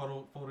gotta be a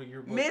photo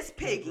yearbook. Miss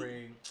Piggy.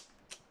 grade.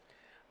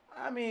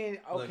 I mean,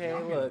 Look, okay,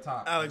 I'm getting the look.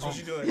 top. Alex, what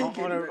you doing?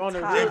 On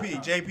a Top.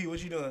 JP,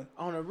 what you doing?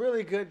 on a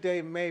really good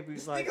day, maybe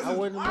like niggas I is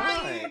wouldn't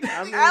lying. mind.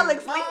 I mean,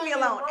 Alex, leave me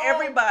alone. Bro,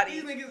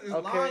 Everybody. These niggas is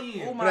okay,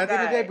 lying. Oh my but at the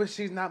end of the day, God. but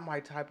she's not my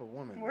type of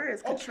woman. Where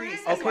is Okay. Catrice?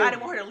 That's why I Okay.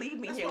 didn't want her to leave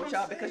me That's here what with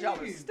I'm y'all because y'all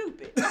was saying.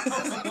 stupid.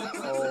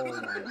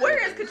 Oh my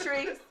Where is goodness.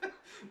 Catrice?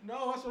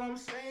 No, that's what I'm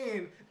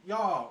saying.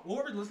 Y'all,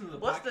 whoever listening to the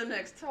What's pod, the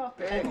next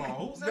topic? hold on,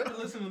 who's ever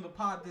listening to the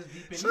pod this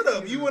deep in? Shut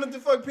up. You wanted to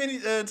fuck Teddy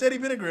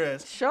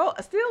Pendergrass. Still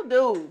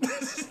do.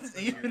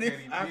 Even if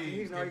After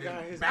he know he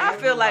got his- I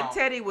feel like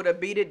Teddy would have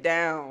beat it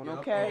down,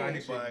 okay?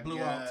 His shit my blew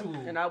God. out too.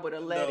 And I would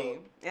have let No. him.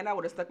 And I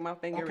would have stuck my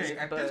finger in Okay, his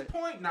at butt. this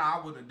point, nah,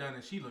 I would have done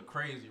it. She looked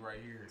crazy right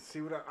here.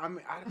 See what I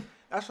mean?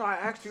 That's why I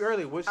asked you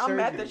earlier. What I'm surgery?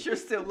 mad that you're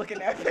still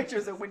looking at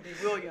pictures of Wendy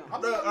Williams.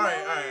 all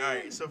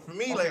right. So for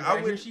me, like right I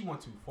here, would, she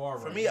went too far.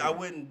 for right me, here. I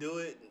wouldn't do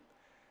it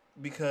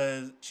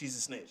because she's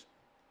a snitch.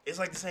 It's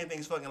like the same thing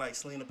as fucking like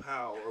Selena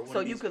Powell or one So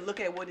of you these. could look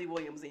at Wendy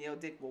Williams and your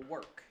dick will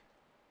work.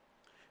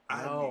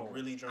 I'd No. be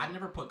really drunk. I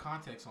never put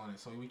context on it,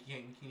 so we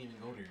can't even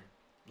go there.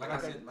 Like I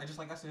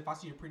said, if I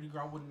see a pretty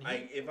girl, I wouldn't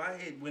hit. Like if I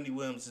hit Wendy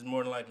Williams, it's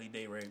more than likely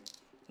date rape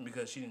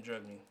because she didn't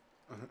drug me.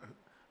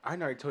 I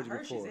already told I you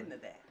heard before. she's into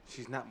that.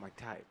 She's not my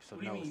type, so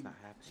What do you no, it's mean? not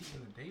happening. She's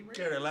in the date rate.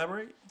 Care to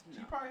elaborate? She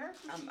probably has.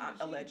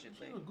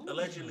 Allegedly.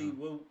 Allegedly,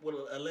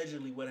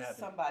 allegedly what happened?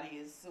 Somebody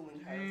is suing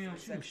her Damn, for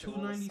she was sexual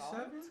 297.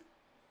 assault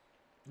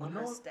on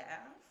her staff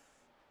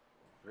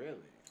Really?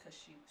 because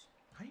she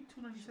How you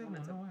 297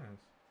 with no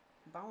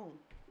ass? bone.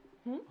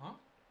 Huh?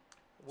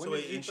 So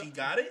wait, and she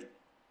got it?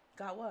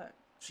 Got what?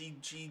 She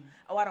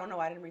Oh, I don't know.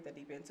 I didn't read that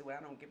deep into it.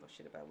 I don't give a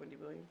shit about Wendy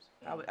Williams.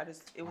 I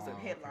just it was a Oh,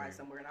 headline okay.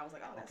 somewhere, and I was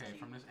like, oh, that's Okay,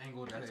 cute. from this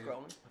angle, that I'm is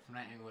scrolling.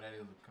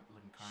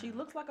 looking kind. She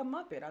looks like a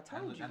Muppet. I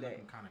told you that.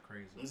 looking kind of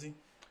crazy. let me see.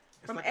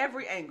 From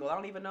every angle. I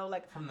don't even know.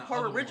 Like From the her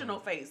other original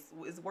one. face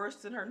is worse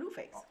than her new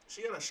face.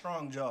 She got a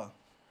strong jaw.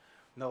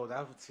 No,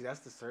 that's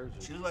the surgery.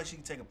 She look like she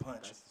can take a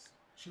punch.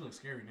 She looks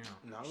scary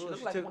now. No, She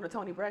looks like one of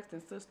Tony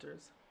Braxton's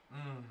sisters.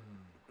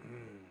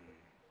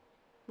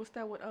 What's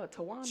that one?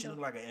 Tawanda. She look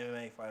like an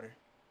MMA fighter.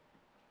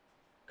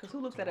 Cause who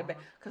looks at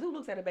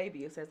a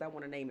baby and says I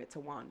want to name it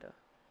Tawanda?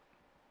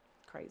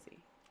 Crazy.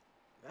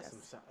 That's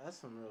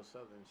some real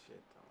southern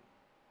shit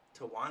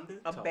though. Tawanda?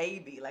 A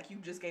baby, like you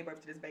just gave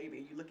birth to this baby,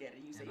 and you look at it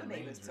and you say your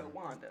name is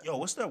Tawanda. Yo,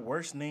 what's the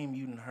worst name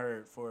you done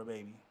heard for a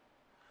baby?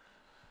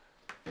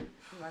 I'm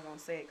not gonna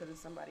say it because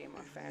it's somebody in my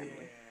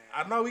family.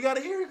 I know we gotta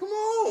hear it. Come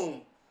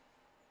on.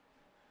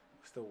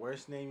 What's the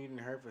worst name you done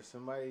heard for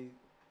somebody?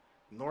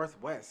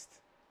 Northwest.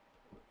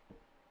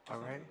 All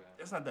right,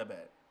 That's not that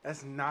bad.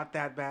 that's not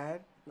that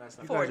bad. That's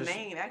not For a guys are-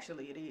 name,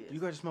 actually, it is. You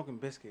guys are smoking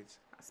biscuits.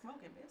 I'm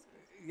smoking biscuits.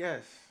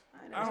 Yes.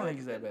 I don't think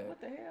it's that bad. What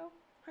the hell?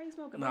 How you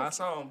smoking No, I biscuits?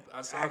 saw him.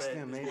 I saw Ask that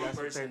them, this maybe one that's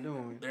what they're person.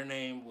 doing. Their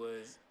name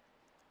was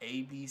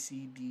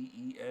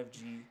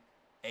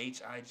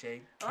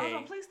ABCDEFGHIJK. Oh,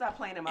 no, please stop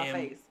playing in my M-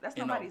 face. That's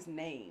N-O. nobody's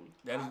name.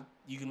 That is,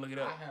 you can look it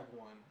I up. have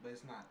one, but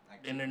it's not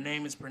like. And their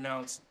name is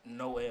pronounced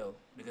Noel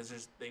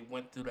because they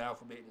went through the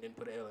alphabet and didn't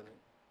put an L in it.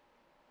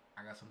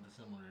 I got something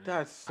similar to that.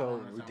 That's I don't so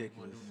understand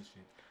people ridiculous. doing this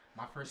shit.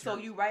 My first So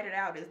year, you write it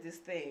out as this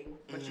thing,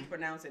 but you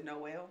pronounce it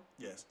Noel?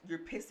 Yes. You're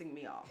pissing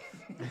me off.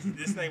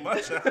 This ain't my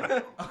shot.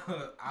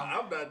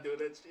 I'm not doing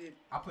that shit.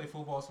 I played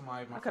football.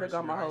 Somebody. I could have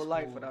gone my whole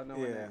life without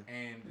knowing Yeah. that.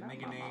 And the Not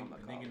nigga my name, mama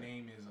the nigga called it.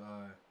 name is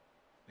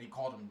they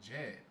called him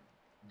Jed,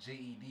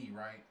 Jed,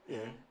 right? Yeah.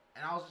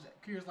 And I was just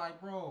curious, like,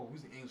 bro,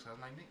 who's the English? I was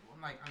like, nigga,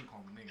 I'm like, I ain't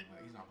calling him nigga,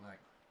 but he's not black.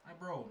 Like,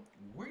 bro,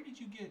 where did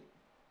you get?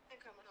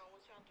 coming home.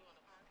 What y'all doing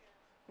the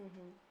podcast?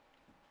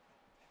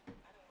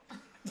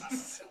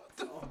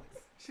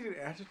 She didn't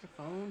answer the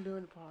phone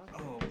during the podcast.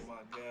 Oh my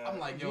god. I'm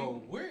like,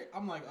 yo, where?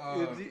 I'm like,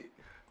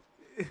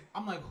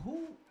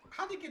 who?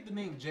 How'd they get the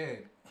name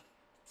Jed?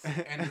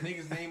 And the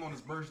nigga's name on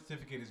his birth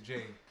certificate is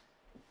Jay.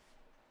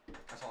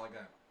 That's all I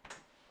got.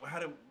 How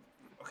did?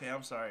 Okay,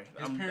 I'm sorry.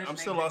 His I'm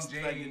parents still named lost him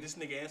the fact Jay. that this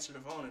nigga answered the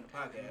phone in the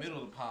podcast.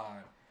 Middle of the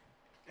pod.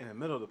 In the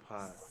middle of the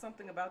pod.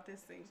 Something about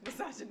this seems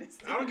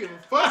misogynistic. I don't give a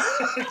fuck.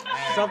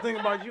 Something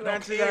about you Don't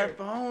answering care. that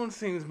phone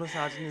seems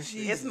misogynistic.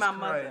 Jesus It's my Christ.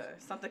 mother.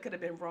 Something could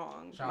have been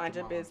wrong. Shout out Mind to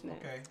your moms. business.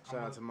 Okay.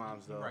 Shout out to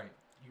moms, You though. right.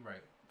 You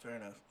right. Fair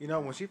enough. You know,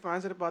 when she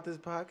finds out about this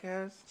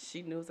podcast,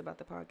 She knows about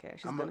the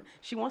podcast. I'm a-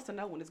 She wants to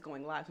know when it's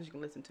going live so she can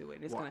listen to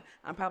it. Why?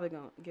 I'm probably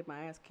gonna get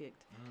my ass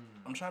kicked.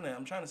 I'm trying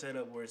to set it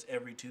up where it's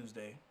every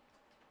Tuesday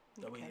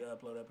that we Okay.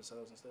 upload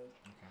episodes and stuff.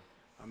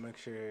 I'll make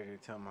sure to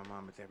tell my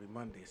mom it's every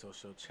Monday, so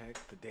she'll check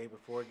the day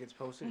before it gets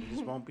posted. It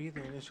just won't be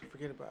there, and then she'll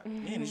forget about it.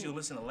 Yeah, and she'll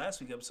listen to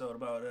last week's episode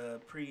about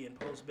pre and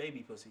post baby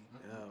pussy.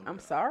 I'm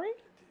sorry.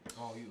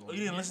 Oh, Oh,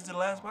 you didn't listen to the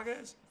last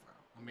podcast?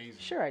 Amazing.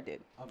 Sure, I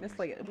did.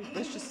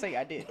 Let's just say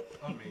I did,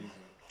 Amazing.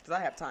 cause I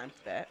have time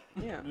for that.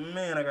 Yeah.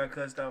 Man, I got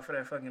cussed out for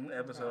that fucking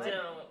episode.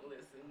 Don't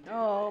listen. to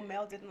Oh, it.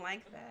 Mel didn't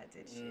like that,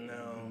 did she?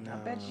 No, No. I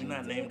bet she you're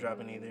not did. name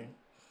dropping either.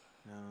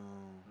 No.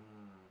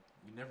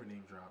 You never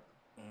name drop.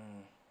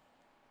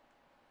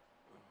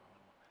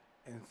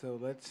 And so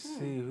let's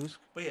see who's.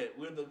 But yeah,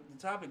 the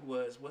topic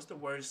was, what's the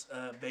worst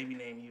baby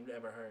name you've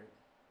ever heard?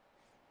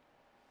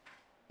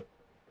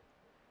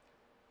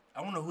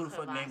 I want to know who the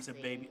fuck names a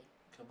baby.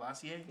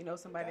 Cavassier? You know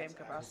somebody named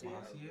Cavassier?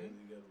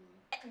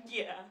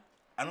 Yeah.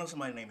 I know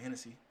somebody named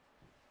Hennessy.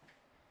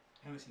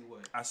 Hennessy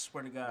what? I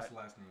swear to God. What's the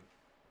last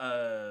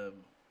name?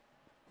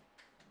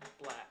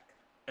 Black.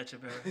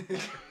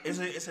 Echeverria. it's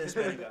a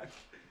Hispanic guy.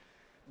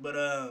 But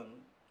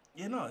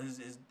yeah, no, his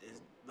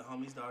the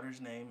homie's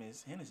daughter's name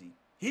is Hennessy.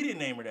 He didn't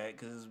name her that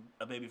because it's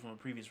a baby from a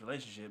previous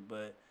relationship,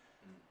 but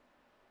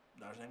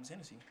daughter's name is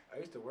Hennessy. I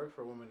used to work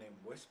for a woman named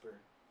Whisper.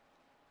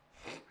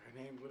 Her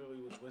name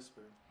literally was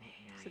Whisper.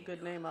 It's a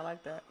good name. I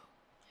like that.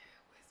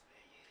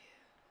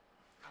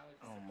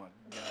 Oh my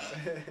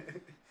God.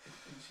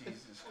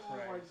 Jesus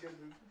Christ.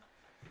 goodness.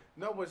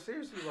 No, but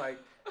seriously, like,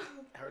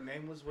 her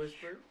name was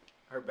Whisper.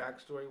 Her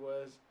backstory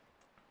was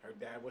her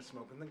dad was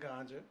smoking the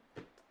ganja.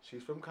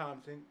 She's from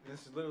Compton.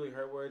 This is literally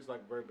her words,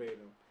 like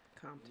verbatim.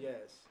 Compton.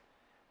 Yes.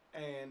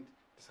 And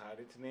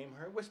decided to name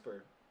her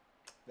Whisper.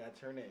 That's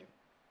her name.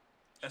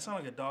 That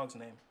sounds like a dog's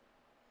name.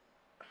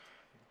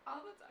 Oh,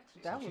 that's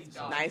actually That So was she-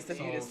 so nice she- of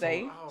you so- to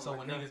say. So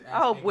when niggas ask, I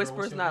hope "Hey, girl, Whisper's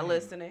what's your not name?"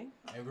 listening.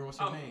 Hey girl, what's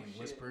your Oh, name? shit.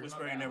 Whisper.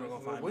 Whisper ain't never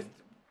gonna find me.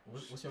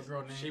 What's your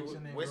girl name? She What's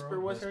your name, Whisper girl?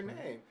 was her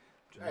Whisper. name.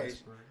 Whisper. Hey,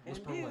 Whisper. And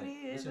Whisper what?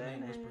 beauty What's is your her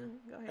name? Whisper. name.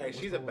 Go Hey, ahead.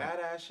 she's a Whisper what?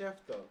 badass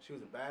chef though. She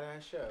was a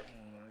badass chef,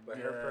 but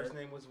her first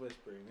name was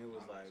Whisper, and it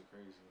was Oh, like that's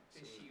crazy.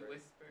 Did she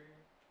whisper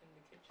in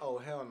the kitchen? Oh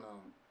hell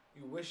no!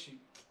 You wish you.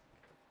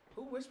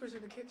 Who whispers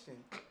in the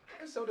kitchen?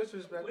 That's so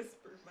disrespectful.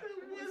 Whisper.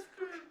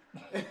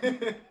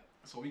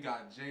 So we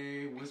got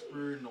J,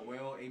 Whisper,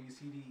 Noel, A, B,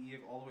 C, D, E,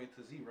 F, all the way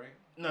to Z, right?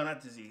 No,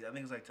 not to Z. I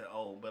think it's like to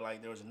O, but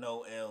like there was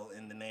no L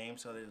in the name,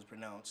 so it was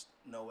pronounced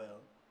Noel.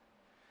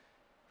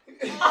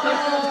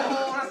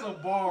 Oh, that's a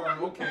bar.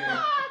 Okay.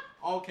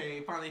 Okay,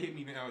 it finally hit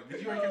me now.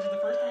 Did you already catch it the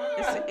first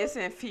time? It's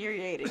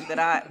infuriating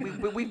that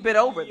we've been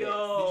over this. Did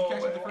you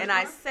catch it the first And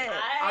I time? said,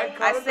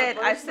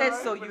 I I said,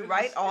 so you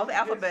write all the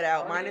alphabet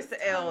out minus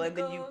the L, and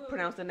then you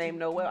pronounce the name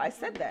Noel. I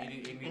said that. It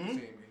ain't the same.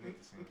 It ain't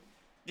the same.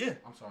 Yeah.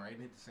 I'm sorry, it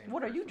ain't the same.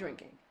 What are first you time.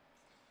 drinking?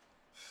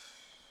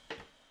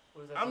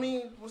 I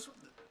mean, what's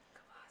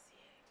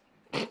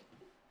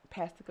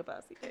Pass the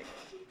Kavasi.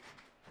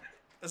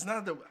 it's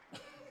not the.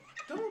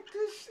 Don't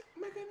this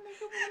make a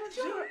nigga wanna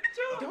jump?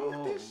 Don't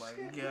Oh this my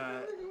shit make a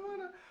God. nigga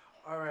wanna.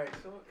 All right.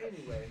 So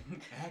anyway,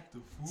 Act the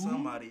fool.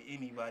 Somebody,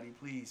 anybody,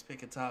 please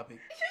pick a topic.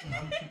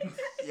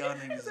 Y'all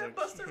niggas are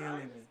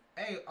killing me.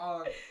 Hey,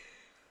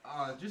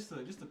 just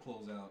to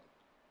close out.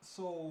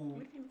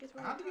 So,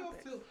 how do y'all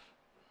feel?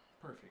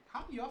 Perfect.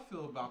 How do y'all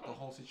feel about the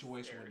whole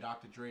situation with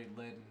Dr. Dre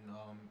letting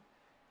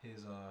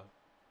his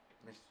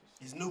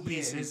His new yeah,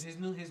 pieces. his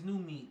new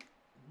meat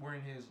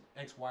wearing his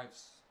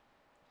ex-wife's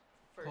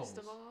First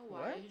of Close. all,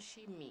 why What? is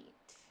she meat?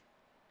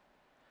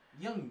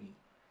 young meat?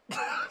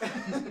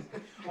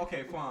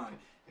 Okay, fine.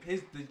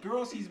 The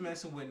girls he's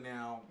messing with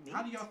now.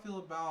 How do y'all feel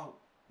about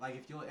like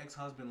if your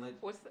ex-husband let?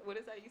 What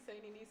is that you say,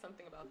 Nene?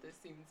 Something about this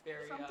seems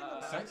very Something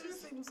about Sexist?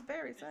 this seems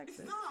very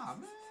sexist. Nah,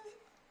 man.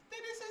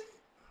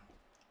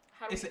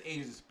 How do It's we, an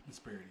age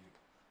disparity.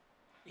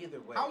 either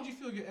way. How would you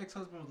feel if your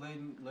ex-husband was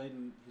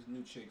letting his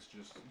new chicks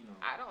just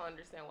I don't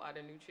understand why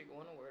the new chick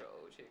want to wear the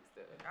old chick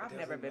stuff. I've It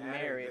never doesn't been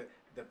matter. married.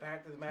 The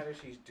fact of the matter,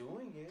 she's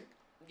doing it.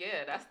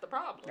 Yeah, that's the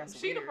problem. That's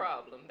she the weird.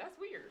 problem. That's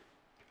weird.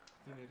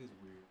 I think it is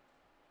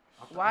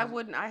weird. Why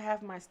wouldn't I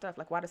have my stuff?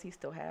 Like, why does he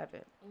still have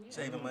it? Yeah.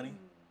 Saving money.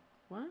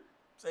 What?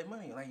 Save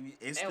money. Like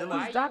it's And still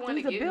why a, you Doctor, want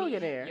to he's a give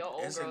billionaire. me your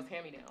old It's a- girl's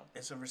hand me down?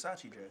 it's a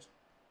Versace dress.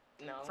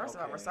 No. First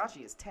of all, Okay.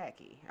 Versace is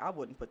tacky. I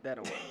wouldn't put that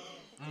on.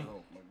 Oh my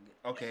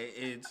God. Okay,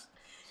 it's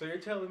So you're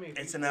telling me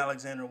it's an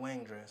Alexander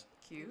Wang dress.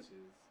 Cute.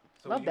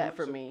 So Love you that would-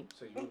 for so- me.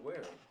 So you would wear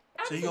it.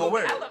 So you gonna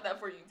wear I it? love that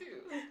for you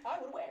too. I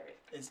would wear it.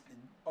 It's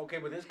Okay,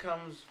 but this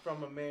comes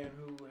from a man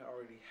who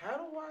already had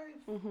a wife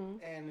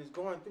Mm-hmm. and is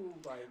going through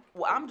like.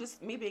 Well, I'm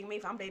just me being me.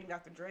 If I'm dating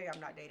Dr. Dre, I'm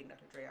not dating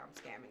Dr. Dre. I'm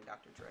scamming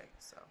Dr. Dre.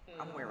 So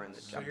I'm wearing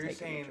the. So I'm you're taking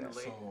saying the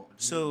dress.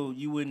 so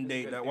you wouldn't It's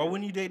date good that. to Why hear.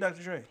 wouldn't you date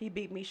Dr. Dre? He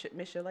beat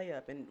Miss Chalet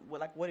up, and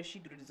what did she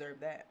do to deserve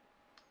that?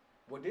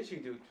 What did she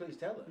do? Please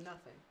tell us.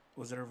 Nothing.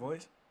 Was it her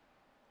voice?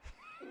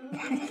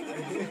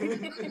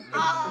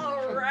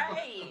 All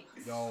right.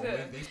 Yo,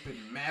 they spit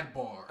mad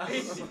bars.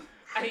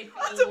 I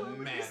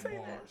Mad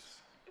bars.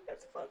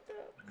 That's fucked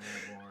up.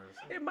 Mad bars.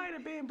 It might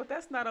have been, but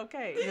that's not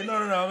okay. Yeah, no,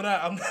 I'm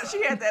not. I'm not.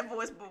 She had that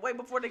voice, but way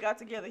before they got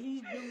together,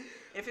 he knew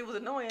if it was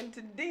annoying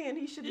to Den,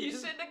 he should have You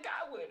just shouldn't have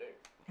got with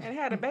her. and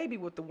had a baby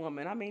with the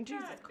woman. I mean,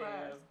 Jesus God Christ.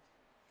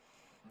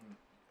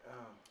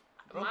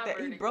 Oh. He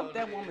verdict broke on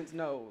that it woman's is,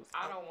 nose.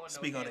 I don't want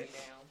Speak no on hand it. me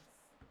downs.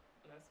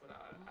 That's what I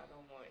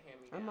don't want hand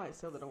me I downs. might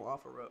sell it on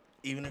OfferUp.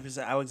 Even if it's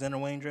an Alexander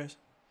Wang dress.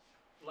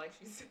 Like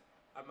she said,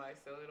 I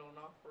might sell it on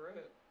OfferUp.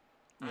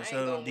 You I ain't sell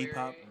it on gonna wear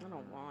Depop. it. I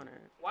don't want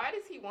it. Why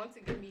does he want to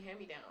give me hand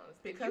me downs?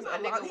 Because Because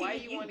a lot- why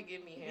he- you want to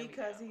give me hand me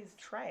Because downs? he's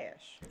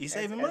trash. He's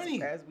saving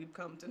money. As we've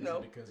come to Is know.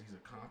 it because he's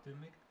a Compton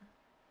nigga?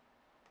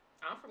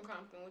 I'm from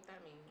Compton. What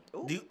that mean?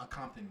 Ooh. Do you- A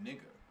Compton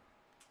nigga.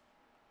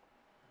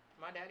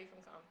 My daddy from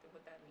Compton.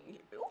 What that mean?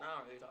 Ooh. I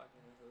don't really talk to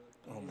him.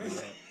 Oh my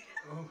God.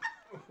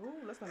 Ooh,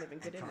 let's not even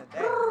get into I'm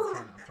that.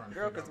 trying to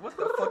Girl, figure because out- what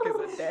the fuck is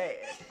a dad?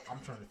 I'm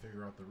trying to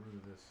figure out the root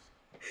of this.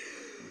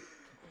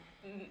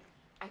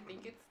 I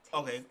think it's taste.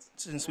 Okay,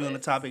 since we're on the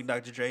topic,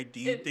 Dr. Dre, do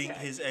you think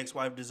his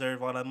ex-wife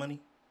deserved all that money?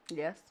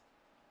 Yes.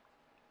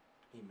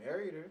 He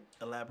married her.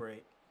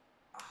 Elaborate.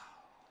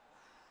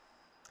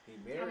 He How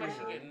married much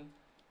you her. getting?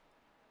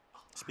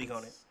 Speak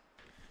on it.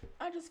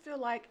 I just feel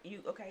like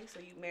so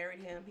you married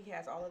him. He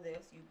has all of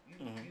this.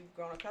 Mhm. You've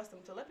grown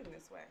accustomed to living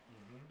this way.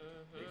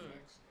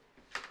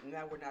 Mm-hmm.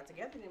 Now we're not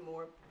together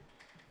anymore.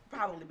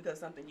 Probably because of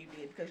something you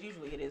did. Because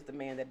usually it is the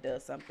man that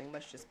does something.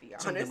 Let's just be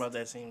honest. Something about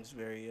that seems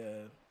very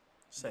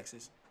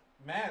sexist.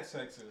 Mad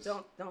sexist.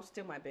 Don't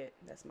steal my bit.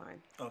 That's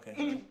mine. Okay.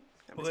 I'm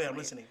Well, just yeah, I'm playing.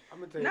 listening. I'm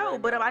gonna tell you No,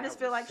 right but now, I that just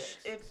feel was like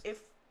sex.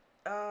 if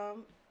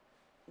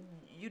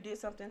you did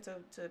something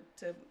to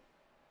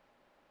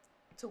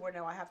where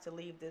now I have to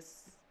leave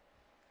this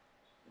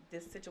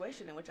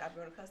situation in which I've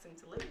grown accustomed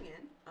to living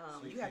in,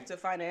 So you you have think- to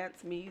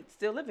finance me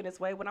still living this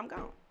way when I'm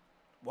gone.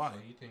 Why? So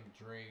you think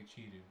Dre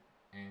cheated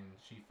and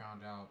she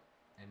found out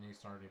and they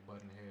started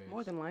butting heads.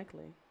 More than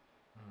likely.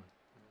 Mm.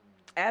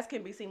 As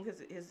can be seen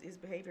his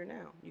behavior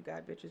now. You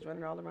got bitches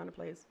running all around the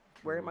place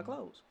wearing my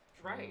clothes.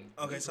 Right.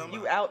 Okay, so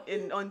You out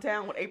on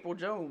town with April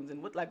Jones,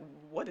 and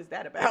what is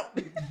that about?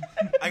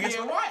 I guess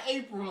Yeah, why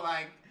April?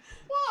 Like,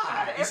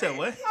 why? you said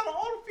what? Out of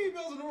all the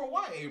females in the world,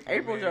 why April?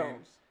 April man?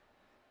 Jones.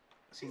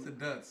 She's a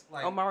dutz.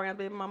 Like, Omarion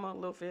baby mama,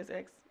 Lil Fizz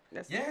ex.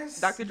 That's yes.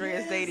 Dr. Dre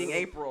is yes, dating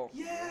April.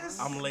 Yes.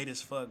 I'm late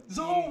as fuck.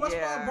 So that's why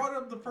Yeah. I brought it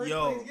up the first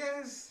Yo. place.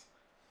 Yes.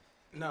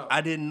 No.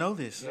 I didn't know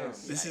this.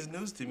 Yes. This is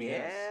news to me.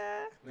 Yeah.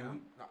 Now,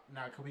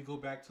 now, can we go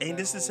back to Ain't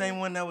that this the whole- same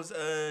one that was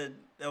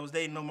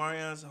dating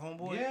Omarion's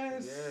homeboy?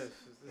 Yes. Yes. This is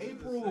the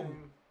April.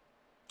 same-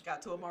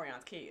 Got two of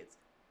Marion's kids.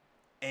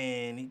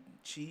 And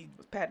she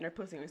Was patting her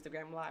pussy on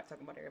Instagram Live,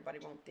 talking about everybody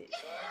want this.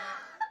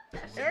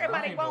 She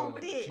Everybody lying, want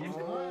though. this. She was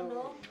lying,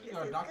 though. You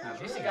got Dr.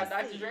 Dre. She got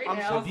Dr. Dre I'm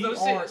now, so so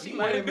DR. shit. She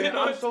might have been I'm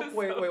on so to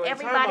wait. some-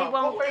 Everybody time out.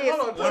 want wait, this.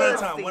 hold on, one at a time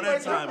time, one Wait,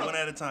 at a time time, out. one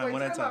at a time, Wait,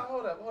 one at a time out. time.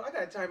 Hold up. I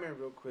gotta chime in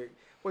real quick.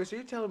 Wait, so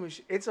you're telling me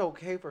it's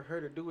okay for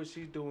her to do what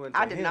she's doing? To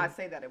I did him? not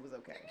say that it was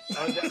okay.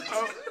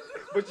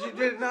 But you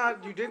did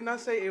not. You did not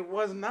say it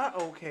was not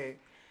okay.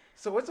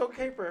 So it's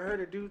okay for her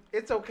to do.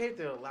 It's okay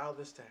to allow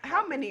this to happen.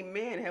 How many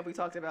men have we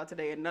talked about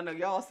today, and none of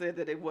y'all said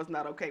that it was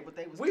not okay, but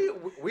they was We, doing?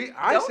 we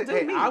I Don't said, do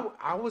hey, me.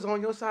 I was on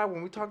your side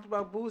when we talked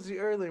about Boozy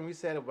earlier, and we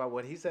said about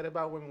what he said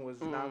about women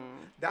was not.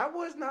 That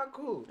was not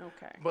cool.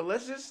 Okay. But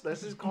let's just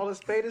call a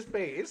spade a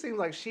spade. It seems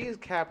like she is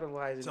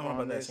capitalizing Something on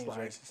about that this seems like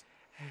racist.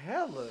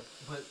 hella.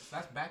 But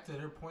that's back to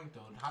their point,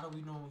 though. How do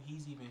we know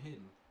he's even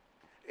hidden?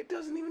 It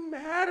doesn't even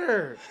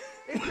matter.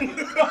 Everybody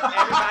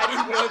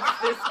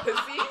wants this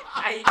pussy.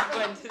 Are you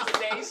going to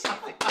say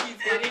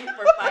he's hitting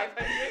for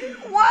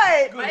 500?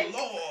 What? Like,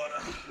 Lord.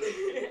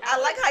 I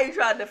like how you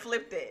tried to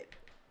flip that,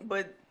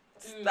 but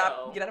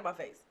stop. No. Get out of my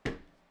face.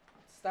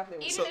 Stop it.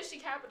 even So- if she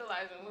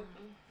capitalizing,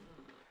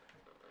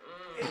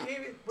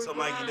 So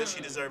Mikey, does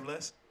she deserve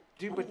less?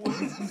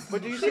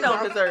 But do you She see don't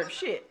how- deserve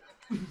shit.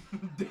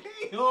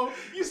 Damn,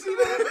 you see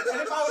that?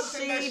 And if I would've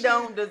said that She shit-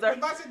 don't deserve.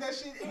 If I said that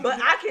shit, But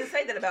I can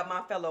say that about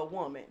my fellow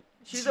woman.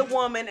 She's a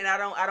woman, and I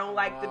don't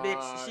like the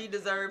bitch. She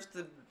deserves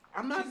to.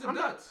 I'm not. she's a I'm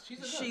not. dutz. She's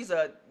a dutz. She's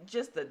a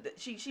just a.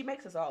 She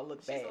makes us all look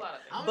she's bad. a lot of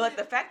things. I'm But just-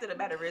 the fact of the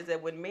matter is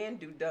that when men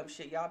do dumb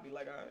shit, y'all be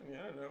like, yeah,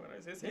 I know,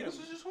 it's his him.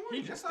 Niggas is just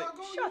horny. He That's just how think, it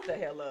goes. shut the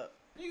hell up.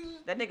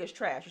 Niggas- That nigga's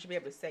trash. You should be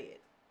able to say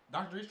it.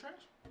 Dr. Dre's trash?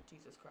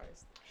 Jesus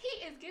Christ.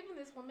 He is giving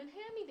this woman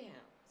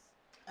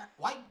hand-me-downs.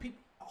 White people.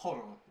 Hold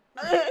on.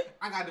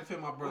 I gotta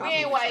defend my brother. We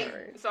ain't I'm white,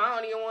 sorry. so I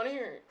don't even want to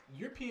hear it.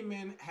 European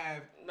men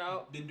have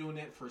No. been doing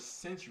that for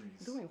centuries.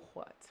 Doing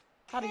what?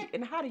 How do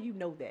you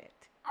know that?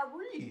 I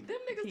read. Them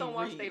niggas He don't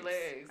wash their reads.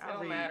 legs. It I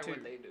don't read matter too.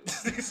 what they do.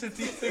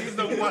 These niggas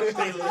don't watch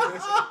their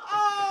legs.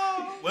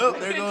 Well,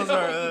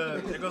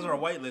 there goes our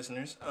white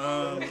listeners.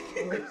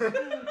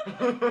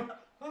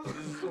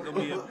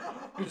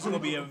 This is gonna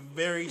be a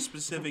very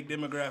specific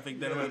demographic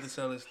that I'm going to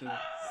sell this to.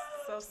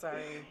 So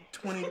sorry.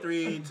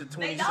 23 to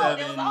They know. It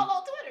was 27 all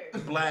on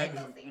Twitter. black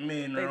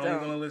men They are only don't.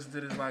 going to listen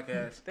to this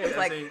podcast.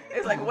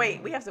 It's like,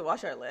 wait, we have to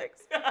wash our legs.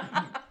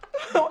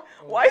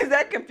 Why is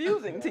that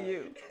confusing to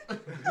you?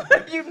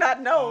 You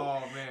not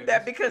know Oh, man.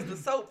 that because the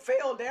soap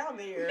fell down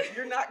there,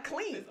 you're not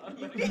clean.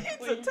 You need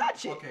to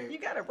touch it. Okay. You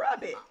gotta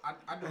rub it. I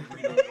do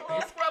agree though. Oh,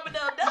 scrub it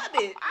up,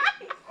 done it.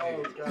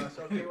 Oh gosh.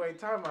 Okay, wait.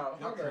 Time out.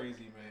 You're Hold up.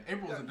 crazy, man.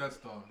 April's a dutz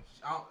though.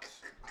 I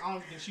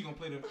don't think she gonna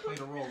play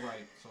the role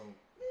right. So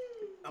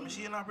I mean,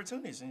 she an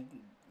opportunist, and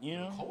you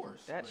of know.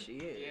 course. That but she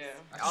is.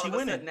 Yeah. All She of a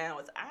winning. sudden now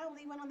it's I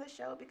only went on the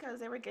show because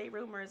there were gay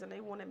rumors and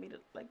they wanted me to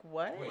like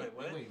what? Wait.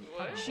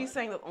 What? She's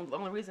saying that the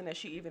only reason that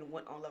she even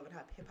went on Love and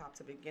Hip Hop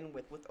to begin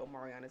with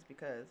Omarion is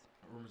because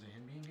Rumors of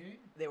him being gay.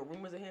 there were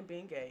rumors of him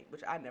being gay,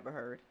 which I never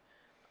heard.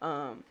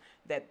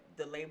 That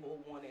the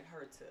label wanted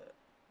her to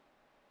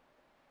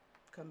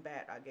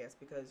combat, I guess,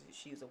 because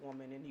she's a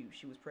woman and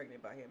she was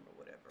pregnant by him or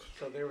whatever.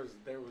 So there was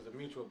a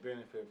mutual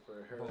benefit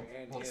for her Both-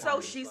 and both him. So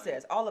It's she Like,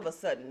 says, all of a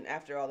sudden,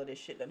 after all of this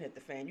shit done hit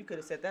the fan, you could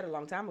have said that a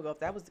long time ago if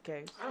that was the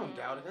case. I don't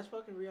doubt it. That's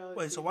fucking reality.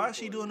 Wait, so TV why is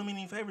she for doing you. him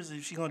any favors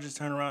if she gonna just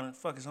turn around and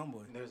fuck his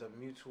homeboy? There's a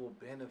mutual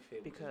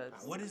benefit. Because-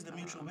 What is the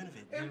mutual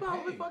benefit? It's Getting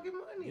probably paid. fucking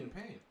money. Getting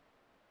paid.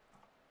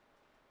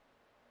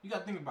 You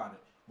gotta think about it.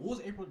 What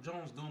was April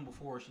Jones doing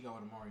before she got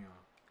with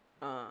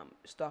Omarion?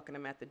 Stalking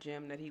him at the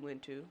gym that he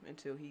went to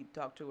until he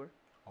talked to her.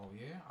 Oh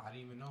yeah, I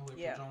didn't even know who April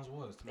Yeah. Jones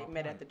was. To They my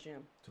met point. at the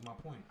gym. To my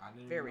point, I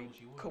didn't Very even know who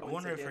she was. cool. I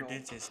wonder if her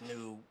Coincidental. dentist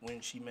knew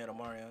when she met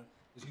Omarion.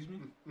 Excuse me.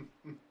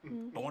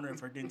 I wonder if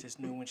her dentist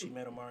knew when she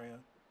met Omarion.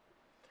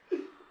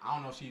 I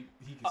don't know if he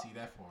can see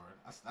that far.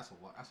 That's a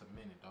lot. That's a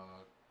minute,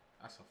 dog.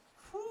 That's a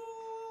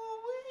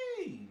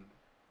foo-wee.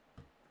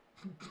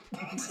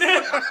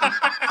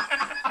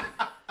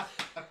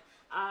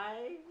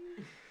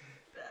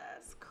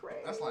 That's crazy.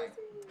 That's like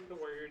The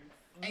word.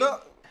 No,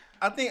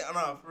 I think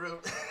no, for real.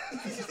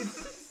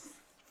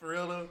 For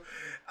real though,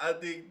 I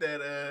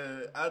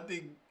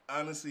think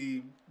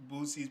honestly,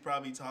 Boosie's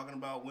probably talking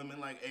about women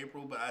like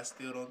April, but I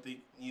still don't think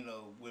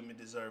women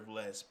deserve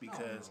less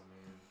because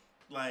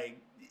like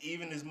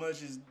even as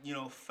much as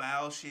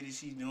foul shit as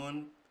she's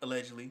doing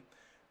allegedly,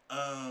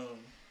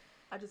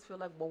 I just feel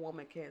like one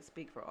woman can't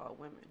speak for all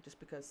women. Just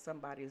because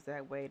somebody is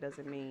that way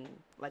doesn't mean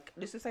like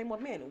this is the same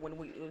with men. When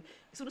we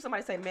as soon as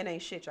somebody say men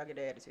ain't shit, y'all get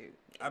the attitude.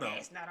 I don't.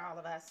 It's not all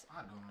of us.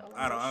 I don't.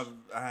 I don't.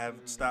 I have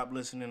stopped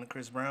listening to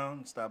Chris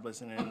Brown. Stopped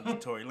listening to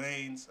Tory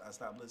Lanez. I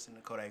stopped listening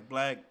to Kodak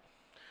Black.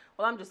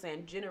 Well, I'm just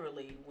saying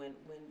generally when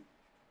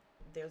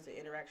there's an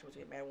interaction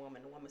between a man and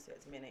woman, the woman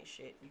says men ain't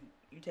shit,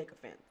 you take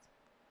offense.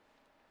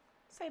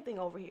 Same thing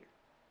over here.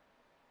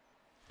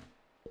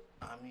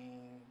 I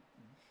mean,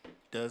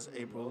 does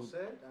April Well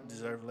said. I mean,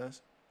 deserve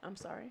less? I'm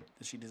sorry.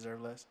 Does she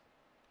deserve less?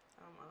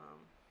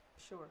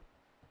 Sure.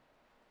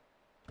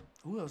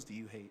 Who else do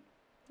you hate?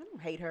 I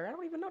don't hate her. I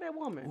don't even know that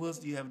woman. Who else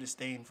do you have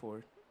disdain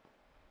for?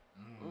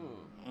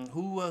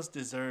 Who else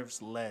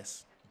deserves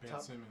less? Ben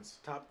Simmons.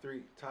 Top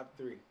three.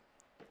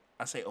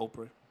 I say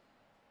Oprah.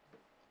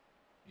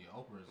 Yeah,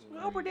 Oprah is.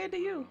 What Oprah did to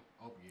you?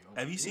 Oprah.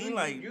 Have you seen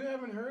like You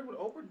haven't heard what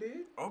Oprah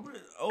did?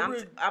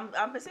 Oprah?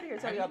 I'm been sitting here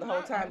telling y'all the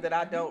whole time that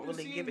I don't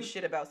really give a seen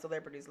shit about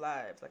celebrities'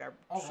 lives. Like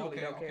I truly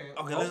don't care.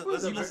 Okay, Oprah's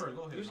let's a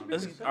Go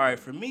ahead. all right.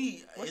 For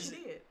me, What she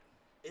did?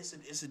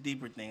 it's a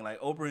deeper thing. Like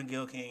Oprah and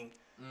Gayle King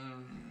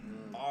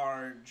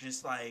are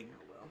just like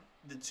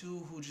the two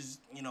who just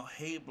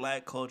hate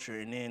black culture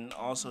and then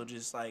also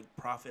just like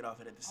profit off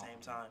it at the same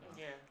time.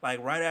 Yeah.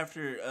 Like right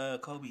after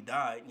Kobe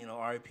died,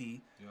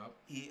 R.I.P.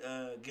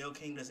 Yep. Gayle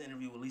King does an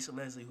interview with Lisa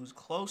Leslie, who's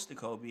close to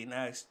Kobe, and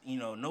asked,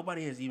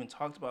 nobody has even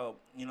talked about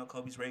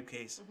Kobe's rape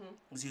case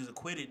because he was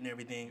acquitted and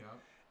everything. Yep.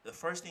 The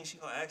first thing she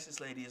gonna ask this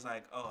lady is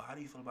like, "Oh, how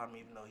do you feel about him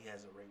even though he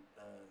has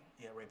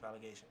rape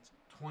allegations?"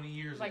 20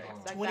 years Like, ago.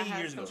 like 20 that has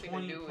years ago. something to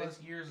 20 do plus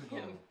with years ago.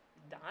 him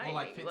dying. Or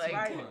like 15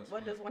 Right. plus.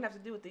 What does one have to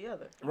do with the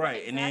other?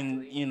 Right, and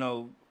then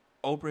Exactly.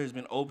 Oprah has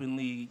been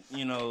openly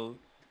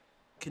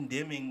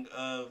condemning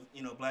of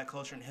black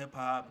culture and hip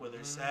hop, whether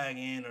it's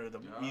sagging or the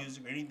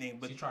music or anything.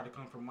 But she tried to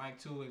come for Mike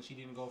too, and she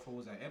didn't go for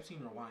was that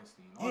Epstein or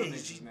Weinstein? All yeah, the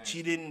niggas is nasty.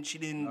 she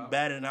didn't Yup.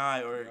 bat an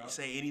eye or Yup.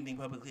 say anything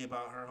publicly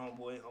about her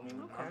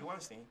homie Harvey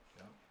Weinstein.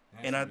 Yep.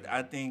 And Nasty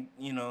I bitch. think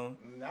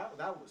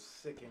That was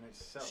sick in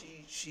itself.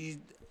 she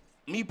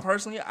me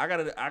personally, I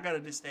got a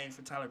disdain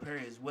for Tyler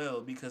Perry as well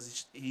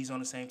because he's on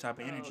the same type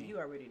of energy. Oh, you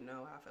already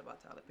know how I feel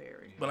about Tyler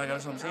Perry. But like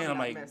that's what I'm saying. I'm I'm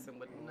not like, messing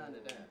with none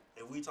of that.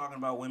 if we talking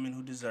about women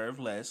who deserve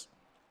less,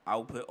 I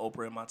would put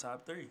Oprah in my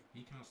top 3.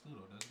 He counts too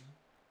though, doesn't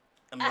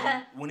he? I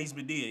mean, when he's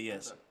Medea,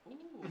 yes,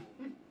 Ooh.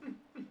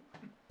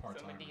 Part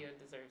So time. Medea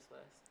deserves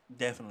less.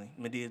 definitely.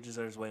 Medea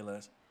deserves way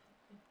less.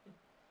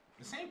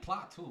 The same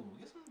plot too.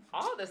 Get some-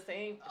 All the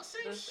same.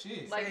 Same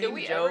shit. Like, Same did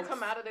we ever jokes.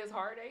 come out of this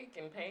heartache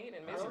and pain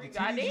and The misery? titties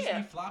just be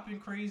Goddamn. flopping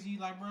crazy,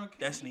 like bro.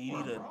 Destiny, you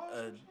need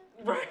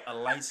Right. a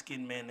light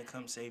skinned man to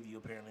come save you.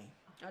 Apparently,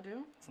 I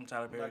do. from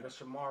Tyler Perry, Like a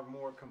Shamar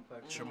Moore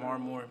complexion. Shamar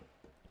Moore.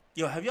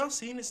 Yo, have y'all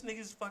seen this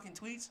nigga's fucking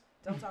tweets?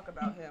 Don't talk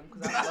about him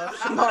because I love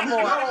Shamar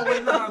Moore. No,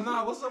 wait,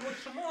 nah. What's up with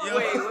Shamar? Yo.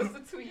 Wait, what's the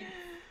tweet?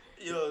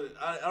 Yo,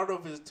 I don't know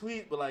if it's a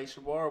tweet, but like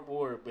Shamar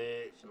Moore,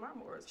 man. Shamar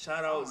Moore is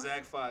Shout out fine.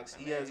 Zach Fox.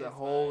 He That has a man is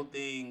whole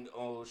thing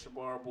on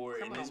Shamar Moore,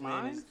 and Someone this on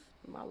man mine? is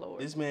My lord.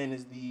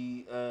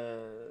 the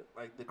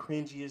like the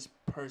cringiest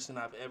person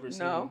I've ever seen.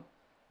 No.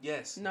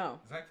 Yes. No.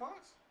 Zach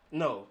Fox?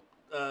 No.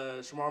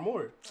 Shamar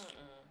Moore.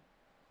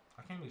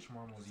 I can't believe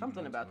Shamar was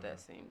Something even about into that it.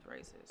 seems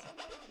racist.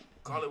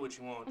 Call it what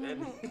you want. That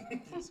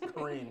is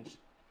cringe.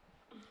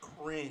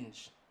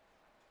 Cringe.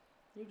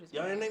 You just.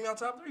 Y'all didn't name y'all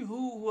top 3.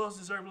 Who else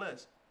deserve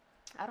less?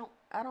 I don't.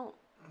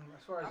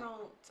 As far I as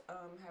don't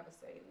have a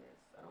say in this.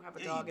 I don't have a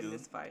Yeah, dog you in do.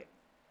 this fight.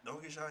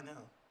 Don't get shy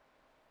now.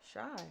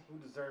 Shy. who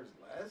deserves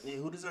less? Yeah,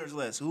 who deserves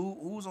less?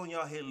 Who's on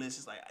y'all hit list?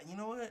 It's like, you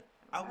know what?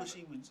 I wish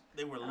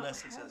they were I don't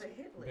less have a successful.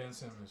 hit list. Ben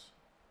Simmons.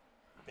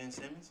 Ben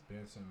Simmons?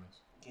 Ben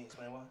Simmons. Can you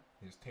explain why?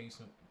 His taste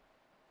in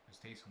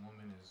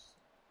women is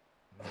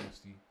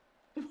nasty.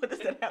 What does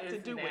that have to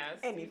It's do with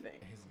nasty. anything?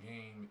 His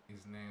game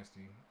is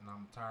nasty, and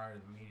I'm tired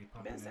of the media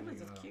pumping Ben that Simmons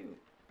nigga is up. cute.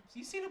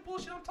 You see the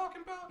bullshit I'm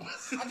talking about?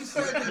 I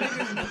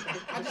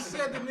just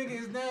said the nigga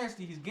is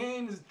nasty. His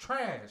game is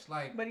trash.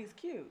 Like But he's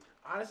cute.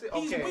 Honestly,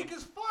 he's okay. weak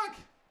as fuck.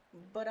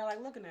 But I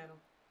like looking at him.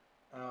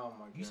 Oh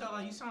my god. You sound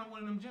like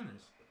one of them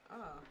Jenners. Oh.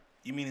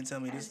 You mean to tell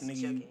me this That's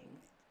nigga joking.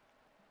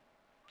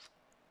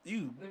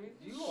 you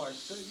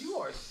You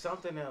are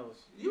something else.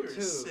 You you're too.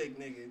 a sick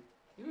nigga.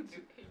 You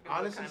too.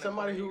 Honestly,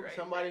 somebody who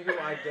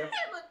I definitely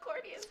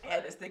I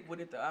had to stick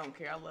with it though. I don't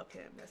care. I love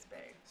him. That's bad.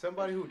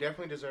 somebody who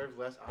definitely deserves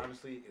less.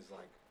 Honestly, is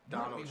like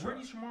Donald Where Trump.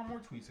 these Shamar Moore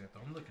tweets at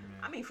though? I'm looking, man.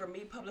 I mean, for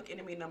me, public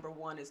enemy number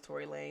 1 is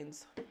Tory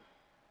Lanez.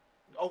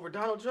 Over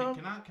Donald Trump.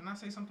 Can I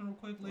say something real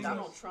quick, ladies?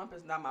 Donald Trump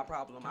is not my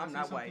problem. Can I I'm say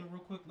not something white.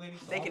 real quick, ladies?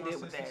 They All can my deal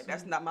with sisters that. too.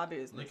 That's not my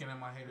business. Looking at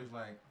my haters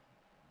like,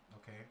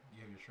 okay,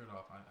 you have your shirt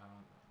off. I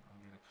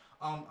don't get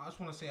it. I just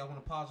want to say I want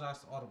to apologize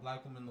to all the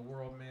black women in the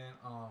world, man.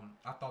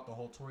 I thought the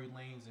whole Tory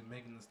Lanez and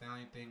Megan Thee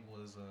Stallion thing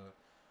was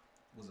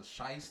a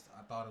shiest.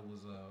 I thought it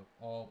was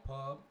all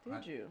pub.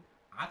 Did you?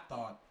 I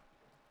thought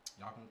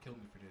y'all gonna kill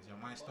me for this. Y'all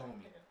might stone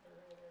me.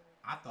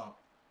 I thought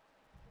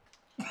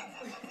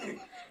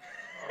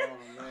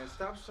Oh man,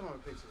 stop showing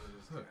pictures of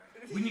this Look,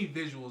 guy. we need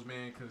visuals,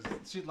 man, because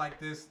shit like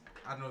this,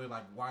 I know they're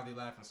like, why are they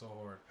laughing so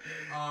hard?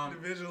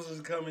 The visuals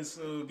is coming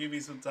soon. Give me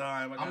some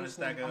time. I I'm gotta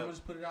stack gonna up.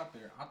 just put it out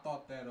there. I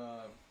thought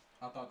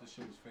this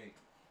shit was fake.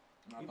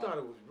 And You thought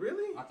it was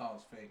really? I thought it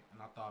was fake,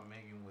 and I thought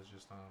Megan was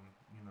just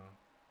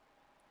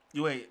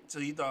You wait. So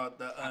you thought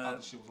the I thought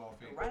the shit was all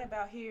fake. Right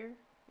about here,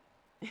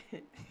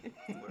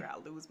 where I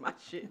lose my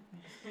shit.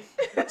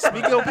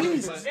 speak your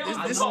piece. But It was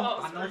I the know,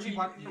 balls I know for you me.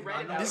 about, Right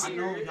I know about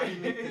here. how you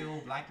men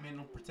feel. Black men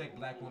don't protect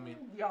black women.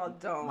 Y'all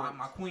don't.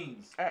 My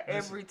queens. At Listen,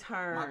 every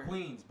turn. my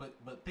queens. But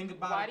think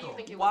about Why it do you though.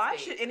 think it was Why fake?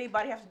 should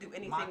anybody have to do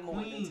anything My more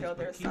than queens, tell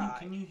their but side?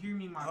 can you hear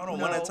me, my Hold on,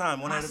 queens? one at a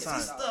time. One My at a time.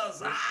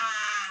 sisters,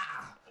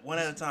 One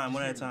at a time.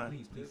 One at a time.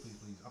 Please.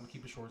 I'm gonna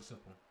keep it short and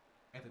simple.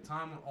 At the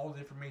time when all the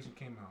information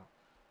came out,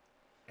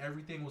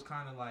 everything was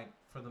kind of like,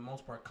 for the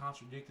most part,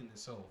 contradicting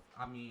itself.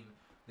 I mean,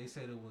 they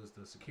said it was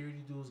the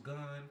security dude's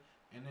gun,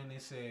 and then they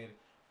said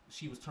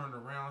she was turned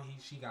around,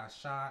 she got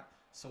shot.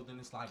 So then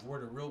it's like,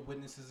 where the real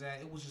witnesses at?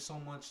 It was just so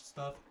much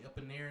stuff up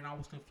in there, and I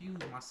was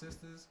confused. My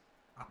sisters,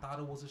 I thought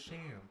it was a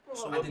sham.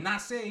 So I did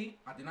not say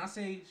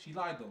she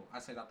lied though. I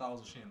said I thought it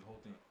was a sham, the whole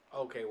thing.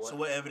 Okay, what? So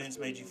what evidence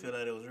made you feel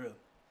that it was real?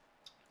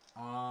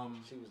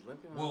 She was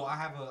limping. Well, I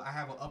have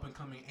an up and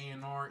coming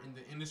A&R in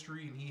the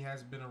industry, and he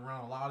has been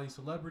around a lot of these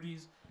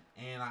celebrities.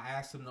 And I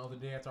asked him the other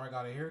day after I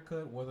got a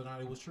haircut whether or not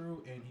it was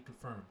true, and he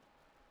confirmed.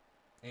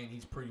 And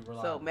he's pretty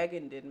reliable. So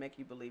Megan didn't make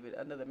you believe it.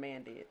 Another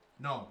man did.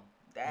 No.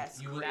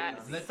 That's You- crazy.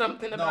 That's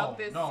something about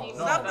this. no, seems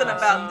no. Something like-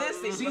 about this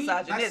seems See,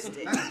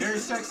 misogynistic. That's very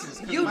sexist.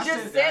 'cause You if I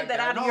just said that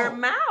out of your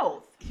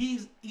mouth.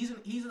 He's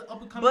an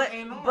up and coming But-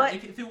 A&R. but,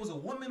 If it was a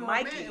woman or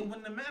Mikey, a man, it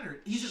wouldn't have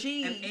mattered. He's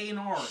She an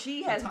A&R.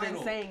 She the has been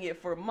title. saying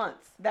it for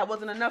months. That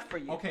wasn't enough for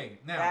you. Okay,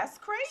 now That's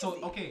crazy.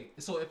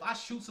 So if I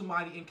shoot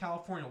somebody in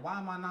California, why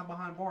am I not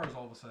behind bars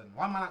all of a sudden?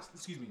 Why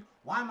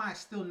am I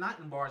still not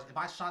in bars if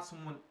I shot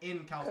someone in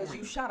Because California?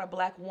 you shot a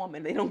black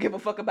woman. They don't give a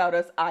fuck about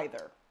us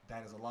either.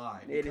 That is a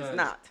lie. It is because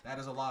not. That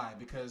is a lie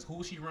because who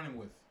is she running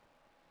with?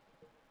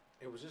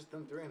 It was just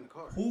them three in the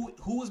car.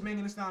 Who is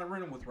Megan Thee Stallion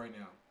running with right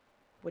now?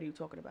 What are you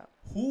talking about?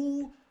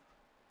 Who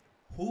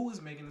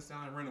is Megan Thee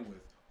Stallion running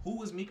with?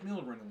 Who is Meek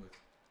Mill running with?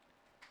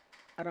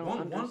 I don't One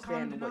common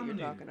understand what you're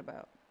denominator. talking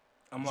about.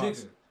 I'm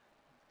lost.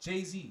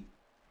 Jay-Z.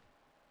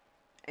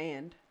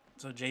 And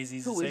So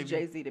Jay-Z's the who is savior?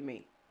 Jay-Z to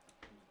me?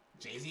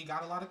 Jay-Z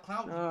got a lot of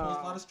clout. He Oh. pulls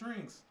a lot of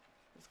strings.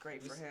 It's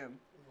great for him.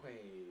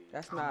 Wait.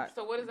 That's not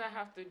So what does that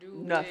have to do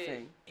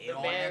nothing. with It the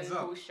all man adds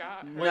up. who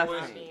shot her? Nothing.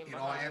 I mean, It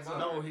all adds up.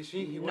 No, what Nothing.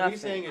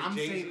 he's saying is I'm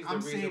Jay-Z's saying, the I'm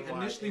reason saying why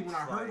initially when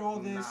I it's, heard like, all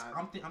this, not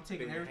I'm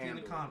taking been everything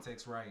into handled.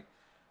 context, right?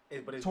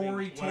 But it's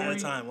Tory- being- One at a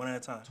time. One at a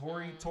time.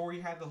 Tory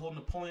had the whole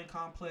Napoleon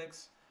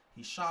complex.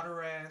 He shot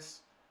her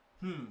ass.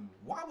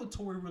 Why would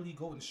Tory really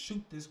go and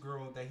shoot this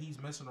girl that he's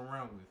messing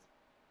around with?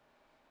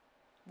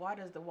 Why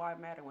does the why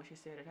matter when she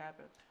said it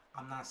happened?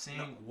 I'm not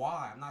saying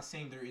why. I'm not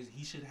saying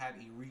he should have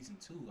a reason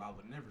to. I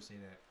would never say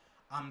that.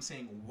 I'm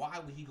saying why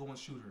would he go and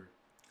shoot her?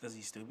 Because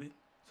he's stupid.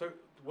 So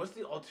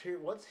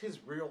what's his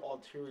real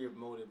ulterior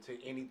motive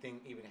to anything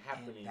even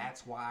happening? And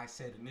that's why I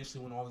said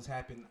initially when all this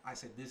happened, I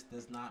said this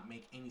does not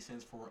make any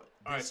sense for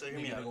All right, this so hear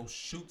me nigga to out. go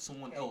shoot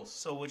someone else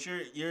So what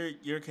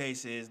your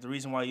case is, the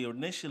reason why you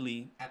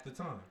initially at the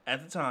time.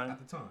 at the time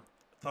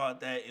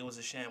Thought that it was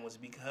a sham was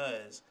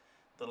because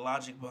the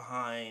logic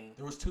behind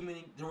there was too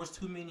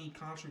many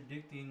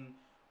contradicting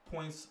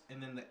points,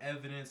 and then the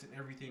evidence and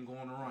everything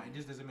going around. It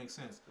just doesn't make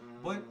sense.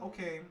 But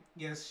okay,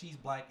 yes, she's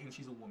black and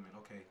she's a woman.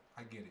 Okay,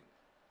 I get it.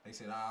 They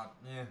said,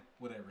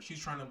 whatever. She's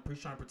trying to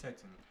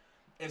protect him.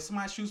 If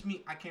somebody shoots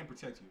me, I can't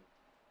protect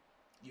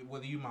you.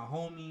 Whether you my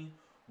homie,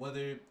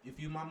 whether if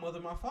you my mother,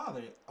 my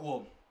father.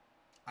 Well,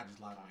 I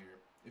just lied on here.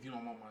 If you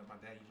know my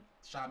dad, you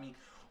shot me.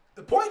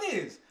 The point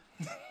is,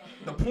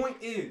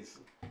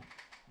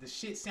 the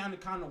shit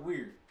sounded kind of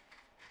weird.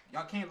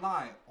 Y'all can't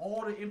lie.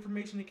 All the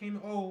information that came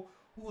in,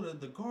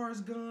 the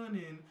guard's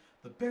gun and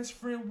the best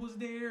friend was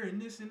there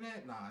and this and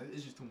that. Nah,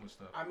 it's just too much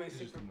stuff. I mean, it's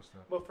just too much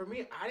stuff. But for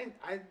me,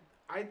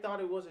 I thought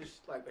it was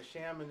like a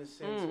sham in the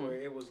sense where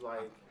it was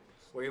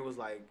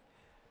like,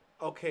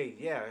 okay,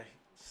 yeah,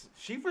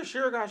 she for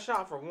sure got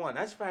shot for one.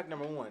 That's fact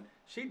number one.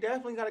 She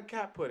definitely got a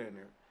cap put in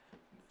her.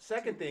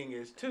 Second thing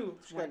is she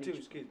got two.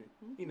 Excuse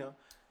me.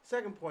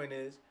 Second point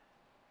is,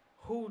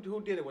 who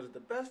did it? Was it the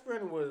best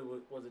friend or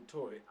was it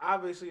Tory?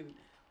 Obviously,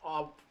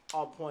 all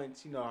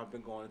points, I've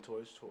been going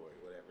towards Tory,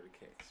 whatever the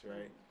case,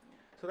 right?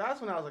 So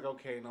that's when I was like,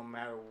 okay, no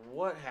matter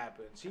what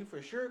happened, she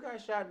for sure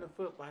got shot in the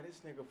foot by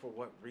this nigga for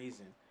what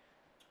reason?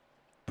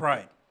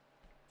 pride.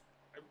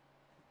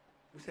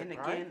 You said And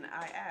pride? again,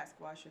 I ask,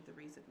 why should the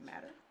reason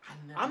matter?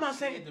 I'm not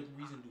saying the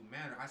reason do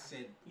matter. I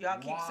said Y'all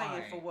keep why.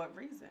 saying for what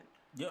reason?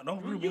 Yeah,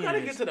 don't You agree gotta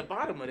with get to the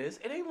bottom of this.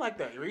 It ain't like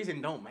the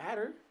reason don't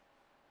matter.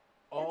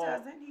 It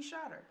doesn't. He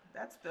shot her.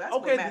 That's Okay,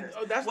 what matters.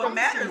 that's what what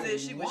matters I'm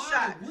is she was saying.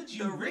 shot. Why would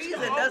you The risk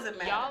reason that? doesn't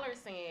matter. Y'all are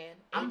saying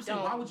I'm it saying,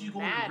 don't why would you go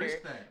and matter.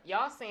 risk that?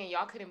 Y'all saying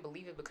y'all couldn't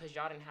believe it because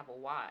y'all didn't have a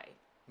why.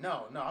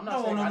 No, I'm not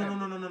No, saying.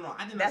 no.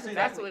 I did not say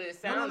That's that. what it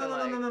No, sounded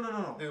like.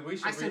 No. Then we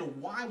should I said,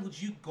 why would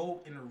you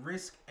go and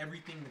risk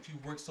everything that you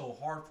worked so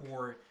hard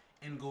for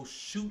and go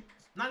shoot?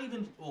 Not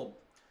even. Well,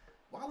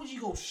 why would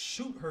you go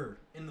shoot her?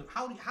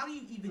 How do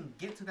you even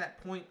get to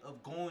that point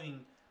of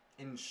going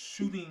and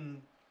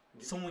shooting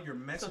someone you're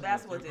messing So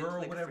that's with, what's your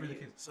girl, inflicted whatever for the you.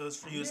 case? So it's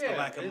for you, it's the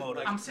lack of it's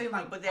motive. I'm saying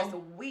like, But that's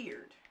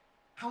weird.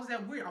 how's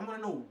that weird? I want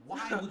to know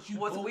why would you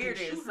What's go weird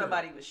and shoot is her?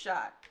 somebody was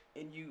shot,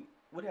 and you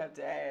would have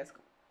to ask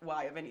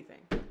why of anything,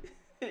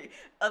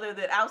 other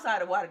than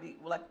outside of why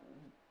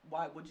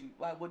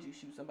would you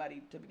shoot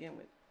somebody to begin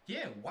with?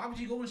 Yeah, why would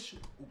you go and shoot?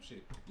 Oh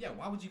shit. Yeah,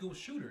 why would you go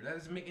shoot her? That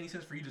doesn't make any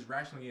sense for you just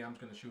rationally. Yeah, I'm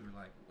just gonna shoot her.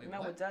 Like, wait, No,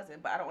 what? it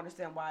doesn't. But I don't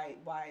understand why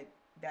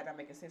that not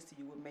making sense to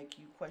you would make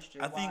you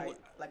question I think why,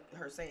 like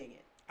her saying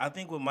it. I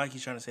think what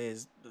Mikey's trying to say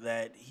is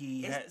that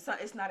he had.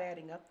 It's not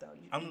adding up though.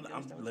 You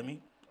understand what Let I'm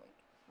me.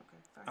 Okay,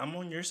 fine. I'm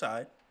on your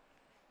side.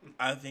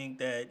 I think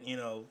that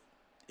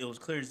it was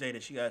clear as day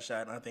that she got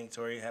shot, and I think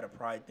Tori had a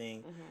pride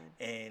thing,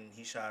 and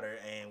he shot her,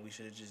 and we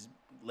should have just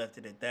left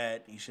it at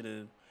that.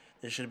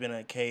 There should have been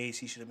a case.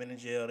 He should have been in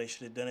jail. They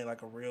should have done it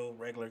like a real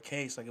regular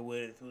case, like it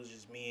would if it was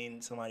just me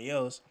and somebody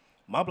else.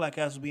 My black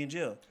ass would be in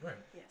jail. Right.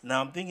 Yes.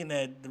 Now I'm thinking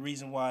that the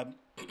reason why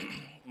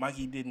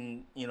Mikey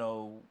didn't,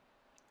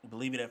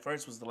 believe it at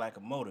first was the lack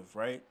of motive,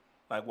 right?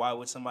 Like why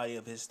would somebody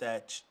of his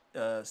status,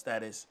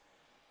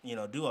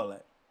 do all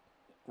that,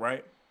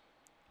 right?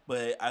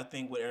 But I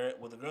think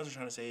what the girls are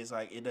trying to say is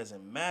like it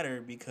doesn't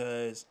matter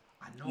because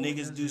I know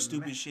niggas do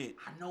stupid shit.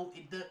 I know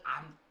it does.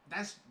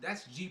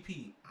 That's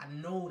GP. I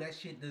know that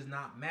shit does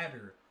not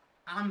matter.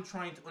 I'm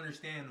trying to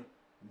understand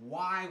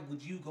why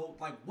would you go?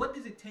 Like, what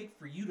does it take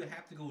for you to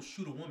have to go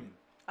shoot a woman?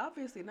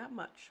 Obviously, not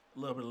much. A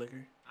little bit of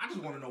liquor. I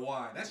just want to know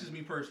why. That's just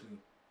me personally.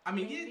 I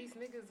mean, yeah, These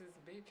niggas is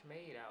bitch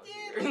made out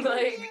yeah, here.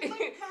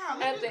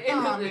 nah, At the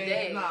end of the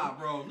day. nah,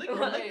 bro. Liquor,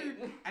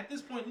 Like- at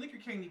this point, liquor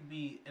can't even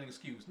be an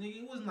excuse.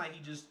 Nigga, it wasn't like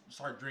he just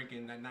started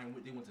drinking that night.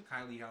 They went to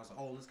Kylie's house. Like,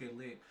 oh, let's get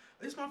lit.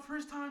 It's my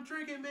first time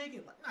drinking,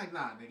 Megan. Like,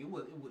 nah, nigga,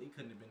 it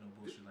couldn't have been no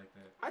bullshit like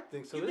that. I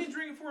think so. You've been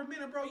drinking for a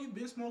minute, bro. You've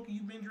been smoking.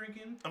 You've been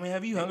drinking. I mean,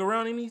 have you hung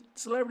around any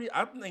celebrity?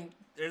 I think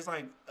there's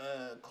like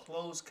a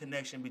close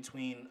connection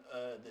between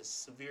the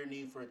severe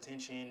need for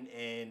attention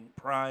and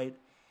pride,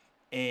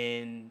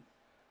 and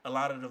a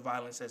lot of the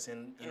violence that's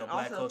in And black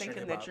also culture and thinking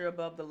hip hop. that you're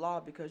above the law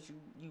because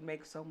you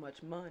make so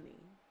much money.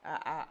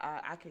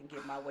 I can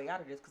get my way out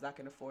of this because I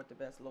can afford the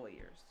best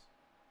lawyers.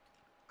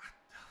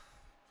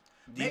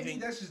 Do you Maybe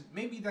think that's just.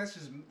 They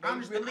I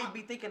understand. really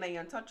be thinking they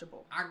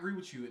untouchable. I agree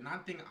with you, and I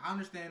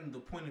understand the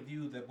point of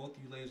view that both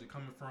of you ladies are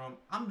coming from.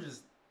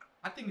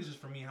 I think it's just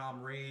for me how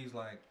I'm raised.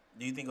 Like,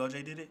 Do you think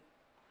OJ did it?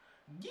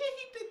 yeah,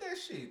 he did that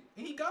shit,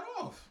 and he got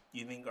off.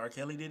 You think R.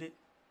 Kelly did it?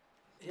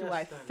 Do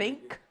I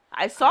think?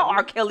 I saw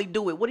R. Kelly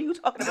do it. What are you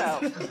talking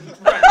about?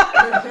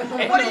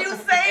 What are you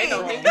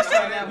saying?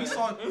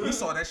 We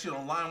saw that shit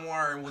on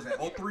LimeWire and was at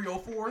 03,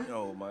 04.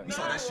 Oh my We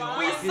saw that shit on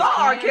We LimeWire. saw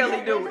R.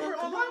 Kelly do it.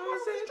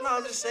 No,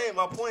 I'm just saying.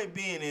 My point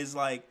being is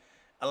like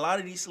a lot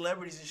of these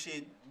celebrities and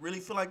shit really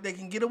feel like they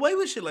can get away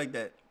with shit like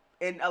that.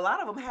 And a lot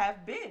of them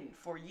have been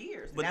for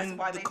years. And But that's then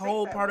why the they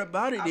cold think that part way.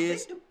 about it I've been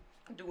is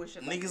doing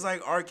shit niggas this.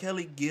 like R.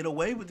 Kelly get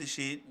away with the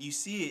shit. You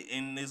see it,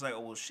 and it's like,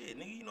 oh well, shit,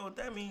 nigga. You know what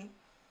that mean?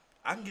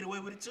 I can get away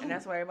with it too. And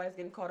that's why everybody's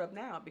getting caught up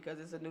now because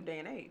it's a new day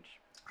and age.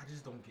 I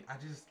just don't get.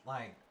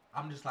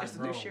 I'm just like, It's the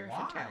bro, new sheriff in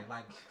why? town.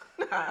 Like,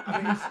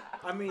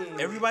 I mean,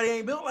 Everybody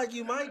ain't built like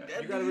you, Mike.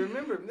 you gotta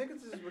remember,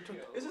 niggas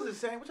this is the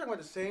same. We're talking about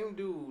the same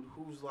dude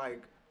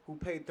who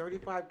paid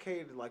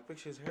 $35K to like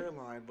fix his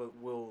hairline, but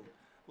will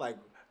like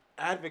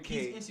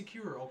advocate. he's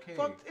insecure, okay?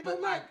 Fuck, it but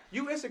don't matter.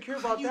 You insecure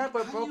about you- that,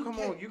 but how bro, you come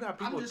get- on. You got I'm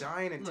people just-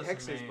 dying in listen,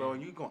 Texas, man. bro,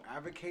 and you gonna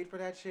advocate for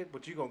that shit,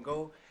 but you gonna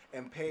go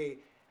and pay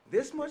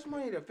this much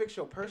money to fix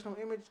your personal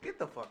image? Get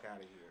the fuck out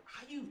of here.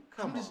 How you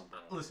Come I'm just, on,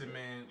 bro. Listen,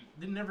 man,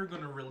 they're never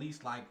gonna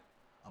release like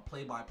a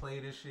play-by-play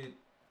of this shit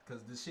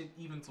because the shit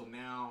even till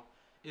now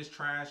is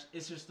trash.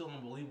 It's just still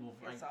unbelievable.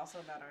 Like, It's also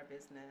about our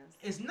business.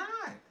 it's not.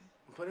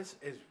 But it's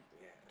yeah.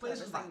 But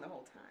It's it's like, the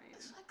whole time.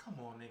 it's like, come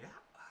on, nigga.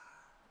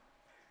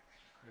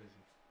 Crazy.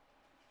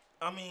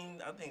 I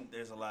mean, I think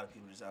there's a lot of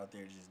people just out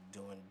there just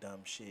doing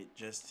dumb shit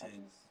just to, I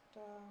just,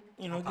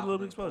 get a little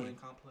bit exposure.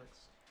 Complex.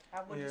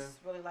 I would Yeah. just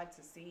really like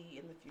to see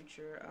in the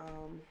future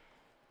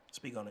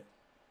Speak on it.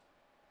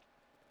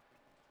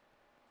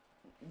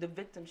 the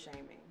victim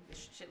shaming.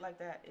 Shit like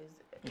that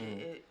is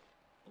it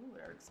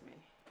irks me.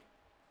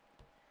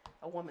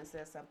 A woman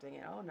says something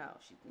and oh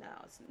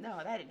no,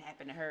 that didn't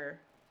happen to her.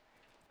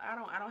 I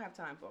don't have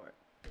time for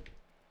it.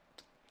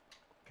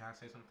 Can I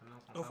say something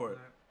else? On Go top for of it.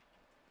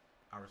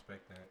 That? I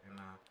respect that,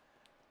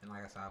 and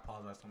like I said, I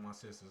apologize to my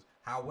sisters.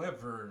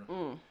 However,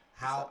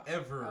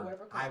 However,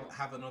 I come on.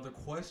 have another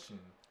question.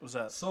 What's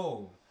up?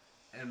 So,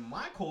 in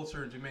my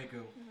culture in Jamaica,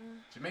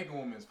 Jamaican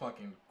woman is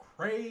fucking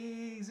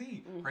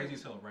crazy, crazy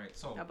as hell, right?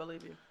 So, I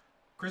believe you.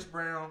 Chris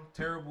Brown,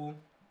 terrible.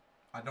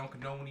 I don't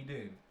condone what he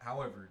did.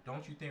 However,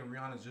 don't you think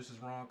Rihanna's just as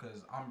wrong?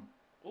 Cause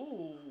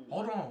Ooh.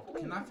 hold on,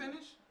 can I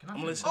finish? I'm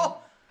finish? listening. Oh,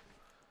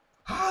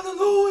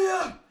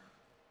 hallelujah!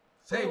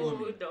 Say it with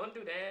Ooh, me. don't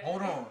do that.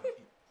 Hold on.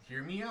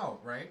 hear me out,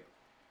 right?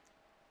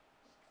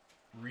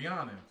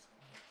 Rihanna,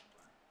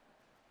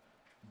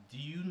 do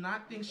you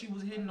not think she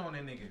was hitting on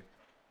that nigga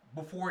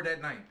before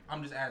that night?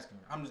 I'm just asking.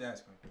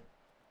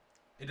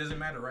 It doesn't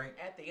matter, right?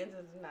 At the end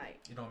of the night,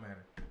 It don't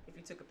matter. if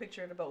you took a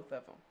picture of the both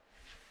of them,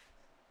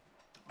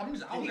 I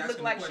was did he asking look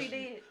the like question. she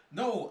did?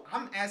 No,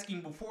 I'm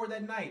asking before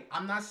that night.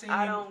 I'm not saying.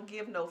 I don't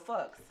give no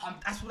fucks.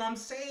 That's what I'm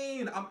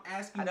saying. I'm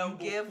asking I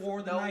don't you give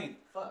before the no night.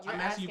 fucks. You're I'm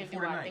asking you asking,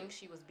 before do the I night. think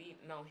she was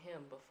beating on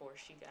him before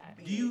she got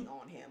Do you- Beating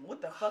on him.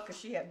 What the fuck could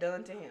she have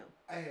done to him?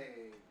 Hey,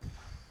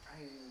 I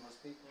ain't even gonna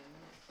speak on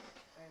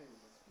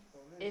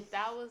that. If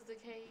that was the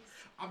case,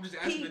 I'm just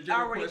asking the He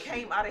general already question.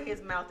 came out of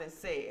his mouth and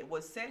said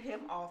what set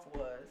him off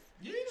was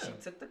Yeah. she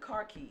took the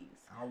car keys,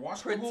 I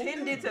watched the whole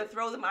pretended thing. to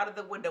throw them out of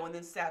the window, and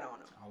then sat on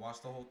them. I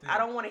watched the whole thing. I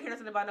don't want to hear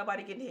nothing about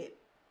nobody getting hit.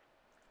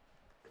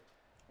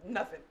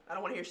 Nothing. I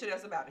don't want to hear shit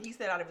else about it. He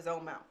said out of his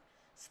own mouth.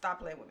 Stop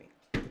playing with me.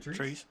 Patrice?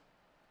 Trees.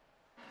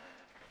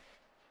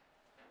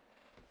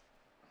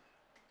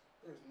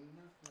 There's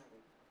nothing.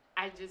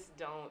 I just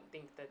don't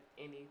think that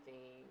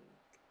anything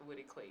would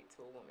equate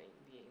to a woman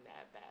being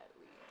that badly.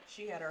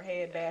 She had her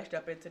head bashed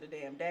up into the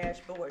damn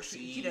dashboard.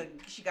 See?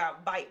 She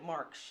got bite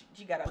marks.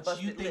 She got a But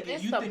busted you think lip.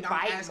 It's you the think I'm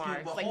bite asking,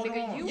 marks. but Like, hold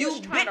nigga, on. you You was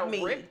trying to bit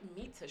me. rip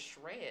me to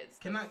shreds.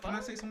 Can I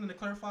fuck? say something to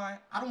clarify?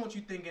 I don't want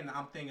you thinking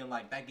I'm thinking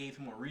like that gave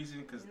him a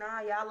reason because Nah,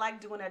 y'all like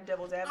doing that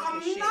devil's advocate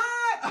I'm shit.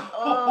 not.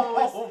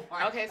 Oh,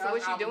 my Okay, so God,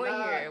 what you I'm doing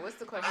not. here? What's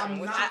the question? I'm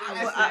What not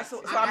you asking-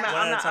 doing? So I'm not.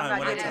 One at a I'm time, not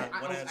one at a getting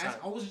time. it. One at a time.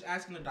 I was just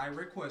asking a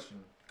direct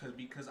question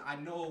because I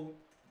know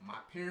my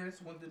parents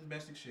went to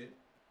domestic shit.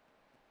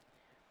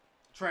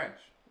 Trash,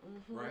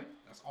 Mm-hmm. right?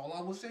 That's all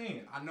I was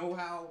saying. I know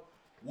how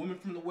women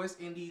from the West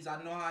Indies.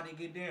 I know how they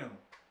get down.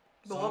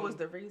 But what was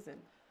the reason,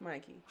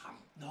 Mikey?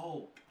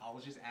 No, I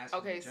was just asking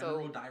Okay, a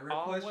general so direct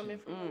all question. women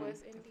from the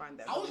West Indies. Find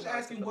that I was really just hard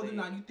to asking whether or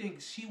believe. not you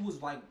think she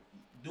was like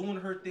doing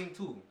her thing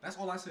too. That's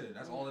all I said.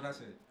 That's all that I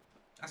said.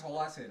 That's all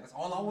I said. That's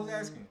all I was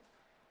asking.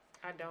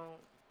 I don't.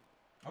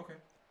 Okay,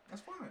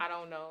 that's fine. I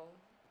don't know.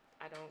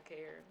 I don't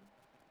care.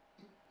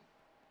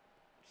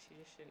 She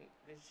just shouldn't.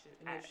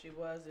 And if she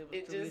was, it was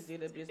it too just- easy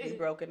to just be it-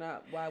 broken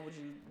up. Why would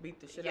you beat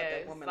the shit out of Yes,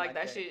 that woman like like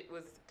that shit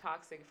was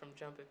toxic from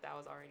jump if that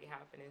was already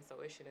happening.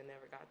 So it should have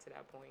never got to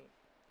that point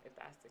if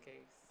that's the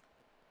case.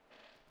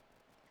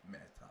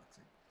 Mad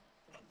toxic.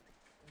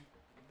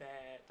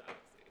 Bad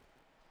toxic.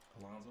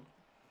 Alonzo.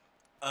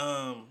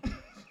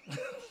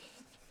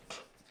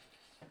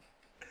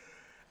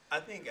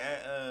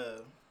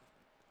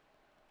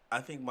 I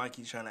think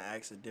Mikey's trying to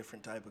ask a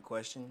different type of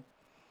question.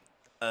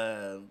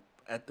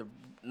 At the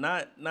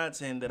not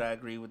saying that I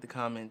agree with the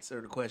comments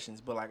or the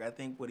questions, but like I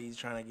think what he's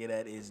trying to get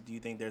at is, do you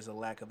think there's a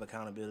lack of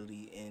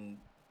accountability in,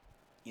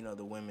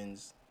 the women?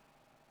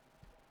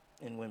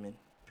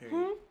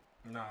 Period.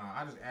 Nah,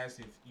 I just asked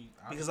if you.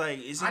 Because like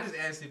it's I just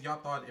asked if y'all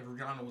thought if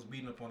Rihanna was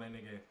beating up on that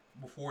nigga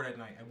before that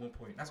night at one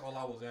point. That's all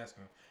I was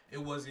asking. It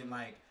wasn't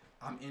like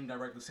I'm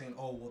indirectly saying,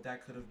 oh well,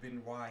 that could have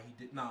been why he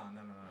did. Nah.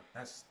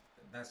 That's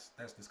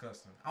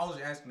disgusting. I was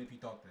just asking if you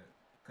thought that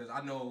because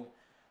I know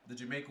the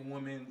Jamaican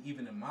women,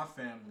 even in my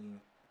family,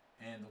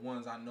 and the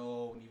ones I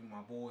know, and even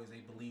my boys,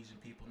 they believe in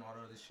people and all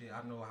that other shit.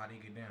 I know how they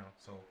get down.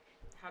 So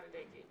How did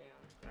they get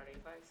down? Are they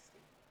feisty?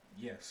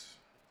 yes.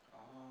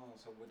 Oh,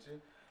 so would you?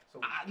 So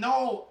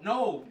No.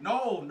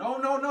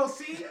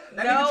 See, that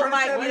No, nigga trying to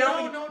Mike, say we me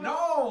don't- up.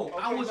 No.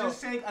 I Okay, was no. just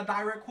saying a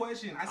direct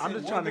question. I said I'm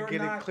just trying to whether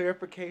get or a not-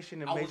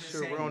 clarification and I make was just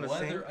sure we're saying on the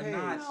whether same or page.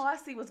 not- No, I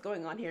see what's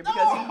going on here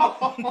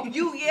because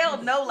you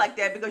yelled no like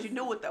that because you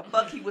knew what the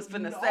fuck he was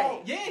finna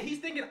say. Yeah, he's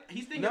thinking.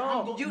 No.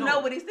 I'm go- You no. know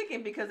what he's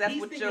thinking because that's He's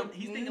what thinking, you're.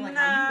 he's thinking like nah,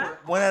 how you were.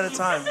 one at a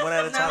time. no,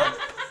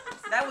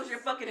 that was your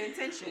fucking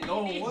intention.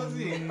 No, was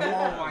it? Oh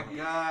my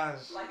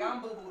gosh. Like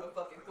I'm boo boo the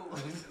fucking fool.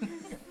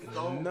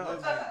 No.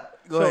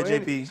 Go ahead,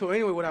 JP. So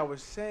anyway, what I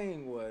was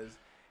saying was,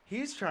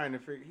 he's trying to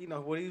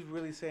figure. What he's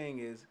really saying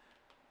is,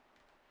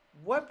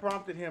 what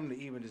prompted him to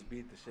even just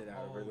beat the shit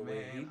out of her the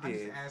way he I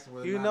just did. asked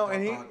whether You or not know, I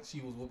and he- thought she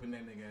was whooping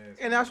that nigga ass.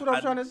 And that's what I'm I-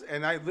 trying to.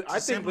 And I To think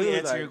simply Lou was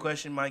answer like, your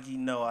question, Mikey,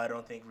 no, I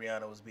don't think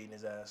Rihanna was beating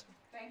his ass.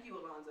 Thank you,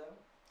 Alonzo.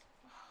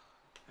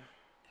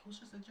 It was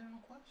just a general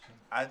question.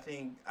 I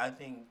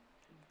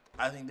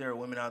think there are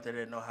women out there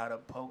that know how to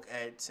poke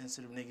at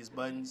sensitive niggas'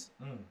 buttons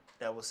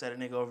that will set a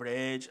nigga over the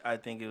edge. I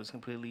think it was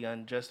completely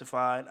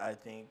unjustified. I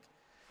think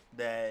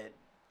that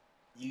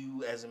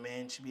you as a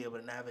man should be able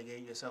to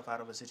navigate yourself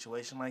out of a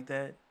situation like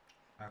that.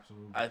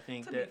 Absolutely. I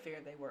think To that be fair,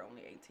 they were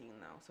only 18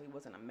 though, so he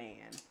wasn't a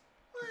man.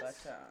 But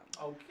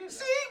okay.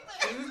 See,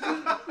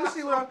 You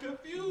see what I'm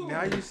confused.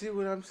 Now you see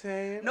what I'm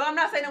saying? no, I'm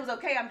not saying it was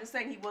okay. I'm just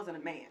saying he wasn't a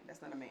man.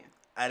 That's not a man.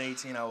 at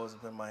 18 I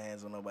wasn't putting my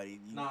hands on nobody.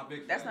 Nah,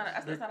 big. That's not.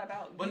 facts. That's not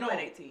about But you no, at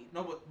 18.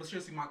 no, but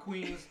seriously, my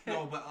queens.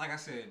 No, but like I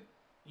said,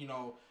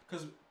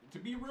 because to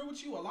be real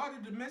with you, a lot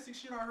of domestic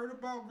shit I heard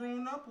about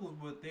growing up was,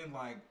 but then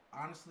like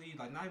honestly,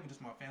 like not even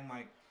just my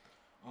family,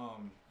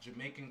 like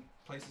Jamaican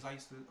places I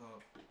used to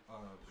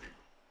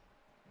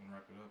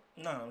wrap it up.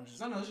 No, I'm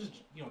just No, it's just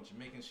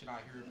Jamaican shit I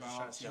hear Just about.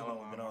 trying to see how long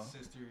we've been my on.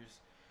 sisters,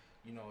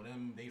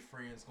 them they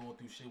friends going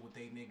through shit with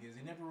they niggas.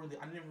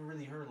 I never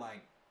really heard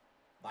like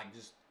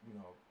just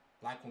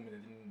black women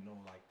that didn't know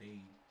like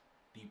they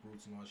deep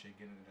roots and all that shit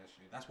get into that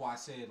shit. That's why I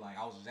said like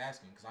I was just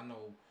asking because I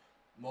know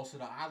most of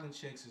the island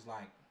chicks is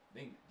like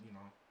they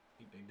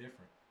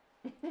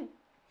different.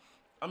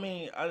 I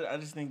mean, I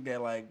just think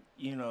that like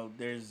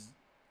there's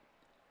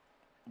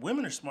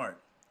women are smart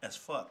as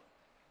fuck.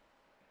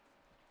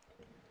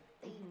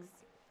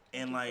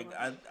 And like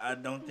I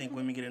don't think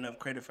women get enough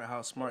credit for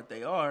how smart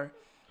they are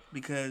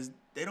because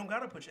they don't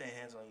gotta put your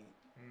hands on you.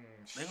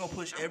 They gonna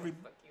push every.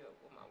 Fuck you up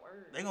with my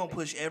words. They gonna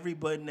push every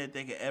button that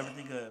they could ever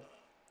think of.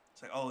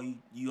 It's like, oh,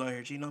 you out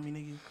here cheating on me,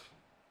 nigga?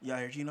 You out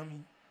here cheating on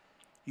me?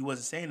 You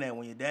wasn't saying that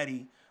when your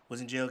daddy was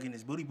in jail getting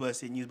his booty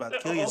busted and you was about to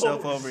kill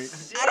yourself over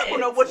it. I don't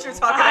know what you're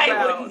talking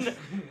about.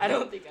 I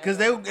don't think. Because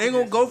they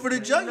gonna go for the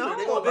jugular.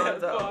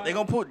 No, They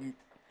gonna put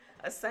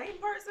a sane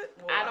person.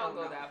 Well, I don't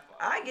go know. that far.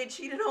 I get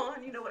cheated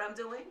on. You know what I'm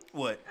doing?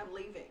 what? I'm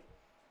leaving.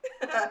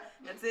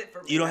 That's it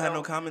for me. You don't have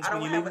no comments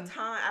when you leaving?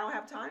 I don't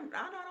have time.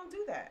 I don't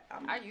do that.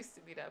 I used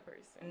to be that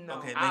person. No.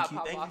 Okay, I'll thank you,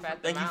 pop thank off you,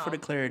 at the thank you for the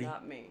mouth. clarity.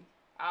 Not me.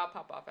 I'll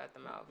pop off at the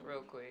mouth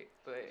real quick,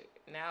 but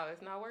now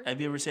it's not working. Have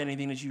you ever said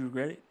anything that you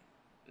regretted?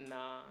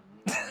 Nah.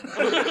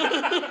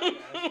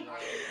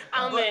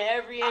 I'm in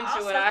every inch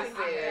of what I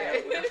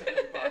said.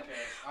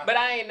 But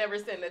I ain't never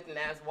said nothing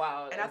as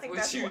wild And I as think what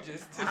that's you what,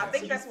 just I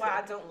think that's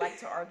why I don't like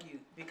to argue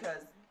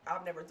because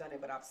I've never done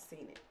it, but I've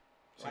seen it.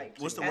 Like,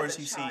 What's the as worst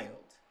a you've seen? child,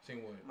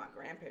 Seen what? My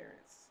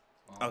grandparents.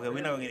 Okay,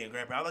 we're not gonna get a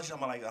grandpa. I thought you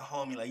talking about like a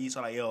homie. Like you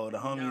saw like, yo, the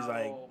homie's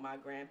no, like my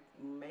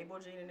Mabel,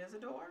 Jean, and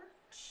Isadore.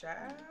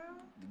 Child.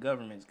 the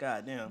government's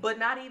goddamn. But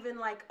not even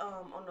like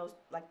on those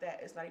like that.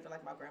 It's not even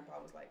like my grandpa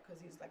was like,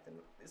 because he's like the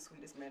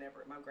sweetest man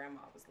ever. My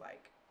grandma was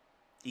like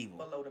Evil.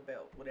 below the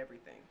belt with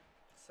everything.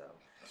 So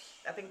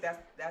I think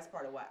that's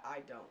part of why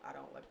I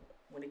don't like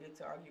when it gets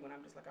to arguing.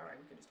 I'm just like, all right,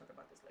 we can just talk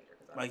about this later.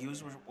 Like,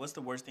 what's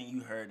the worst thing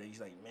you heard that he's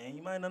like, man,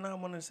 you might not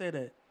want to say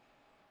that.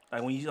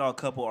 Like when you saw a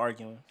couple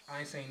arguing. I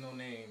ain't saying no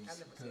names I've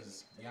never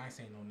because I ain't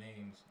saying no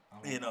names.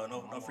 Yeah,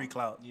 no free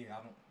clout. Yeah, I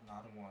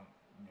don't want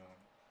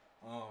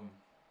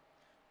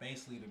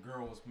basically the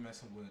girl was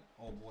messing with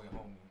old boy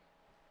homie.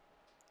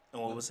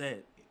 And what was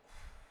said?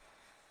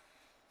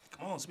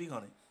 Come on, speak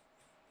on it.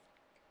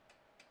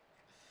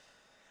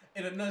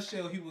 In a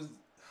nutshell, he was.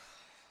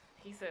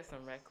 He said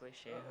some reckless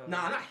shit. Huh?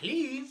 Nah, not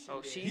he.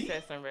 Oh, she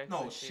said some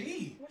reckless No, shit.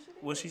 she.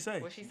 What'd she say?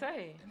 What'd she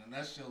say? In a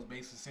nutshell,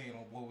 basically saying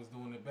old boy was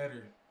doing it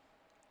better.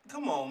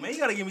 Come on, man, you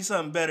gotta give me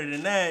something better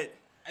than that.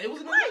 It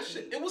was in a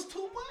nutshell. It was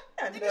too much.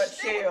 A Nigga,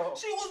 nutshell.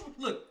 She was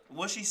look.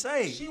 What'd she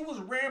say? She was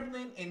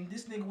rambling, and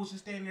this nigga was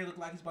just standing there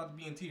looking like he's about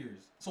to be in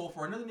tears. So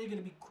for another nigga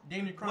to be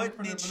damn near crying in What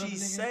front did of another she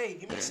nigga, say?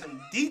 Give me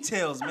some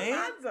details,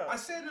 man. I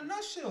said in a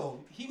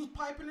nutshell, he was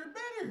piping her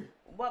better.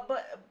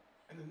 But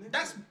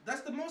That's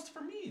the most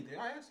for me.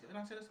 I asked, and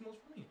I said that's the most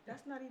for me.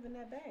 that's not even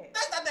that bad.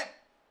 That's not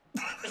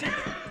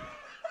that.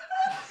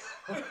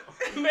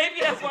 Maybe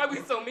that's why we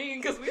so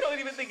mean, because we don't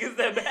even think it's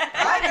that bad.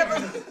 I never.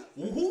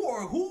 Who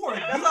are?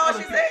 That's these all other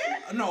she people?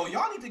 said? No,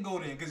 y'all need to go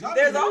then, because y'all.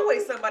 There's need to-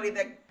 always somebody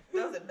that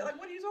does it. They're like,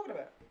 what are you talking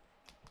about?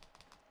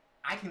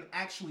 I can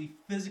actually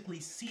physically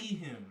see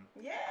him.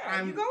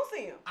 Yeah, you go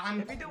see him.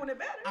 If you're doing it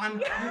better. I'm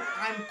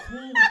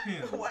cool with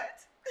him. What?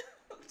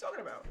 What are you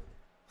talking about?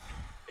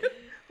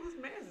 Whose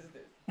man's is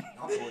this?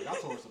 Y'all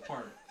tore us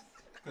apart.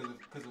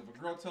 Because if a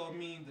girl told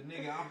me the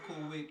nigga I'm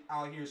cool with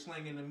out here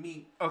slinging the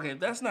meat. Okay,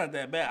 that's not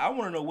that bad. I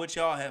want to know what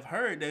y'all have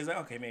heard. That's like,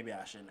 okay, maybe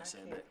I shouldn't have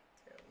said that.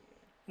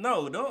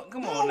 No, don't.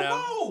 Come on now.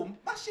 No,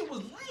 my shit was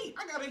light.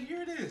 I gotta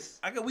hear this.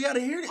 We gotta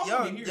hear it. I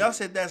wanna hear Y'all it.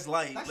 said that's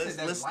light. I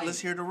said that's light. Let's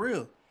hear the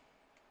real.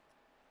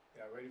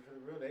 Y'all ready for the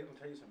real? They gonna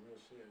tell you some real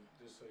shit,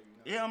 just so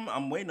you know. Yeah,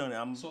 I'm waiting on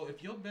it. So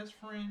if your best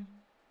friend.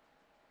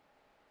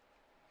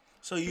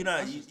 So you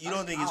don't think it's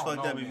I don't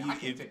fucked know, up man. I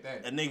can't if take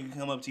that. a nigga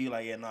come up to you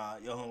like, yeah, nah,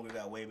 your homegirl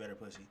got way better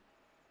pussy.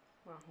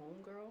 My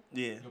homegirl?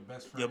 Yeah,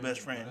 Your best friend.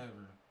 friend.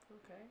 Whatever.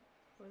 Okay.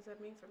 What does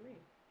that mean for me?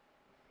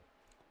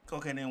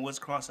 Okay, then what's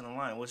crossing the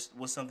line? What's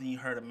something you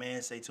heard a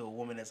man say to a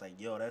woman that's like,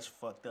 yo, that's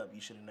fucked up. You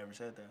should have never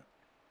said that.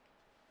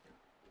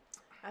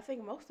 I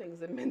think most things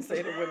that men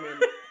say to women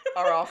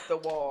are off the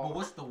wall. But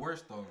what's the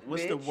worst though?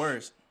 What's the Bitch.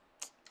 worst?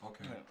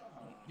 Okay.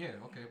 Yeah.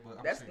 Okay. But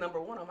I'm That's saying, number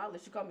one on my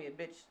list. You call me a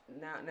bitch.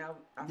 Now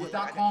I feel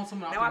without like calling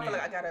someone out now I their feel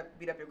like I name. gotta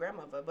beat up your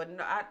grandmother. But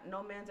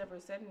no man's ever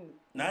said anything.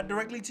 Not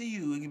directly to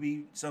you. It could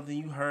be something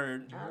you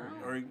heard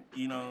I or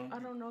I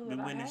don't know that been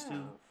I witness have.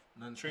 to.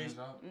 Nothing Trees. stands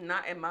out.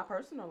 Not in my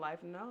personal life,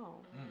 no.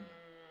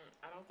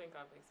 I don't think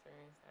I've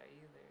experienced that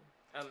either.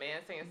 A man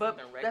saying But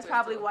something reckless. that's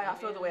probably to a why I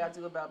feel the way I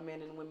female. do about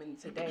men and women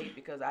today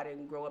because I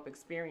didn't grow up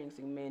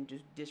experiencing men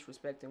just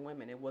disrespecting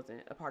women. It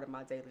wasn't a part of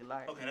my daily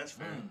life. Okay, that's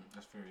fair.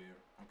 That's fair. Yeah.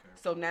 Okay.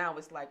 So now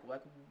it's like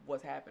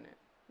what's happening?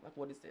 Like,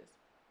 what is this?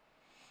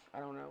 I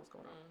don't know what's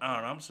going on. I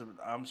don't know.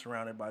 I'm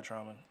surrounded by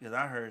trauma because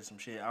I heard some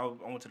shit. I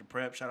went to the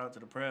prep. Shout out to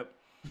the prep.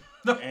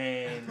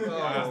 And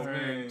I Oh,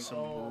 heard man.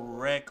 some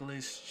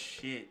reckless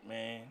shit,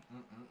 man.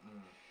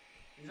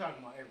 You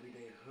talking about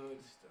everyday hood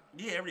stuff.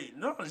 Yeah,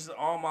 this is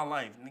all my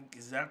life.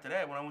 Because after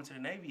that, when I went to the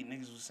Navy,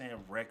 niggas was saying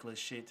reckless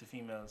shit to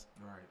females.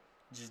 Right.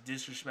 just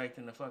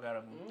disrespecting the fuck out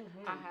of him.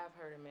 Mm-hmm. I have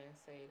heard a man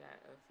say that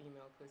a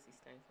female pussy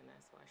stinks and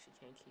that's why she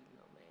can't keep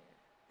no man.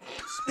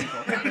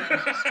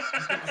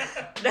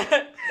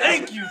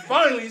 Thank you.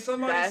 Finally,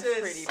 somebody That's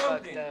said pretty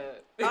something. fucked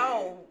up.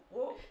 Oh,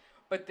 well,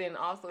 But then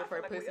also, if I feel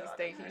her like we pussy all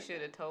stink, done he that.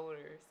 should have told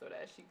her so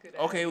that she could.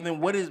 Okay, well then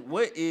what is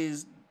What's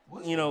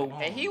you know? going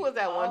on? And he was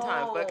at one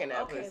time fucking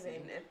that okay, pussy.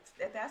 then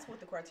if that's what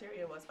the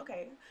criteria was.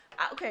 Okay,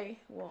 okay.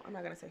 Well, I'm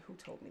not gonna say who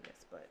told me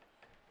this, but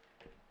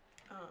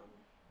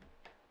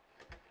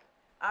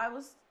I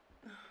was.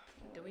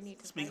 Do we need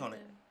to Speak fight on it.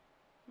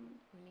 then?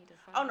 We need to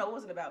fight. Oh no, it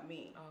wasn't about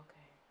me. Okay.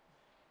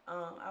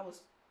 I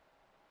was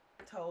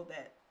told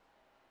that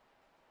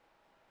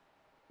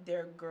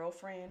their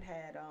girlfriend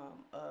had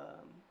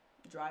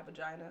dry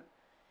vagina,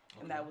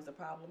 and that was a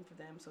problem for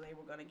them. So they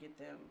were gonna get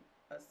them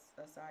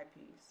a side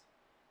piece.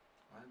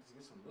 Why don't you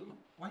get some lube?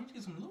 Why don't you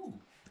get some lube?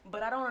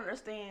 But I don't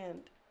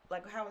understand.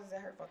 Like, how is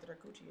that her fault that her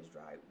coochie is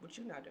dry? What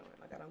you not doing?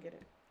 Like, I don't get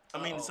it.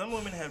 I mean, some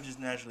women have just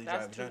naturally dry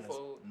That's vaginas.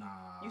 twofold. Nah.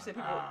 You said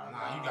people.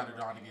 Nah, you gotta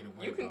try to get it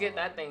wet. You can dog. get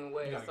that thing You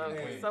wet gotta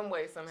get it some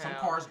wet. way somehow. Some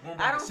cars going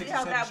by I don't the see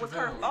 67 how that was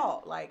her Chevelle.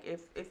 fault. Like,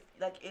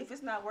 if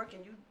it's not working,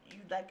 you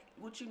like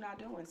what you not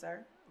doing,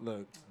 sir?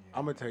 Look,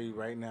 I'm gonna tell you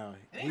right now,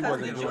 he Because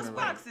wasn't the doing juice it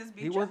right. boxes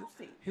be He wasn't.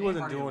 juicy. He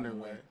wasn't Ain't doing hardly it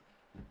no right.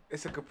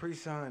 It's a Capri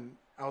Sun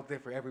out there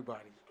for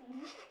everybody.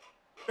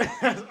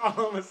 That's all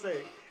I'm gonna say.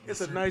 It's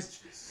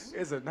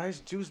a nice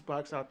juice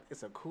box out.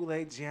 It's a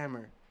Kool-Aid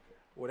jammer,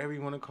 whatever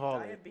you want to call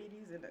it.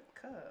 Diabetes in a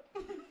cup.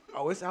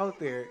 Oh, it's out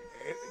there.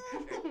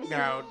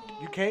 Now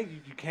you can't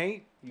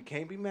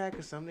be mad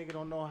because some nigga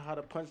don't know how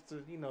to punch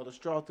the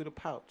straw through the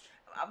pouch.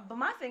 But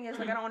my thing is,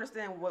 like, I don't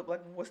understand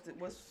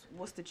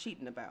what's the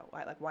cheating about?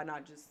 Like why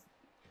not just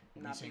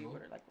not be single?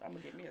 with her? Like, I'm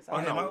gonna get me a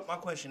Okay, side. my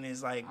question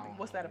is like, I don't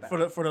What's know. that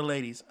about? for the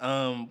ladies,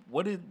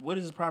 what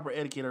is proper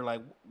etiquette, or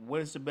like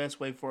what is the best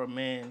way for a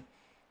man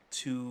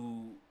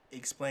to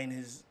explain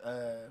his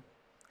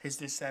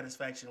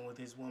dissatisfaction with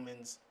his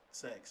woman's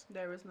sex?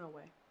 There is no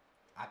way.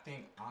 I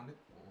think on it.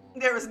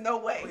 There is no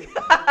way.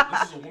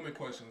 This is a woman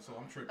question, so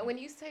I'm tripping. When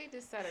you say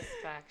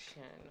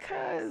dissatisfaction, are you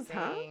 'Cause,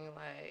 huh? saying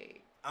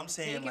like, I'm can you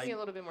saying give like me a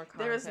little bit more context?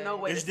 There is no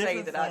way to There's say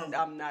different that forms.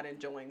 I'm not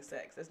enjoying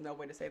sex. There's no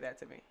way to say that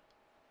to me.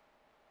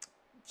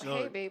 so,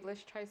 Hey babe,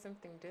 let's try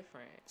something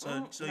different.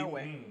 so No you,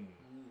 way.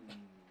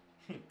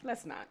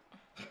 Let's not.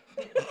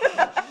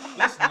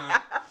 Let's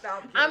not.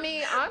 I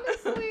mean,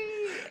 honestly,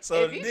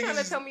 So if you niggas trying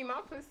to is- tell me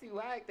my pussy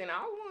whack, then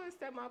I want to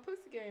step my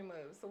pussy game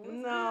up. So what's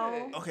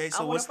No. good? Okay, I so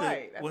wanna what's the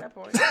fight at what, that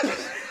point?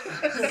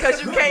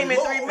 Because you came in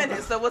 3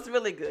 minutes, so what's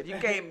really good? You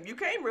came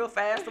real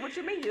fast. So what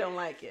you mean you don't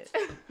like it?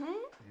 Yeah,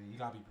 you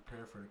gotta be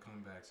prepared for the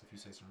comebacks if you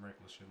say some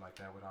reckless shit like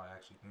that without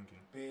actually thinking.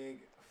 Big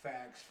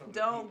facts from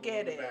Don't the people get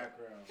in the it.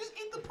 background. Just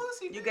eat the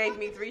pussy. You gave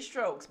me 3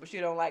 strokes, but you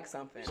don't like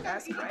something.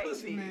 That's eat the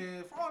pussy, crazy.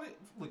 man. For all the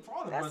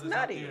That's brothers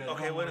nutty. out there. that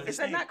Okay, don't what wanna- if Is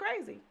that not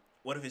crazy?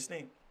 what if it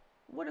stink?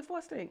 What if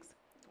what stinks?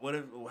 What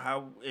if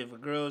if a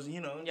girl's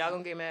Y'all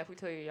gonna get mad if we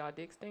tell you y'all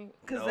dick stink?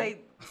 Because No.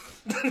 they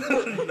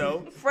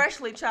no.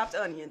 freshly chopped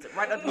onions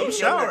right up I'm your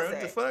showering. What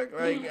nutsack. the fuck?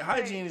 Like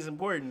hygiene is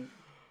important.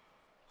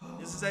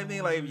 It's the same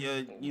thing. Like if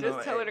you know,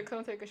 Just tell her to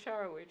come take a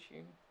shower with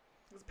you.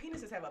 Those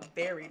penises have a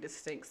very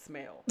distinct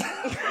smell.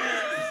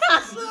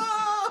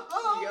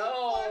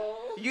 Yo.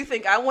 You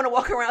think I want to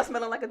walk around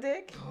smelling like a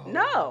dick?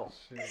 No.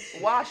 Shit.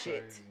 Wash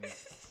it.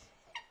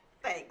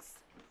 Thanks.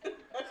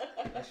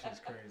 That shit's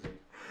crazy.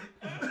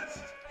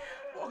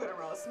 Walking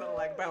around smelling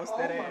like bounce Oh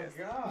that my ass.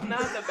 god.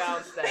 Not the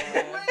bounce that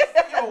ass.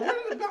 Yo, where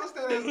did the bounce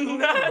that ass come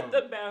Not from?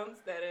 the bounce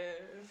that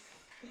ass.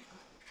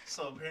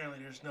 So apparently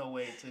there's no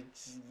way to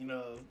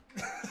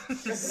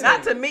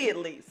Not to me, at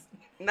least.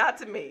 Not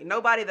to me.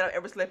 Nobody that I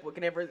ever slept with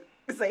can ever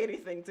say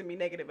anything to me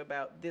negative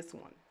about this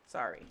one.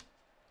 Sorry.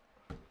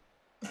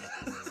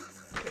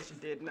 Because you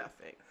did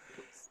nothing.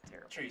 It's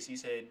terrible. Trees, you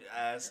said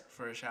ask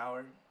for a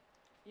shower.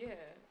 Yeah,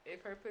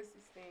 if her pussy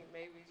stink,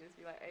 maybe just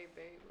be like, hey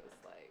babe,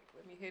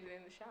 let me hit it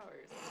in the shower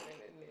or something.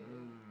 And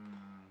then,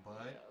 But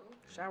you know,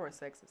 Shower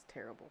sex is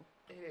terrible.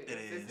 it It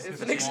is. is. It's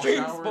It's an a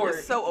extreme small shower. sport.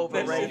 It's so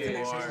overrated. Yeah,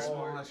 it's it's a a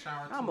small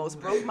shower I almost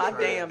too. broke my Right.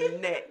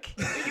 damn neck.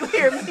 You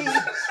hear me?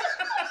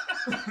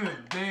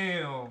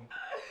 Damn.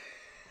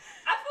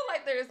 I feel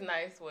like there's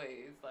nice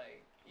ways.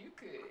 Like, you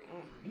could,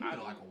 You need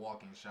like a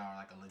walk-in shower,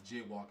 like a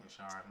legit walk-in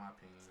shower, in my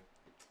opinion.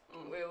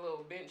 with a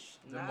little bench.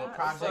 Them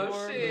Not little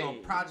for little me.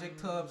 project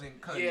tubs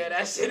and cut. Yeah,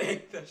 that shit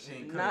ain't that Shit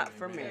ain't cutting Not it,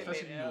 for man. me.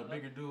 Especially Yeah. you a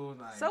bigger dude.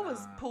 Like, So is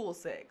nah. pool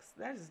sex.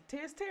 That is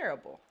it's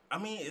terrible. I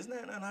mean, isn't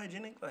that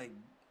unhygienic? Like,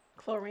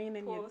 Chlorine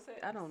in Pool your. sex?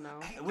 I don't know.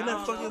 wouldn't that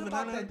don't fuck know. your What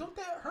about vagina? that? Don't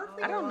that hurt?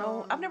 I don't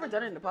know. I've never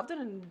done it in the pool. I've done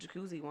it in the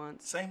jacuzzi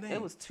once. Same thing.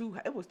 It was too.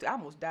 I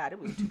almost died. It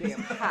was too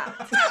damn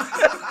hot.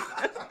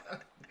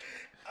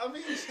 I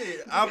mean,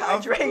 shit.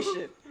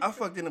 Hydration. I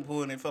fucked in the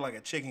pool and it felt like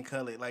a chicken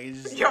cutlet. Like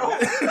it's just. Yo. Yo. That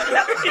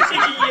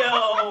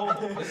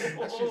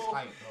shit's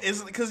hype, though.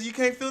 It's because you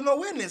can't feel no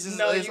wetness. It's,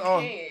 No, it's you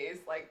all. can't.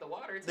 It's like the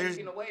water There's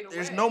taking away the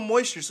there's wet. no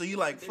moisture, so you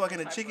like Different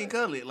fucking a type chicken of-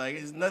 cutlet. Like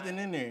there's nothing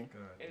in there.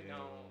 God It damn.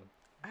 don't.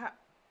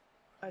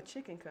 A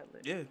chicken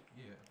cutlet. Yeah,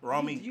 Yeah.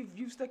 raw meat.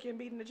 You stuck your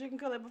meat in a chicken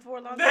cutlet before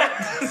long? Because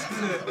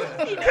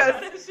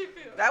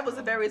that was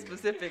a very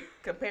specific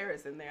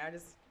comparison there.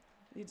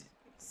 You just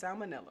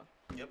salmonella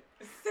Yep.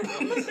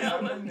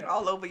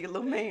 all over your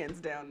little man's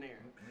down there.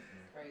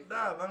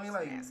 Nah, I mean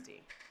like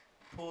Nasty.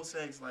 pool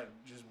sex, like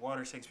just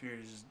water sex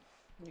period is just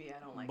Yeah, I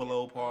don't like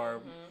below par.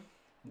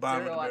 Mm-hmm.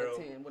 Bottom Zero of the out barrel.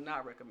 of 10. Would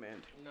not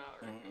recommend. Not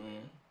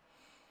recommend.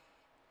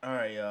 All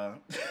right, y'all.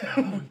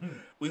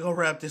 We gonna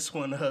wrap this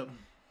one up.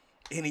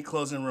 Any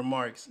closing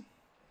remarks?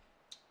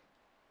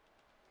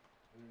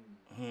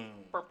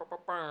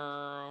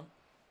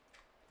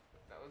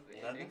 That was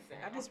the ending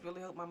I sound. just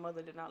really hope my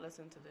mother did not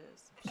listen to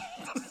this.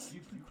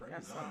 You crazy.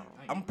 That's dog. all.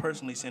 Thank I'm you.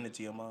 personally sending it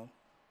to your mom.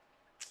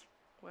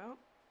 Well,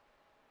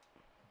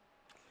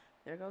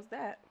 there goes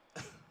that.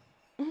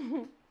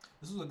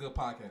 This was a good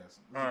podcast.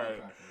 All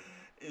right.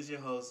 It's your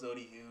host,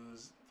 Zodi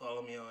Hughes.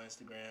 Follow me on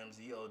Instagram,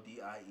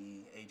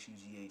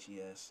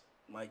 ZODIEHUGHES.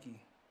 Mikey.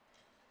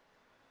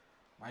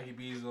 Mikey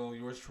Bezo,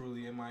 yours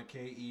truly,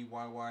 MIKEYYBEEZOO.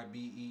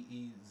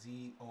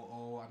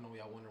 I know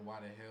y'all wondering why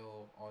the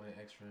hell all the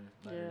extra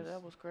letters. Yeah,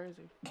 that was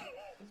crazy.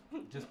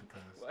 Just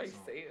because. Why you so.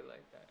 say it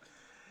like that?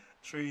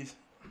 Trees.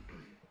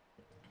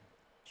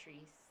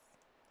 Treese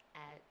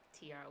at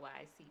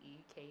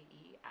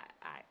TRYCEKEIII.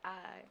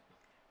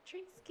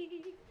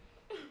 Treeski.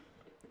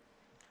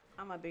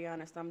 I'm gonna be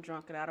honest, I'm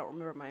drunk and I don't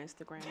remember my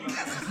Instagram.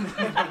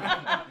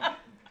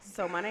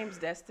 So my name's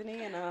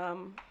Destiny and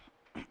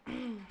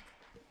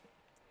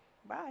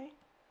bye. Right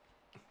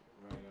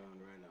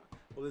on.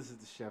 Well, this is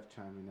the chef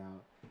chiming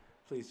out.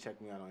 Please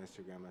check me out on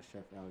Instagram at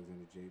Chef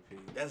Alexander JP.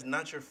 That's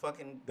not your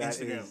fucking That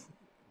Instagram. is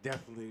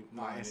definitely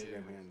my Nah, it Instagram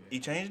is. handle. You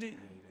changed it?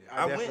 I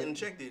I went definitely- and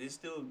checked it. It's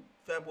still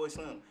Fatboy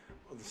Slim.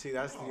 See,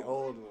 that's the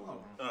old one.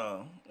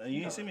 Oh, you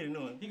didn't send me the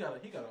new one. He got a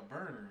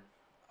burner.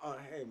 Oh,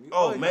 hey.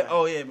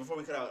 Yeah. Before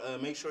we cut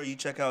out, make sure you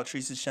check out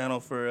Teresa's channel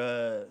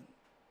for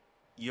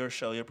your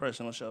show, your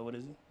personal show. What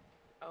is it?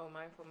 Oh,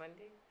 Mindful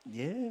Monday.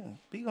 Yeah,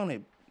 speak on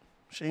it.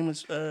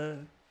 Shameless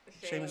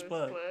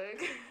plug.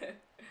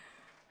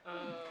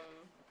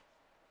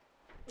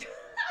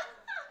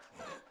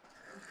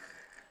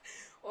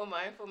 Well,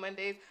 Mindful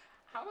Mondays.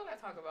 How about I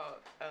talk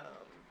about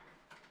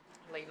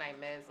late night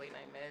meds? Late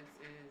night meds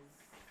is,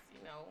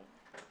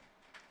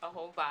 a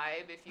whole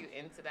vibe if you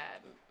into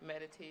that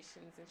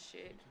meditations and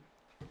shit.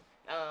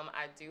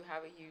 I do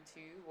have a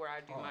YouTube where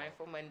I do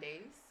Mindful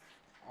Mondays.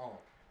 Oh.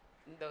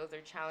 Those are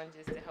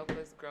challenges to help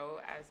us grow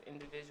as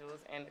individuals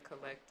and the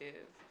collective.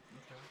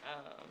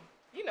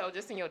 Okay.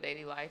 Just in your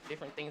daily life,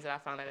 different things that I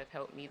found that have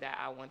helped me that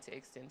I want to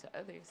extend to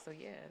others. So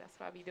yeah, that's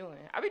what I be doing.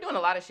 I be doing a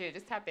lot of shit.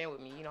 Just tap in with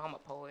me. I'm a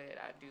poet.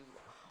 I do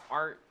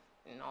art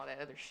and all that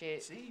other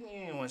shit. See, you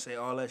didn't want to say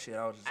all that shit.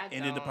 I was just I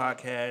ended the don't.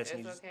 podcast. It's and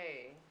you just,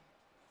 okay.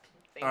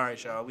 all right,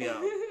 Thank you. y'all. We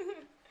out.